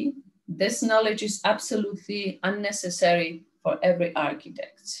today, this knowledge is absolutely unnecessary for every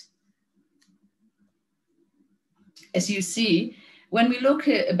architect. As you see, when we look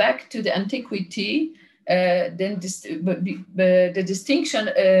back to the antiquity, then the distinction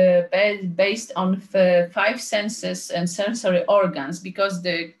based on 5 senses and sensory organs, because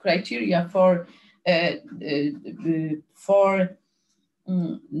the criteria for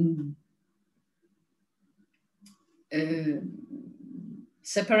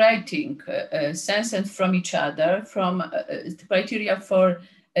separating senses from each other, from the criteria for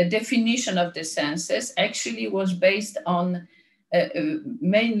a definition of the senses, actually was based on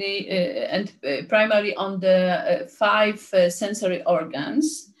mainly and primarily on the 5 sensory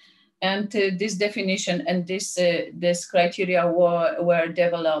organs. And this definition and this criteria were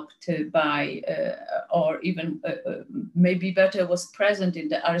developed by, or even maybe better, was present in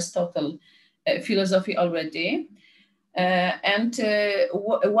the Aristotle philosophy already. And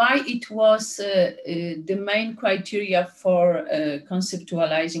why it was the main criteria for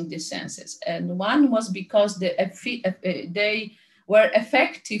conceptualizing the senses. And one was because they were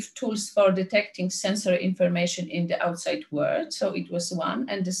effective tools for detecting sensory information in the outside world. So it was one.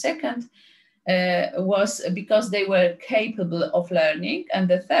 And the second was because they were capable of learning. And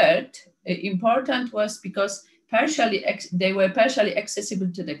the third important was because they were partially accessible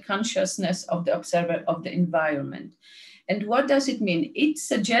to the consciousness of the observer of the environment. And what does it mean? It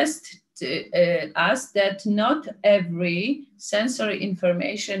suggests us that not every sensory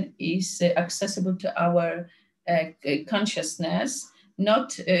information is accessible to our consciousness,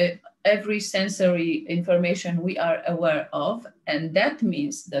 not every sensory information we are aware of. And that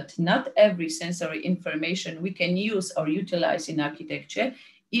means that not every sensory information we can use or utilize in architecture,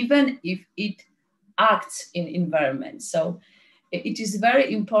 even if it acts in environment. So it is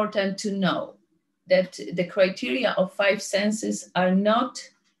very important to know that the criteria of 5 senses are not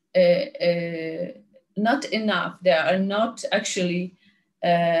enough. They are not actually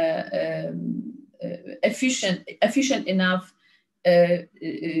efficient enough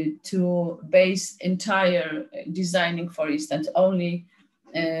to base entire designing, for instance, only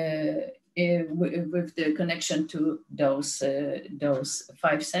with the connection to those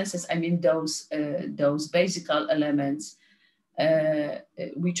five senses. I mean those basic elements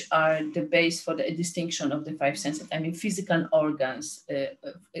which are the base for the distinction of the five senses. I mean physical organs.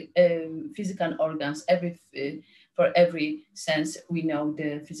 For every sense, we know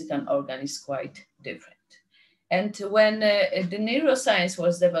the physical organ is quite different. And when the neuroscience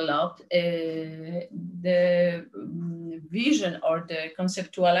was developed, the vision or the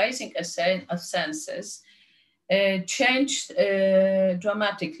conceptualizing of senses changed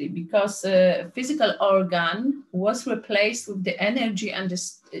dramatically, because physical organ was replaced with the energy and the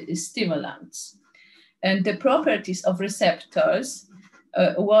stimulants. And the properties of receptors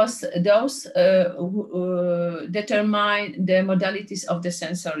was those who determine the modalities of the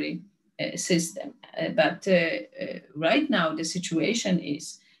sensory system. But right now, the situation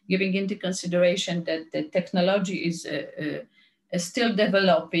is, giving into consideration that the technology is still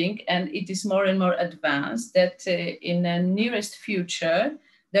developing and it is more and more advanced, that in the nearest future,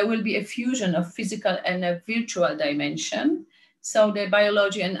 there will be a fusion of physical and a virtual dimension. So the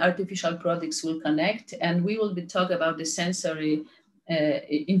biology and artificial products will connect, and we will be talking about the sensory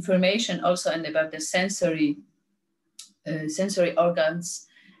information also, and about the sensory organs,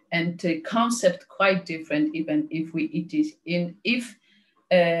 and the concept quite different, even if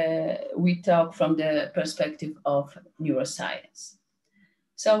we talk from the perspective of neuroscience.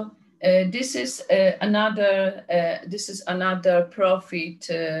 So this is another profit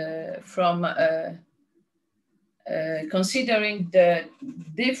from considering the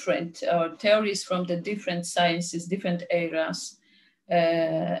different theories from the different sciences, different areas.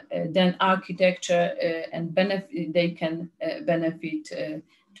 Then architecture and they can benefit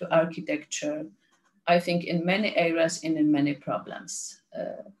to architecture, I think, in many areas and in many problems.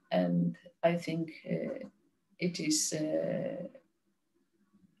 And I think it is,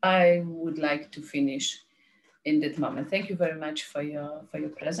 I would like to finish in that moment. Thank you very much for your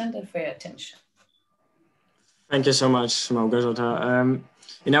presence and for your attention. Thank you so much, Malgorzata.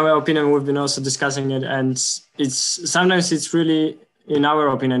 In our opinion, we've been also discussing it, and sometimes it's really, in our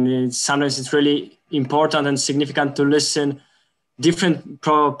opinion, sometimes it's really important and significant to listen different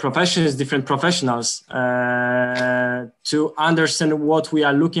professions, different professionals, to understand what we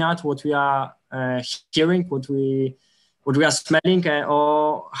are looking at, what we are hearing, what we are smelling,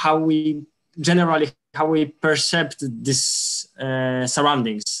 or how we perceive these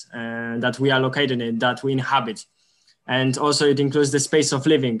surroundings that we are located in, that we inhabit. And also it includes the space of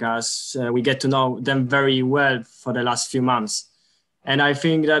living, as we get to know them very well for the last few months. And I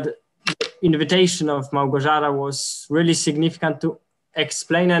think that the invitation of Malgorzata was really significant to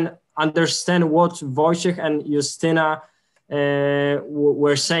explain and understand what Wojciech and Justyna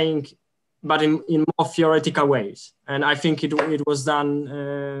were saying, but in more theoretical ways. And I think it was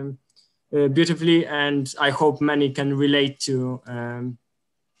done beautifully, and I hope many can relate to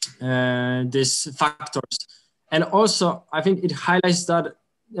these factors. And also, I think it highlights that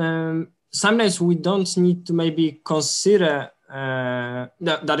sometimes we don't need to maybe consider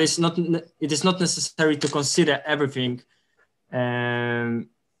that it is not necessary to consider everything. One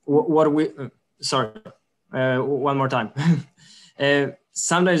more time.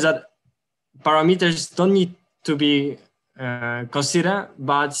 Sometimes that parameters don't need to be considered,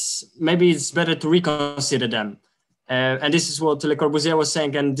 but maybe it's better to reconsider them. And this is what Le Corbusier was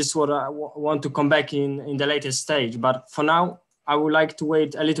saying, and this is what I want to come back in the latest stage. But for now, I would like to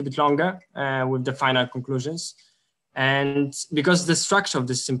wait a little bit longer with the final conclusions. And because the structure of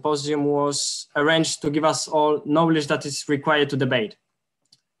this symposium was arranged to give us all knowledge that is required to debate.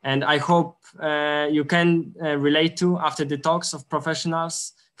 And I hope you can relate to after the talks of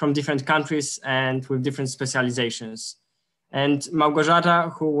professionals from different countries and with different specializations. And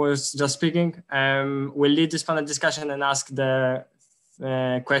Malgorzata, who was just speaking, will lead this panel discussion and ask the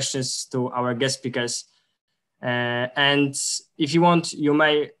questions to our guest speakers. And if you want, you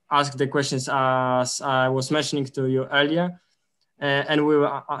may ask the questions as I was mentioning to you earlier, and we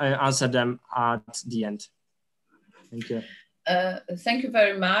will answer them at the end. Thank you. Thank you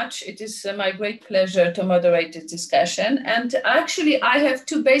very much. It is my great pleasure to moderate this discussion. And actually, I have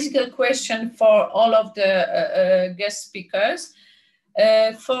two basic questions for all of the guest speakers.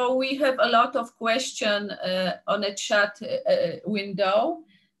 For we have a lot of questions on a chat window.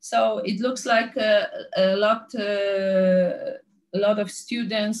 So it looks like a lot of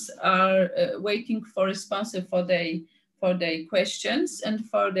students are waiting for responses for their questions and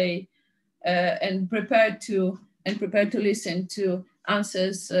prepared to listen to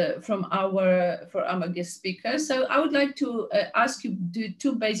answers from our guest speakers. So I would like to ask you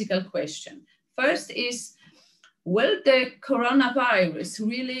two basic questions. First is, will the coronavirus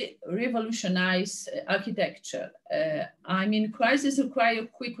really revolutionize architecture? I mean, crises require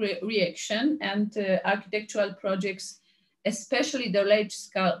quick reaction, and architectural projects, especially the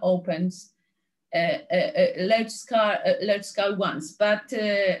large-scale opens, large-scale ones. But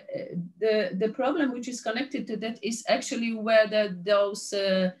the problem which is connected to that is actually whether those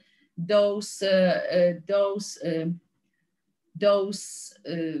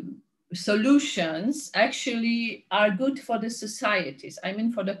solutions actually are good for the societies, I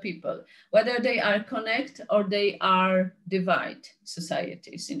mean for the people, whether they are connect or they are divide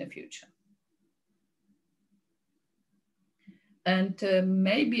societies in the future. And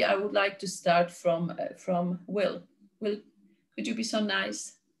maybe I would like to start from Will. Will, could you be so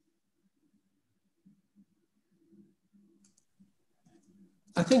nice?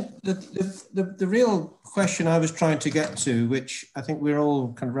 I think the real question I was trying to get to, which I think we're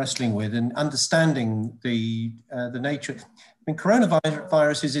all kind of wrestling with, and understanding the nature. I mean,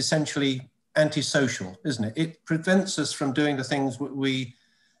 coronavirus is essentially antisocial, isn't it? It prevents us from doing the things we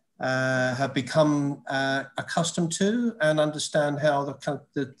have become accustomed to, and understand how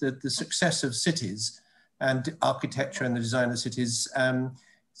the success of cities and architecture and the design of cities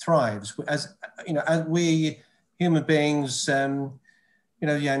thrives. As you know, as we human beings. You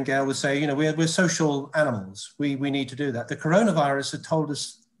know, Jan Gehl would say, you know, we're social animals. We need to do that. The coronavirus had told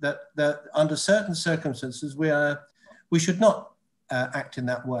us that under certain circumstances, we should not act in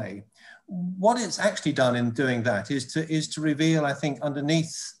that way. What it's actually done in doing that is to reveal, I think,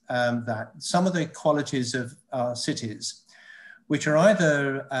 underneath that, some of the qualities of our cities, which are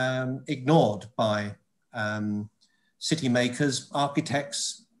either ignored by city makers,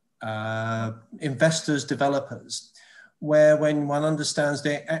 architects, investors, developers, where when one understands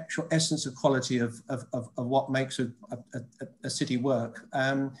the actual essence of quality of what makes a city work,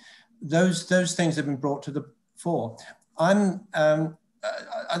 those things have been brought to the fore. I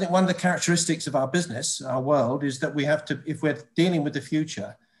think one of the characteristics of our business, our world, is that we have to, if we're dealing with the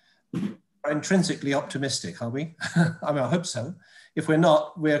future, we're intrinsically optimistic, are we? I mean, I hope so. If we're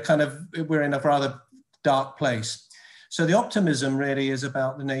not, we're in a rather dark place. So the optimism really is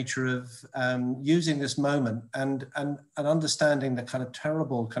about the nature of using this moment and understanding the kind of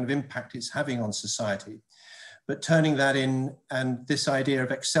terrible kind of impact it's having on society, but turning that in, and this idea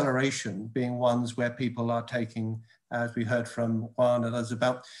of acceleration being ones where people are taking, as we heard from Juan and others,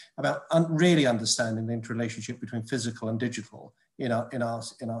 about really understanding the interrelationship between physical and digital in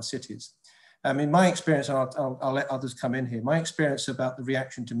our cities. In my experience, and I'll let others come in here, my experience about the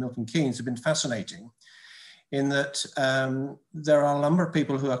reaction to Milton Keynes have been fascinating, in that there are a number of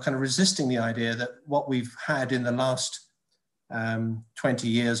people who are kind of resisting the idea that what we've had in the last 20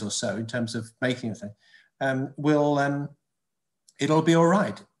 years or so in terms of making a thing, it'll be all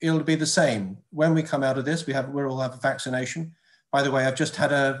right. It'll be the same. When we come out of this, we'll all have a vaccination. By the way, I've just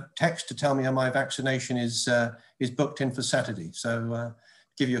had a text to tell me my vaccination is booked in for Saturday. So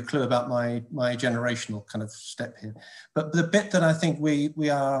give you a clue about my generational kind of step here. But the bit that I think we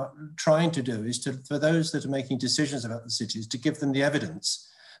are trying to do is for those that are making decisions about the cities, to give them the evidence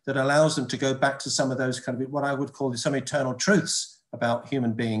that allows them to go back to some of those kind of what I would call some eternal truths about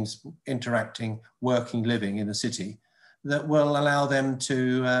human beings interacting, working, living in the city, that will allow them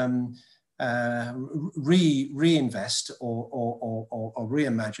to reinvest or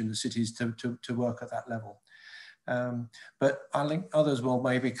reimagine the cities to work at that level. But I think others will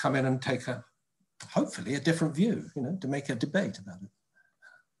maybe come in and take hopefully a different view, you know, to make a debate about it.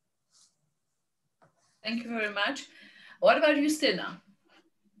 Thank you very much. What about you, Stina?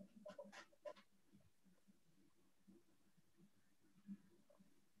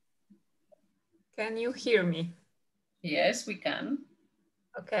 Can you hear me? Yes, we can.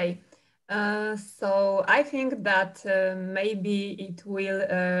 Okay. So I think that maybe it will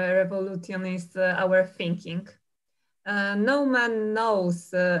revolutionize our thinking. No man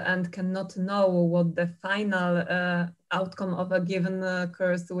knows and cannot know what the final outcome of a given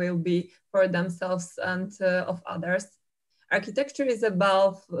course will be for themselves and of others. Architecture is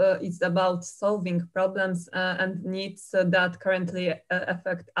about solving problems and needs that currently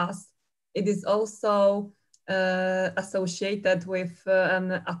affect us. It is also associated with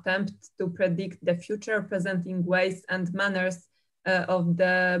an attempt to predict the future, presenting ways and manners of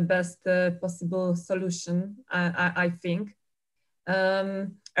the best possible solution, I think.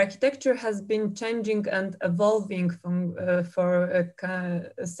 Architecture has been changing and evolving for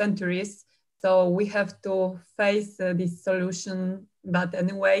centuries, so we have to face this solution. But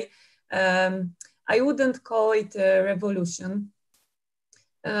anyway, I wouldn't call it a revolution.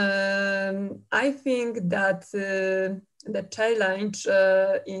 I think that the challenge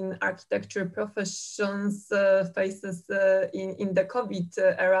in architecture professions faces in the COVID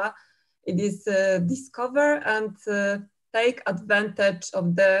era, it is discover and take advantage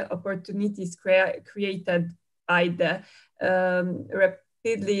of the opportunities created by the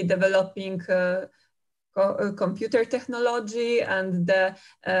rapidly developing computer technology and the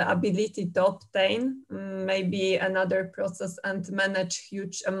ability to obtain maybe another process and manage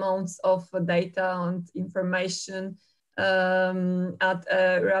huge amounts of data and information at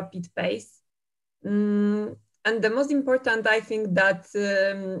a rapid pace. And the most important, I think, that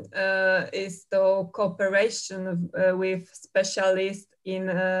is the cooperation with specialists in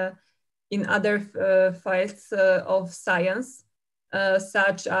other fields of science.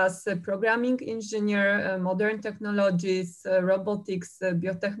 Such as programming engineer, modern technologies, robotics,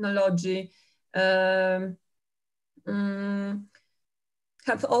 biotechnology,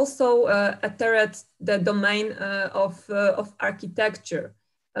 have also entered the domain of architecture.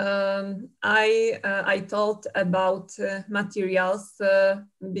 I thought about materials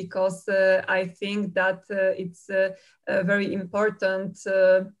because I think that it's very important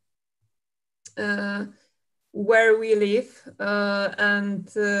where we live and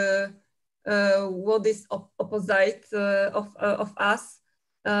what is opposite of us.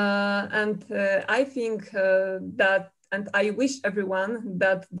 And I think that, and I wish everyone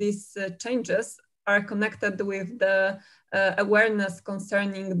that these changes are connected with the awareness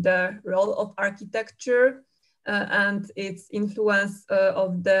concerning the role of architecture and its influence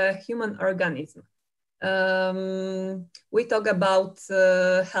of the human organism. We talk about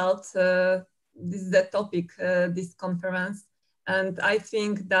health. This is the topic, this conference. And I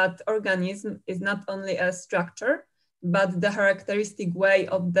think that organism is not only a structure, but the characteristic way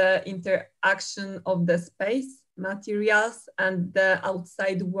of the interaction of the space, materials, and the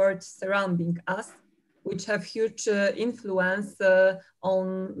outside world surrounding us, which have huge influence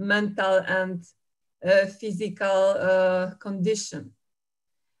on mental and physical condition.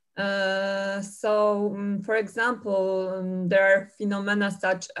 For example, there are phenomena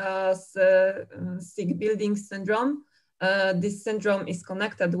such as sick building syndrome. This syndrome is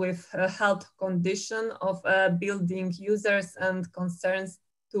connected with a health condition of building users and concerns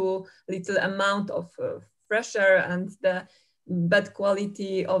to little amount of fresh air and the bad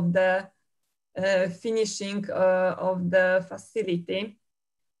quality of the finishing of the facility.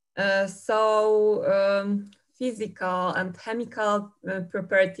 Physical and chemical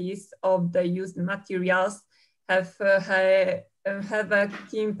properties of the used materials have a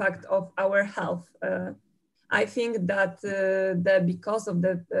key impact of our health. I think that because of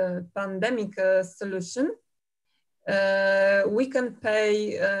the pandemic solution, we can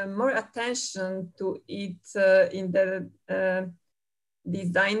pay more attention to it in the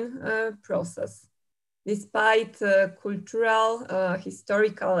design process. Despite cultural,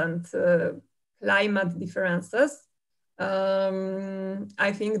 historical, and climate differences,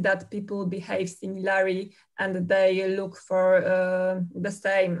 I think that people behave similarly and they look for the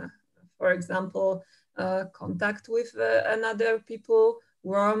same. For example, contact with another people,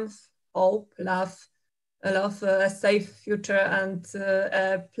 warmth, hope, love, a safe future, and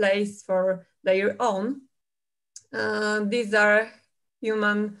a place for their own. These are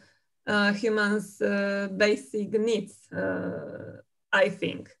humans' basic needs, I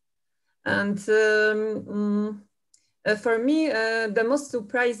think. And for me, the most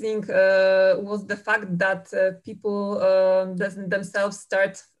surprising was the fact that people themselves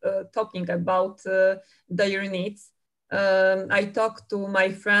start talking about their needs. I talked to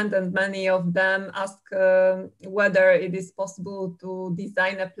my friend and many of them ask whether it is possible to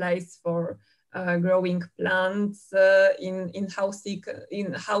design a place for growing plants in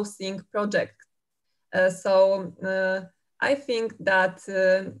housing projects. I think that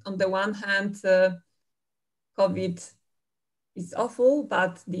on the one hand, COVID is awful,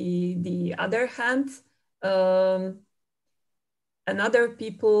 but the other hand, another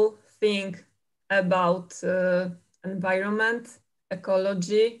people think about environment,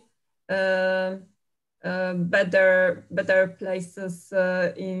 ecology, better places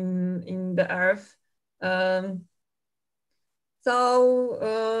in the earth.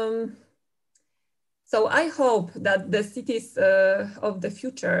 So I hope that the cities of the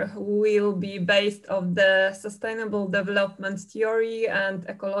future will be based on the sustainable development theory and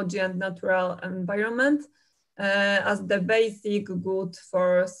ecology and natural environment as the basic good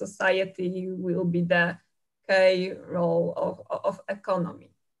for society will be the key role of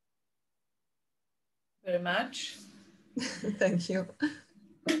economy. Very much. Thank you.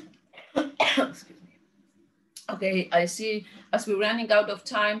 Excuse me. Okay, I see as we're running out of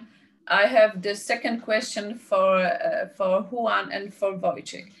time, I have the second question for Juan and for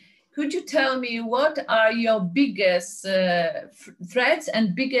Wojciech. Could you tell me what are your biggest threats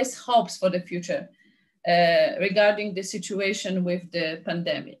and biggest hopes for the future regarding the situation with the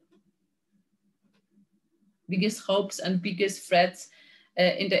pandemic? Biggest hopes and biggest threats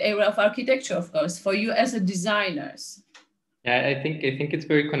in the area of architecture, of course, for you as a designers. Yeah, I think it's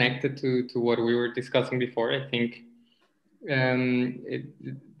very connected to what we were discussing before. I think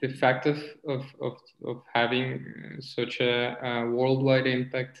the fact of having such a worldwide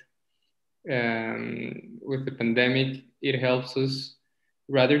impact with the pandemic, it helps us,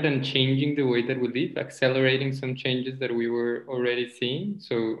 rather than changing the way that we live, accelerating some changes that we were already seeing.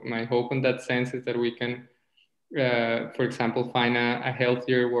 So my hope in that sense is that we can, for example, find a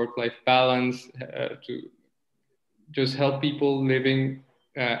healthier work-life balance to just help people living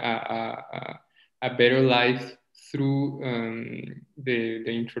a better life through the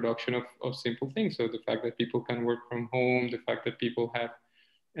introduction of simple things. So the fact that people can work from home, the fact that people have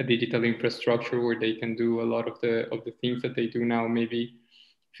a digital infrastructure where they can do a lot of the things that they do now, maybe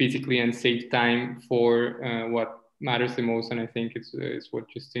physically, and save time for what matters the most. And I think it's what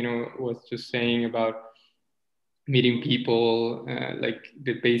Justino was just saying about meeting people, like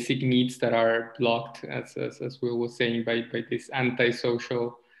the basic needs that are blocked, as Will was saying, by this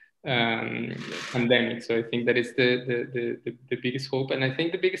antisocial pandemic. So I think that is the biggest hope. And I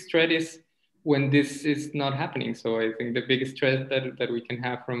think the biggest threat is when this is not happening. So I think the biggest threat that we can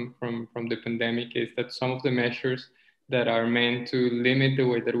have from the pandemic is that some of the measures that are meant to limit the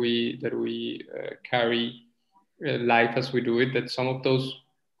way that we carry life as we do it, that some of those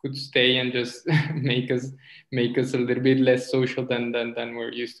could stay and just make us a little bit less social than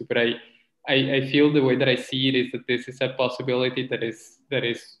we're used to. But I feel the way that I see it is that this is a possibility that is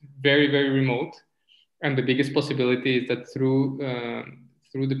very, very remote, and the biggest possibility is that through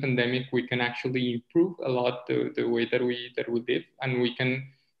the pandemic we can actually improve a lot the way that we live, and we can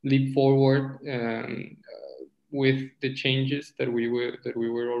leap forward with the changes that we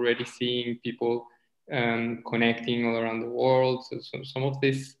were already seeing, people connecting all around the world. So some of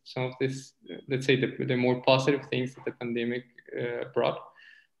this, let's say the more positive things that the pandemic brought,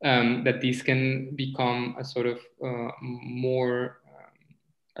 that these can become a sort of more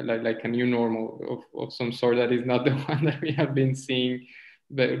like a new normal of some sort that is not the one that we have been seeing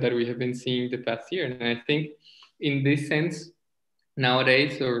the past year. And I think in this sense,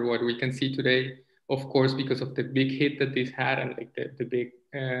 nowadays, or what we can see today, of course, because of the big hit that this had, and like the big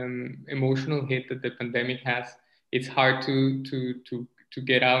emotional hit that the pandemic has, it's hard to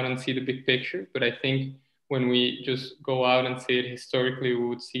get out and see the big picture. But I think when we just go out and see it historically, we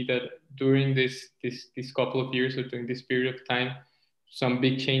would see that during this couple of years, or during this period of time, some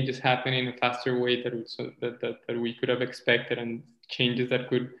big changes happen in a faster way that we could have expected, and changes that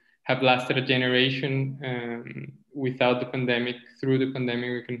could have lasted a generation without the pandemic. Through the pandemic,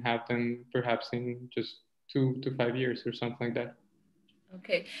 we can have them perhaps in just 2 to 5 years or something like that.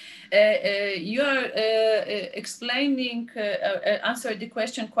 Okay, you are explaining, answer the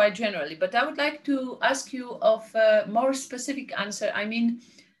question quite generally, but I would like to ask you of a more specific answer. I mean,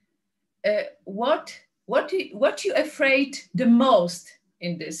 what you afraid the most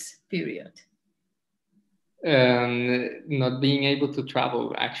in this period? Not being able to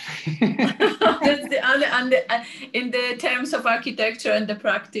travel, actually. That's in the terms of architecture and the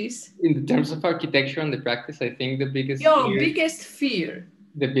practice. In the terms of architecture and the practice, I think the biggest biggest fear.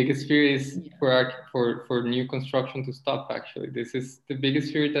 The biggest fear is for new construction to stop. Actually, this is the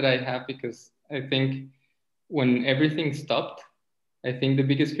biggest fear that I have, because I think when everything stopped, I think the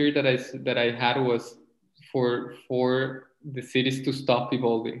biggest fear that I had was for the cities to stop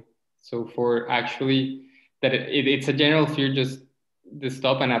evolving. So for actually that it's a general fear, just the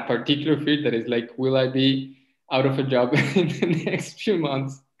stop, and a particular fear that is like, will I be out of a job in the next few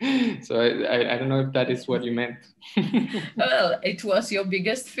months? So I don't know if that is what you meant. Well, it was your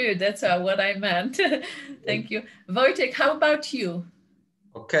biggest fear. That's what I meant. Thank you. Wojciech, how about you?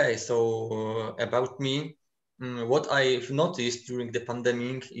 Okay, so about me, what I've noticed during the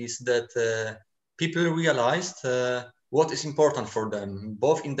pandemic is that people realized what is important for them,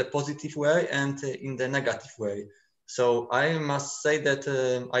 both in the positive way and in the negative way. So I must say that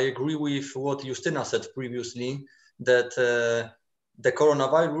I agree with what Justyna said previously, that the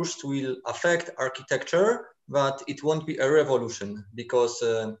coronavirus will affect architecture, but it won't be a revolution, because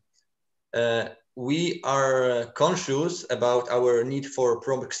we are conscious about our need for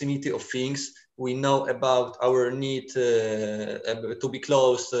proximity of things. We know about our need to be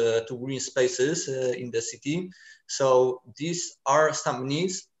close to green spaces in the city. So these are some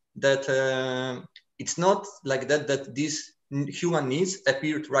needs that it's not like that these human needs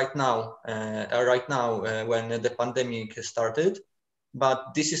appeared right now when the pandemic started, but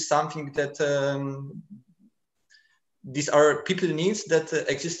this is something that these are people needs that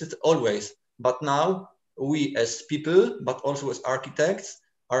existed always, but now we as people, but also as architects,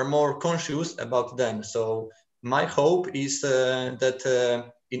 are more conscious about them. So my hope is that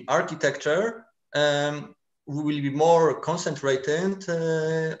in architecture, we will be more concentrated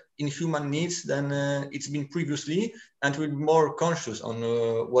in human needs than it's been previously, and we'll be more conscious on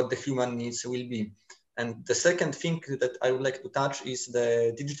what the human needs will be. And the second thing that I would like to touch is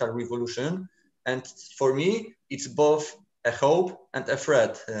the digital revolution. And for me, it's both a hope and a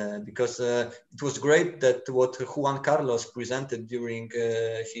threat, because it was great that what Juan Carlos presented during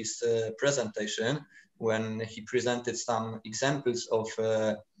his presentation, when he presented some examples of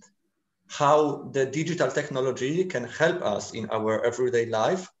how the digital technology can help us in our everyday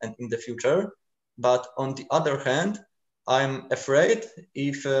life and in the future. But on the other hand, I'm afraid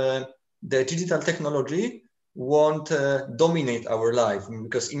if the digital technology won't dominate our life,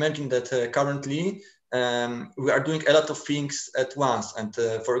 because imagine that currently we are doing a lot of things at once. And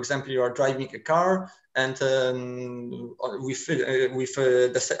for example, you are driving a car, and with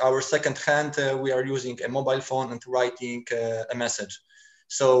our second hand, we are using a mobile phone and writing a message.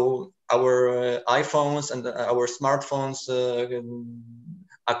 So our iPhones and our smartphones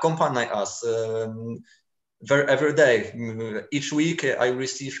accompany us every day. Each week I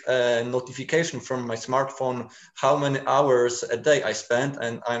receive a notification from my smartphone how many hours a day I spend,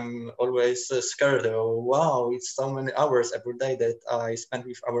 and I'm always scared. Oh, wow, it's so many hours every day that I spend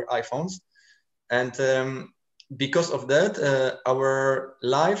with our iPhones. And because of that, our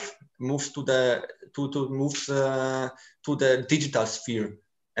life moves to the digital sphere.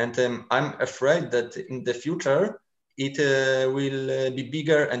 And I'm afraid that in the future it will be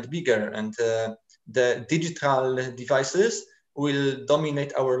bigger and bigger, and the digital devices will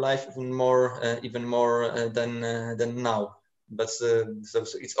dominate our life even more than now. But so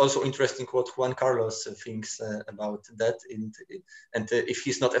it's also interesting what Juan Carlos thinks about that, and if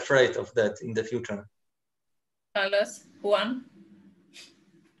he's not afraid of that in the future. Carlos, Juan?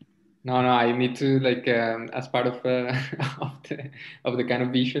 No, I need to, like, as part of the kind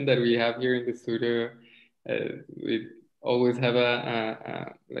of vision that we have here in the studio, we always have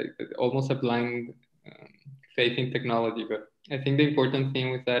like almost a blind faith in technology. But I think the important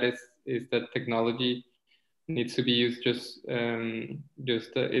thing with that is that technology needs to be used it's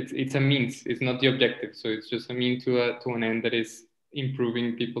a means. It's not the objective. So it's just a means to an end that is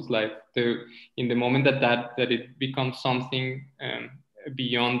improving people's life. In the moment that it becomes something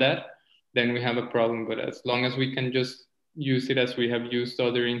beyond that, then we have a problem. But as long as we can just use it as we have used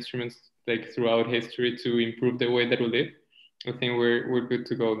other instruments like throughout history to improve the way that we live, I think we're good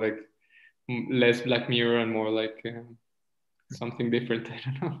to go. Like less Black Mirror and more like something different. I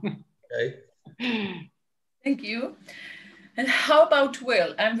don't know. Okay. Thank you. And how about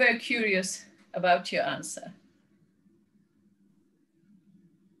Will? I'm very curious about your answer.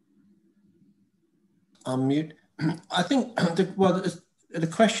 Unmute. I think the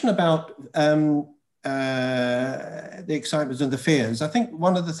question about the excitements and the fears, I think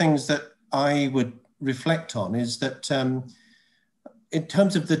one of the things that I would reflect on is that in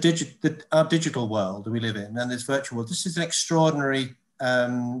terms of our digital world that we live in and this virtual world, this is an extraordinary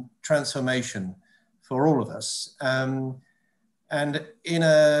transformation for all of us. And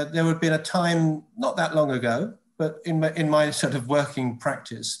there would have been a time not that long ago, but in my sort of working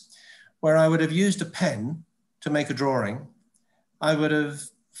practice, where I would have used a pen to make a drawing. I would have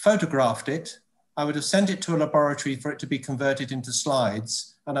photographed it. I would have sent it to a laboratory for it to be converted into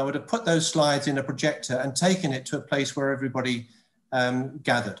slides. And I would have put those slides in a projector and taken it to a place where everybody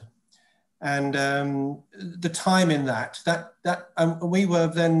gathered. And the time in we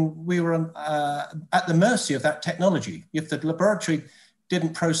were at the mercy of that technology. If the laboratory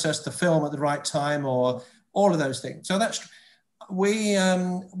didn't process the film at the right time, or all of those things. So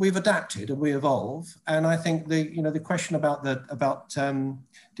we've adapted and we evolve. And I think the question about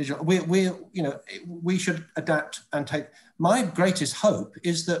digital, we should adapt and take. My greatest hope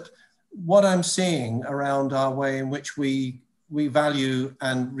is that what I'm seeing around our way in which we value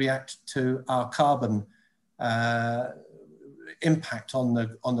and react to our carbon impact on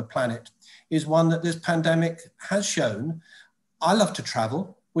the planet is one that this pandemic has shown. I love to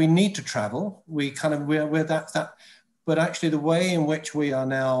travel. We need to travel. We're that. But actually, the way in which we are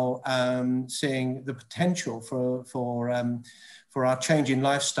now seeing the potential for our changing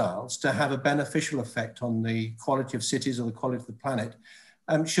lifestyles to have a beneficial effect on the quality of cities or the quality of the planet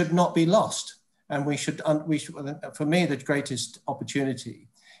should not be lost. And we should, for me, the greatest opportunity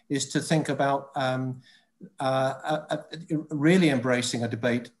is to think about really embracing a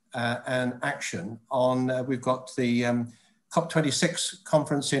debate and action on, we've got the COP26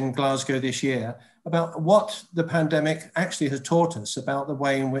 conference in Glasgow this year, about what the pandemic actually has taught us about the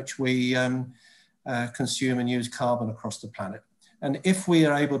way in which we consume and use carbon across the planet. And if we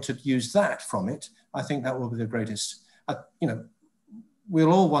are able to use that from it, I think that will be the greatest. You know,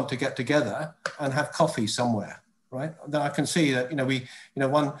 we'll all want to get together and have coffee somewhere, right? Then I can see that,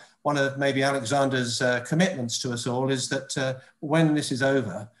 one of maybe Alexander's commitments to us all is that when this is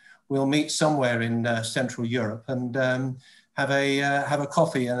over, we'll meet somewhere in Central Europe and have a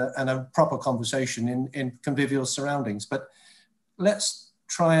coffee and a proper conversation in convivial surroundings. But let's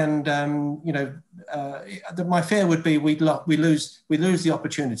try and, my fear would be we lose the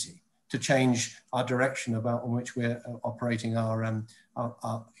opportunity to change our direction about on which we're operating on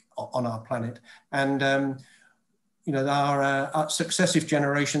our planet. And our successive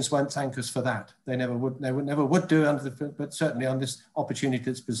generations won't thank us for that. They never would do, but certainly on this opportunity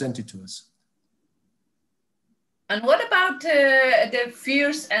that's presented to us. And what about the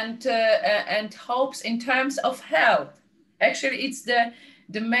fears and hopes in terms of health? Actually, it's the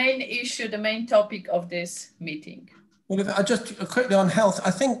main issue, the main topic of this meeting. Well, if I just quickly on health,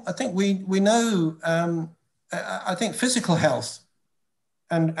 I think we know. I think physical health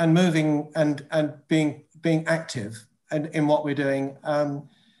and moving and being active and in what we're doing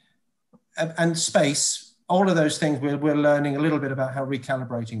and space, all of those things we're learning a little bit about how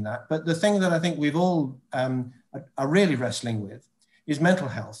recalibrating that. But the thing that I think we've all are really wrestling with is mental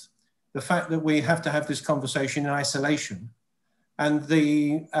health. The fact that we have to have this conversation in isolation, and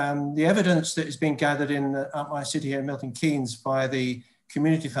the evidence that is being gathered in my city here in Milton Keynes by the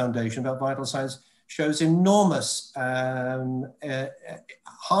Community Foundation about vital signs shows enormous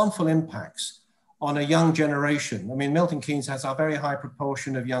harmful impacts on a young generation. I mean, Milton Keynes has a very high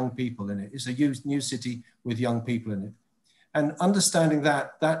proportion of young people in it. It's a new city with young people in it. And understanding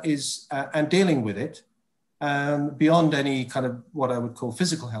that is, and dealing with it, beyond any kind of what I would call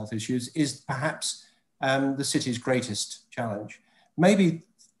physical health issues, is perhaps the city's greatest challenge. Maybe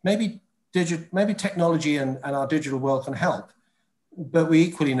technology and our digital world can help, but we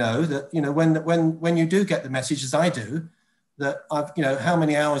equally know that when you do get the message, as I do, that how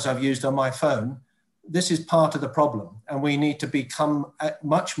many hours I've used on my phone, this is part of the problem, and we need to become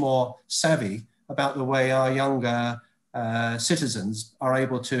much more savvy about the way our younger citizens are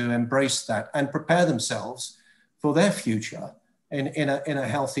able to embrace that and prepare themselves for their future in a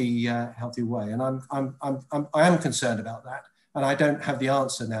healthy way. And I am concerned about that, and I don't have the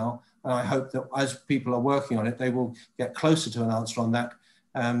answer now. And I hope that as people are working on it, they will get closer to an answer on that,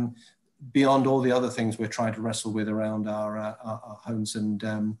 beyond all the other things we're trying to wrestle with around our homes and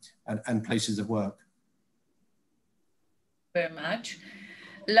places of work. Very much.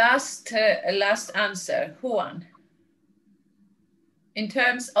 Last answer, Juan. In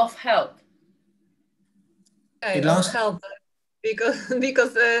terms of health. Health,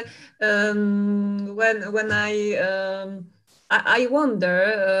 because when I wonder,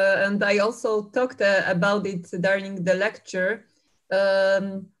 and I also talked about it during the lecture,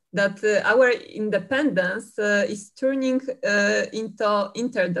 that our independence is turning into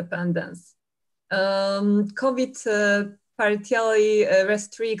interdependence. COVID partially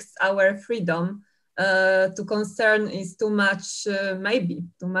restricts our freedom to concern is too much, maybe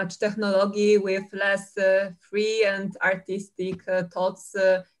too much technology with less free and artistic thoughts,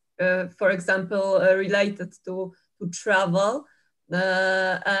 for example, related to travel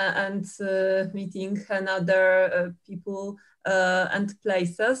and meeting another people and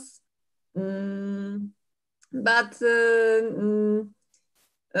places.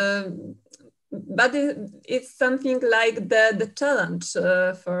 But it's something like the challenge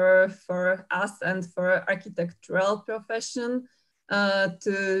for us and for architectural profession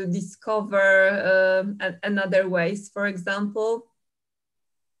to discover another ways, for example.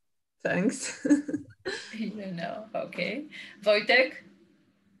 Thanks. Okay. Wojtek?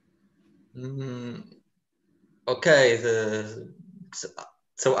 Okay,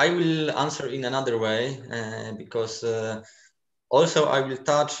 so I will answer in another way because also I will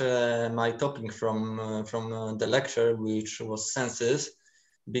touch my topic from the lecture, which was senses,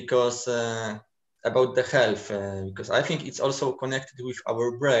 because about the health, because I think it's also connected with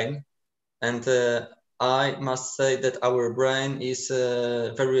our brain, and I must say that our brain is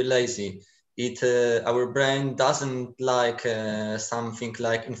very lazy. Our brain doesn't like something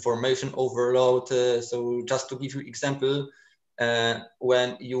like information overload. So just to give you example,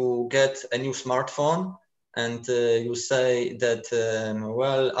 when you get a new smartphone, and you say that,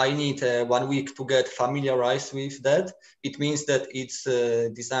 well, I need 1 week to get familiarized with that, it means that it's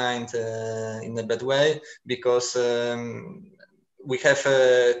designed in a bad way, because we have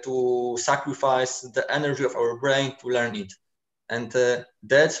to sacrifice the energy of our brain to learn it. And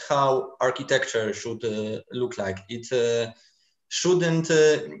that's how architecture should look like. It shouldn't,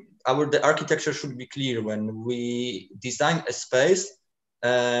 the architecture should be clear. When we design a space,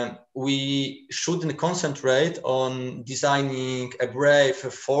 we shouldn't concentrate on designing a brave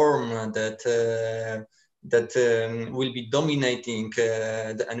form that will be dominating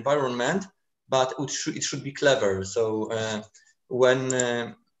the environment, but it should be clever. So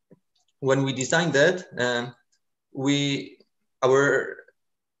when we design that, our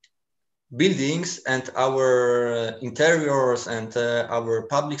buildings and our interiors and our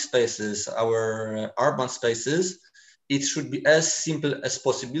public spaces, our urban spaces, it should be as simple as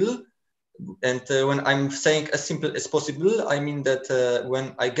possible. And when I'm saying as simple as possible, I mean that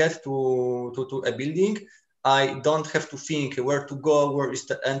when I get to a building, I don't have to think where to go, where is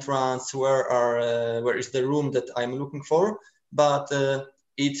the entrance, where is the room that I'm looking for, but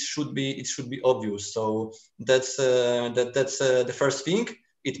it should be obvious. So that's the first thing.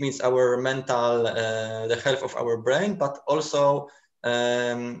 It means our mental, the health of our brain, but also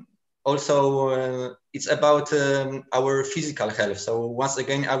it's about our physical health. So once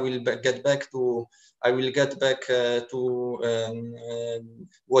again, I will get back to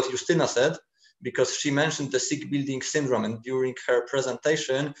what Justyna said, because she mentioned the sick building syndrome, and during her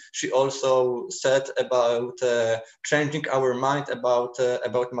presentation, she also said about changing our mind about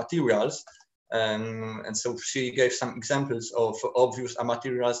materials. And so she gave some examples of obvious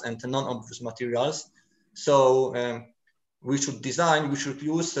materials and non-obvious materials. So we should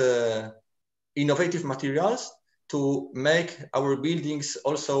use innovative materials to make our buildings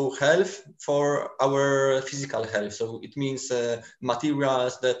also health for our physical health. So it means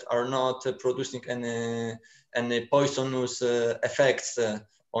materials that are not producing any poisonous effects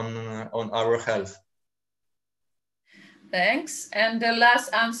on our health. Thanks. And the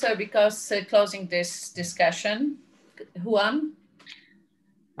last answer, because closing this discussion, Juan?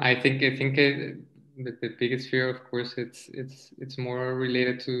 I think the biggest fear, of course, it's more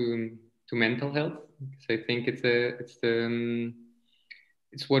related to mental health. So I think it's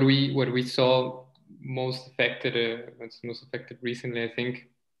what we saw most affected. What's most affected recently. I think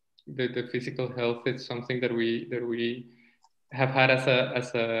the physical health is something that we have had as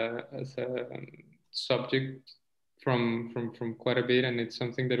a subject from quite a bit, and it's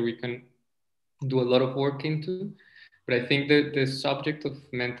something that we can do a lot of work into. But I think that the subject of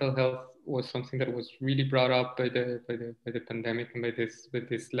mental health was something that was really brought up by the pandemic and by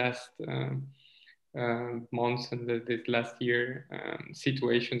this last months and this last year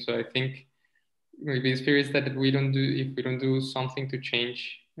situation. So I think maybe the fear is that if we don't do something to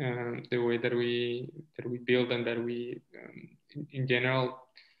change the way that we build and that we in general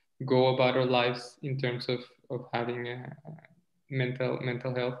go about our lives in terms of having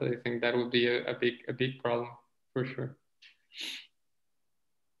mental health, I think that would be a big problem for sure.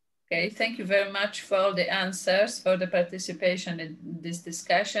 Okay, thank you very much for all the answers, for the participation in this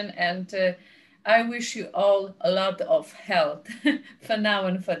discussion, and I wish you all a lot of health for now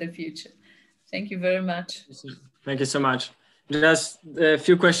and for the future. Thank you very much. Thank you so much. Just a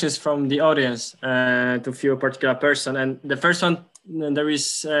few questions from the audience to a few particular person. And the first one, there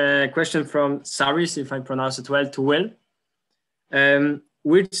is a question from Saris, if I pronounce it well, to Will.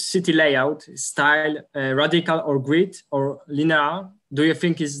 Which city layout, style, radical or grid or linear, do you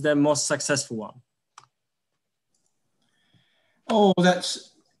think is the most successful one? Oh,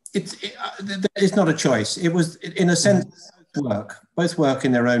 it's not a choice. It was, in a sense, both work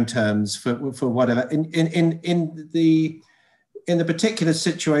in their own terms for whatever. In the particular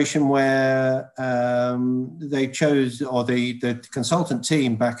situation where they chose, or the consultant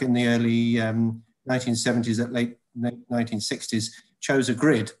team back in the early 1970s, at late 1960s, chose a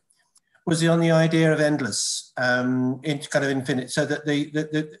grid, was on the idea of endless, kind of infinite, so that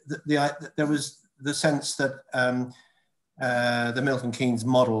there was the sense that the Milton Keynes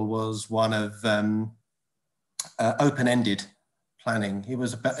model was one of open-ended planning. It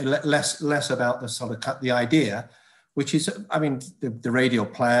was less about the sort of the idea, which is, I mean, the radial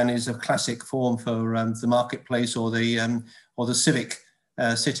plan is a classic form for the marketplace or the civic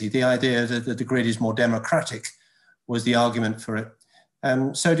city. The idea that the grid is more democratic was the argument for it.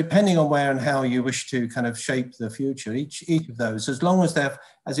 So depending on where and how you wish to kind of shape the future, each of those, as long as they're,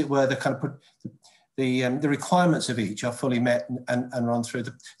 as it were, the kind of the requirements of each are fully met and run through.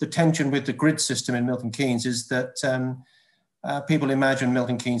 The tension with the grid system in Milton Keynes is that people imagine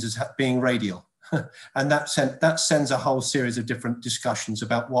Milton Keynes as being radial. And that sends a whole series of different discussions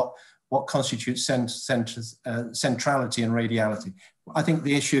about what constitutes centrality and radiality. I think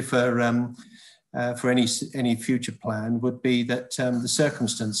the issue for any future plan would be that the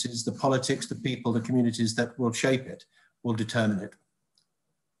circumstances, the politics, the people, the communities that will shape it will determine it.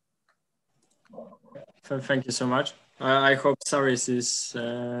 Thank you so much. I hope Saris is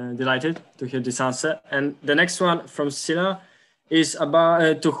delighted to hear this answer. And the next one from Sila is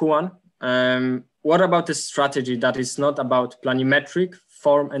about to Juan. What about a strategy that is not about planimetric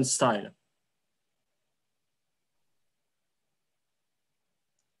form and style?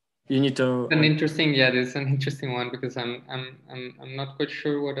 You need to. An interesting, yeah, this is an interesting one because I'm not quite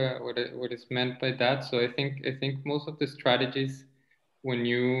sure what is meant by that. So I think most of the strategies when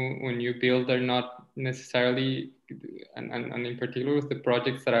you build are not necessarily, and in particular with the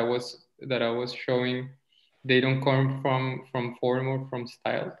projects that I was showing, they don't come from form or from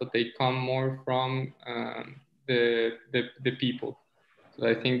style, but they come more from the people. So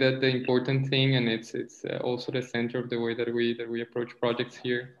I think that the important thing, and it's also the center of the way that we approach projects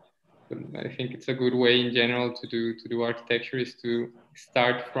here. I think it's a good way in general to do architecture is to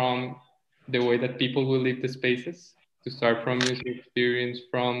start from the way that people will live the spaces, to start from user experience,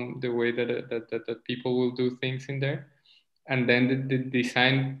 from the way that people will do things in there, and then the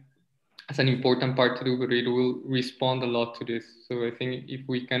design is an important part to do, but it will respond a lot to this. So I think if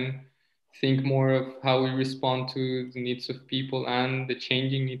we can think more of how we respond to the needs of people and the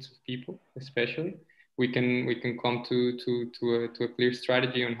changing needs of people, especially, we can come to a clear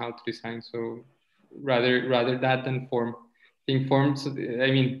strategy on how to design. So rather that than form. I think forms.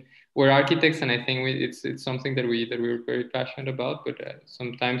 I mean, we're architects, and I think it's something that we're very passionate about. But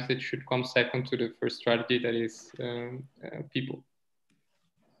sometimes it should come second to the first strategy, that is people.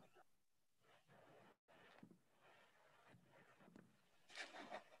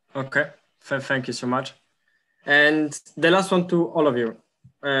 Okay, thank you so much. And the last one to all of you.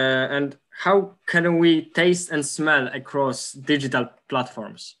 And how can we taste and smell across digital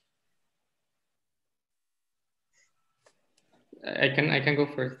platforms? I can go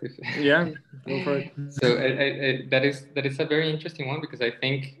first. Yeah, go for it. So that is a very interesting one, because I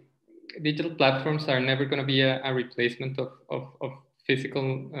think digital platforms are never going to be a replacement of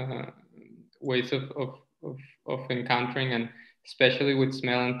physical ways of encountering, and especially with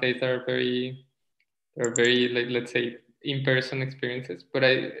smell and taste are very like, let's say, in-person experiences. But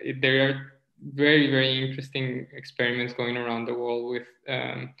there are very interesting experiments going around the world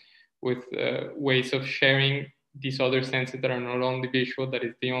with ways of sharing these other senses that are not only visual, that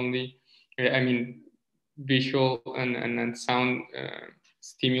is the only, I mean, visual and sound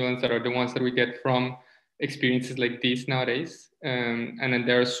stimulants that are the ones that we get from experiences like these nowadays. And then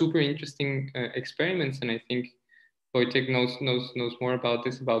there are super interesting experiments, and I think Wojtek knows more about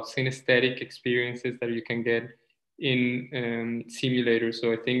this, about synesthetic experiences that you can get in simulators.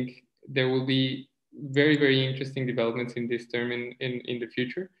 So I think there will be very interesting developments in this term in the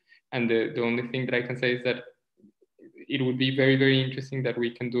future. And the only thing that I can say is that it would be very interesting that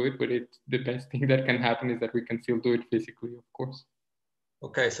we can do it, but the best thing that can happen is that we can still do it physically, of course.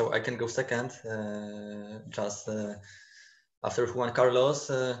 Okay, so I can go second, after Juan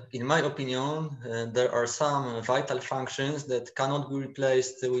Carlos. In my opinion, there are some vital functions that cannot be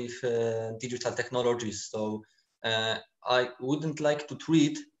replaced with digital technologies. So I wouldn't like to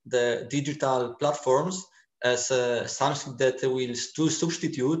treat the digital platforms as something that will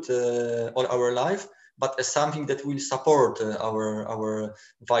substitute all our life, but as something that will support our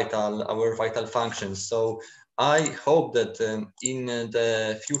vital functions. So I hope that in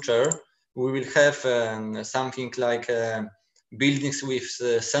the future we will have something like buildings with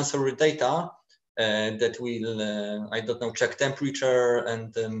sensory data that will, I don't know, check temperature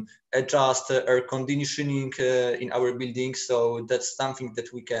and adjust air conditioning in our buildings. So that's something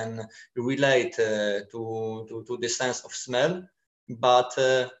that we can relate to the sense of smell. But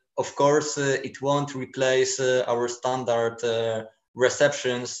of course, it won't replace our standard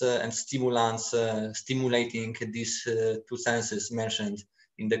receptions and stimulants stimulating these two senses mentioned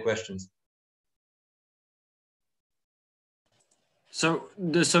in the questions. So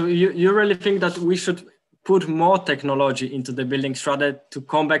you really think that we should put more technology into the buildings rather to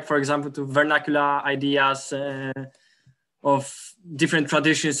come back, for example, to vernacular ideas of different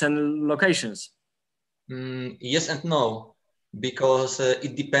traditions and locations? Yes and no, because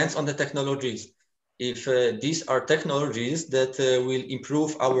it depends on the technologies. If these are technologies that will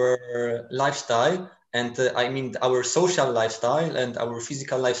improve our lifestyle, and I mean our social lifestyle and our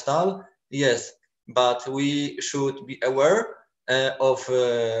physical lifestyle, yes, but we should be aware of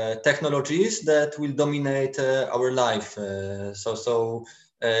technologies that will dominate our life. So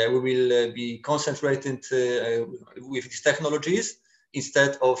we will be concentrated with these technologies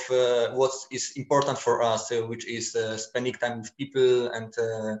instead of what is important for us, which is spending time with people and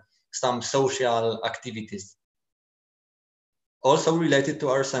some social activities, also related to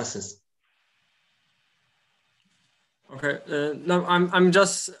our senses. Okay, no, I'm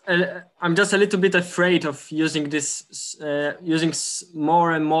just a little bit afraid of using this, using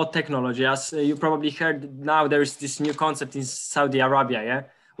more and more technology. As you probably heard, now there is this new concept in Saudi Arabia, yeah,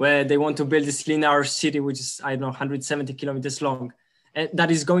 where they want to build this linear city, which is, I don't know, 170 kilometers long, and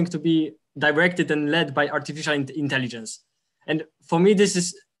that is going to be directed and led by artificial intelligence. And for me, this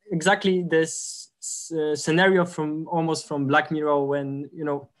is exactly this scenario from almost from Black Mirror, when, you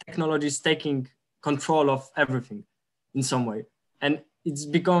know, technology is taking control of everything in some way, and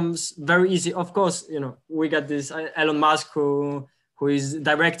it becomes very easy. Of course, you know, we got this Elon Musk who is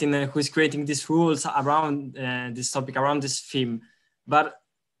directing and who is creating these rules around this topic, around this theme. But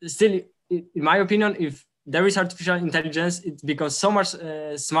still, in my opinion, if there is artificial intelligence, it becomes so much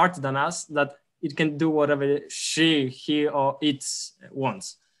smarter than us that it can do whatever he or it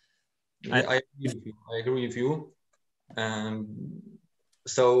wants. Yeah, I agree with you.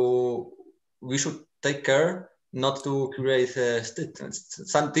 So we should take care not to create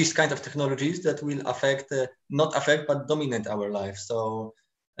these kind of technologies that will affect, not affect, but dominate our life. So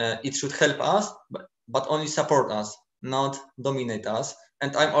it should help us, but only support us, not dominate us.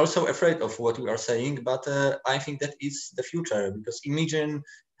 And I'm also afraid of what we are saying, but I think that is the future, because imagine,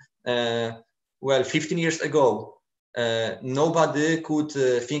 well, 15 years ago, nobody could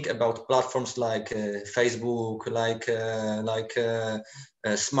think about platforms like Facebook, like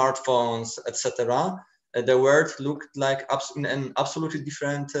smartphones, etc. The world looked like in an absolutely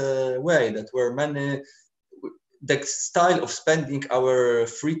different way. That were many. The style of spending our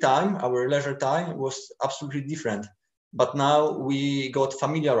free time, our leisure time, was absolutely different. But now we got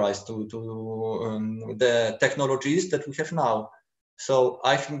familiarized to the technologies that we have now. So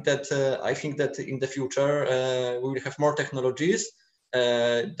I think that in the future we will have more technologies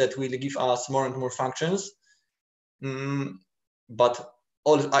that will give us more and more functions. But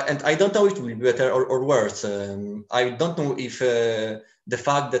I don't know if it will be better or worse. I don't know if the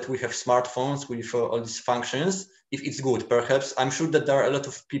fact that we have smartphones with all these functions, if it's good. Perhaps I'm sure that there are a lot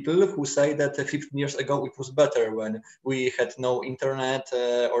of people who say that 15 years ago it was better, when we had no internet,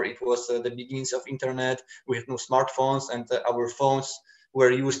 or it was the beginnings of internet. We had no smartphones, and our phones were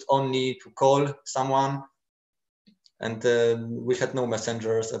used only to call someone, and we had no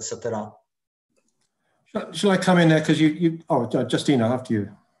messengers, etc. Shall I come in there? Because oh, Justina, after you.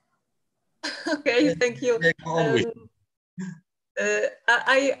 Okay, thank you.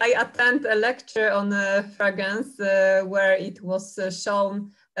 I attend a lecture on fragrance where it was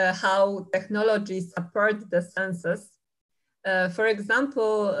shown how technology supports the senses. For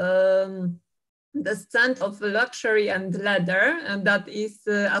example, the scent of luxury and leather, and that is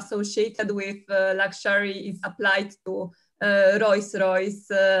associated with luxury, is applied to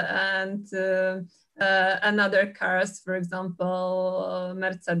Rolls-Royce and another cars, for example,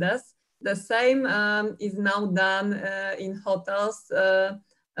 Mercedes. The same is now done in hotels.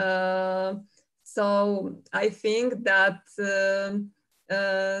 So I think that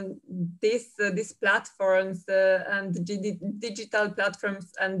these platforms and digital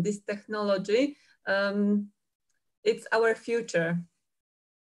platforms and this technology, it's our future.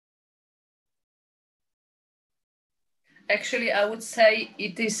 Actually, I would say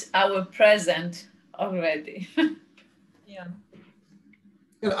it is our present already. Yeah.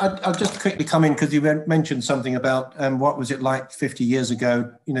 I'll just quickly come in, because you mentioned something about what was it like 50 years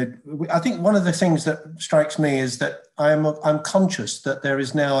ago. You know, I think one of the things that strikes me is that I'm conscious that there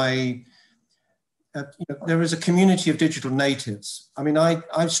is now there is a community of digital natives. I mean, I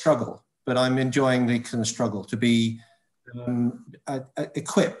struggle, but I'm enjoying the kind of struggle to be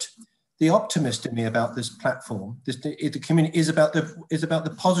equipped. The optimist in me about this platform, the community, is about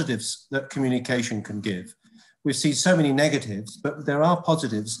the positives that communication can give. We see so many negatives, but there are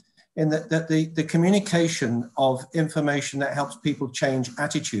positives in that the communication of information that helps people change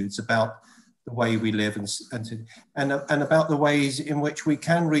attitudes about the way we live and about the ways in which we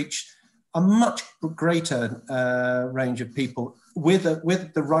can reach a much greater range of people with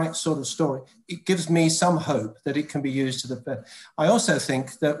the right sort of story. It gives me some hope that it can be used to the best. I also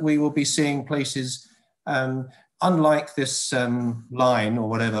think that we will be seeing places unlike this line or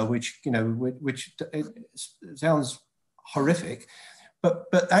whatever, which it sounds horrific,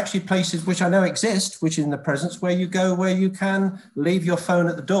 but actually places which I know exist, which is in the presence, where you go, where you can leave your phone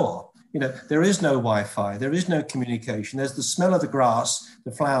at the door. You know, there is no Wi-Fi, there is no communication. There's the smell of the grass,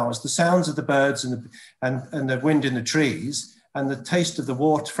 the flowers, the sounds of the birds and the wind in the trees, and the taste of the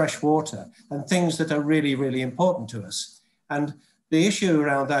water, fresh water, and things that are really, really important to us. And the issue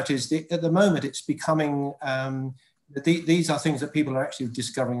around that is at the moment it's becoming, these are things that people are actually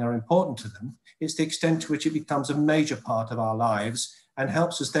discovering are important to them. It's the extent to which it becomes a major part of our lives and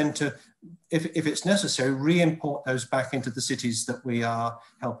helps us then to, if it's necessary, re-import those back into the cities that we are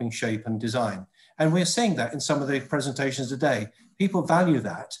helping shape and design. And we're seeing that in some of the presentations today. People value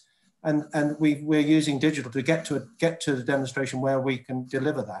that. And we're using digital to get to the demonstration where we can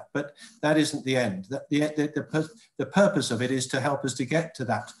deliver that, but that isn't the end. The purpose of it is to help us to get to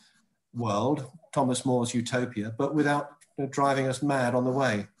that world, Thomas More's utopia, but without driving us mad on the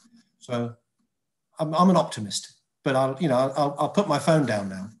way. So I'm an optimist, but I'll put my phone down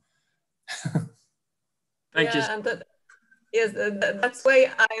now. Thank you. And yes, that's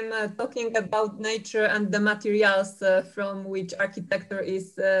why I'm talking about nature and the materials from which architecture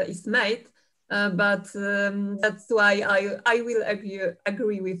is made. But that's why I will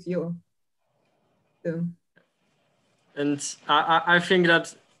agree with you too. And I think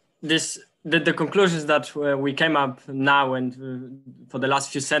that the conclusions that we came up now and for the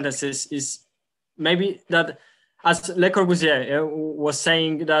last few sentences is maybe that, as Le Corbusier was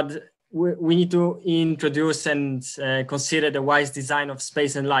saying, that we need to introduce and consider the wise design of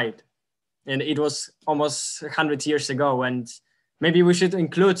space and light. And it was almost 100 years ago. And maybe we should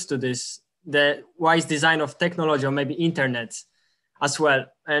include to this the wise design of technology, or maybe internet as well.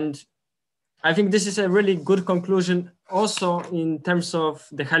 And I think this is a really good conclusion also in terms of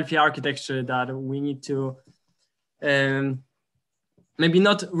the healthy architecture that we need to maybe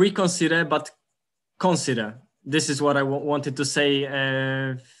not reconsider, but consider. This is what I wanted to say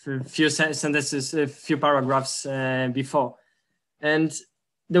a few sentences, a few paragraphs before. And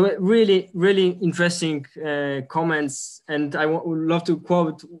there were really, really interesting comments. And I would love to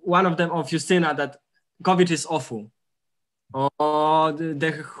quote one of them of Justina, that COVID is awful. Or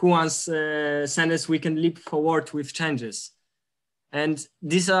the Juan's sentence, we can leap forward with changes. And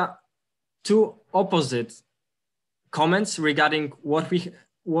these are two opposite comments regarding what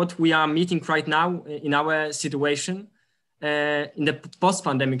we are meeting right now in our situation, in the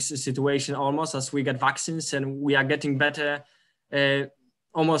post-pandemic situation, almost, as we get vaccines and we are getting better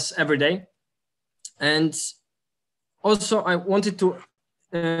almost every day. And also I wanted to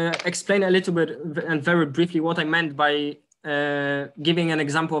explain a little bit and very briefly what I meant by giving an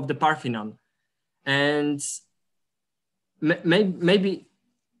example of the Parthenon. And maybe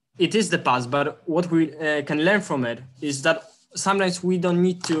it is the past, but what we can learn from it is that sometimes we don't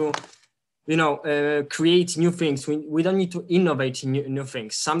need to, create new things. We don't need to innovate new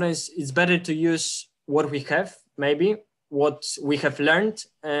things. Sometimes it's better to use what we have, maybe what we have learned,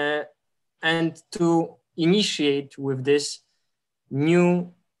 and to initiate with this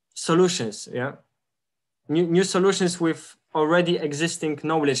new solutions. Yeah, new solutions with already existing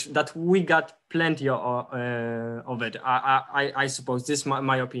knowledge that we got plenty of it. I suppose this is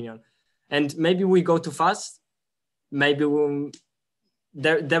my opinion. And maybe we go too fast. Maybe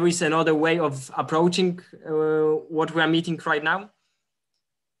there is another way of approaching what we are meeting right now.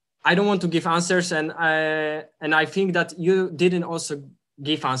 I don't want to give answers, and I think that you didn't also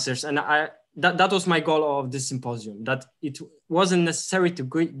give answers, and that was my goal of this symposium, that it wasn't necessary to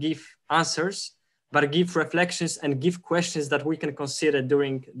give answers, but give reflections and give questions that we can consider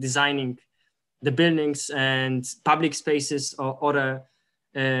during designing the buildings and public spaces or other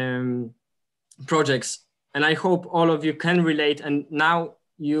projects. And I hope all of you can relate. And now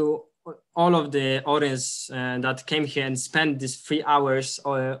all of the audience that came here and spent these 3 hours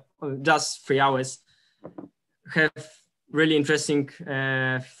or just 3 hours have really interesting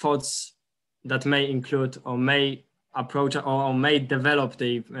thoughts that may include or may approach or may develop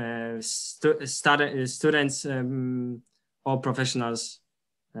the students or professionals'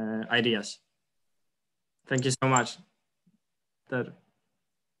 ideas. Thank you so much.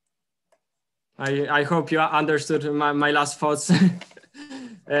 I hope you understood my last thoughts.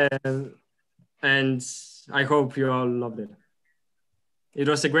 And I hope you all loved it. It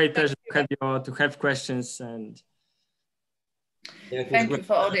was a great pleasure to have questions. And thank you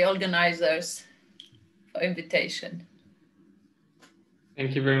for all the organizers for invitation.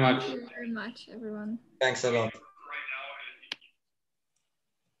 Thank you very much. Thank you very much, everyone. Thanks a lot.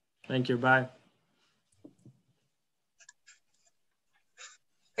 Thank you. Bye.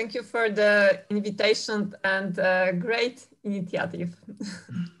 Thank you for the invitation and great initiative.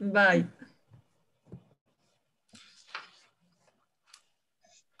 Bye.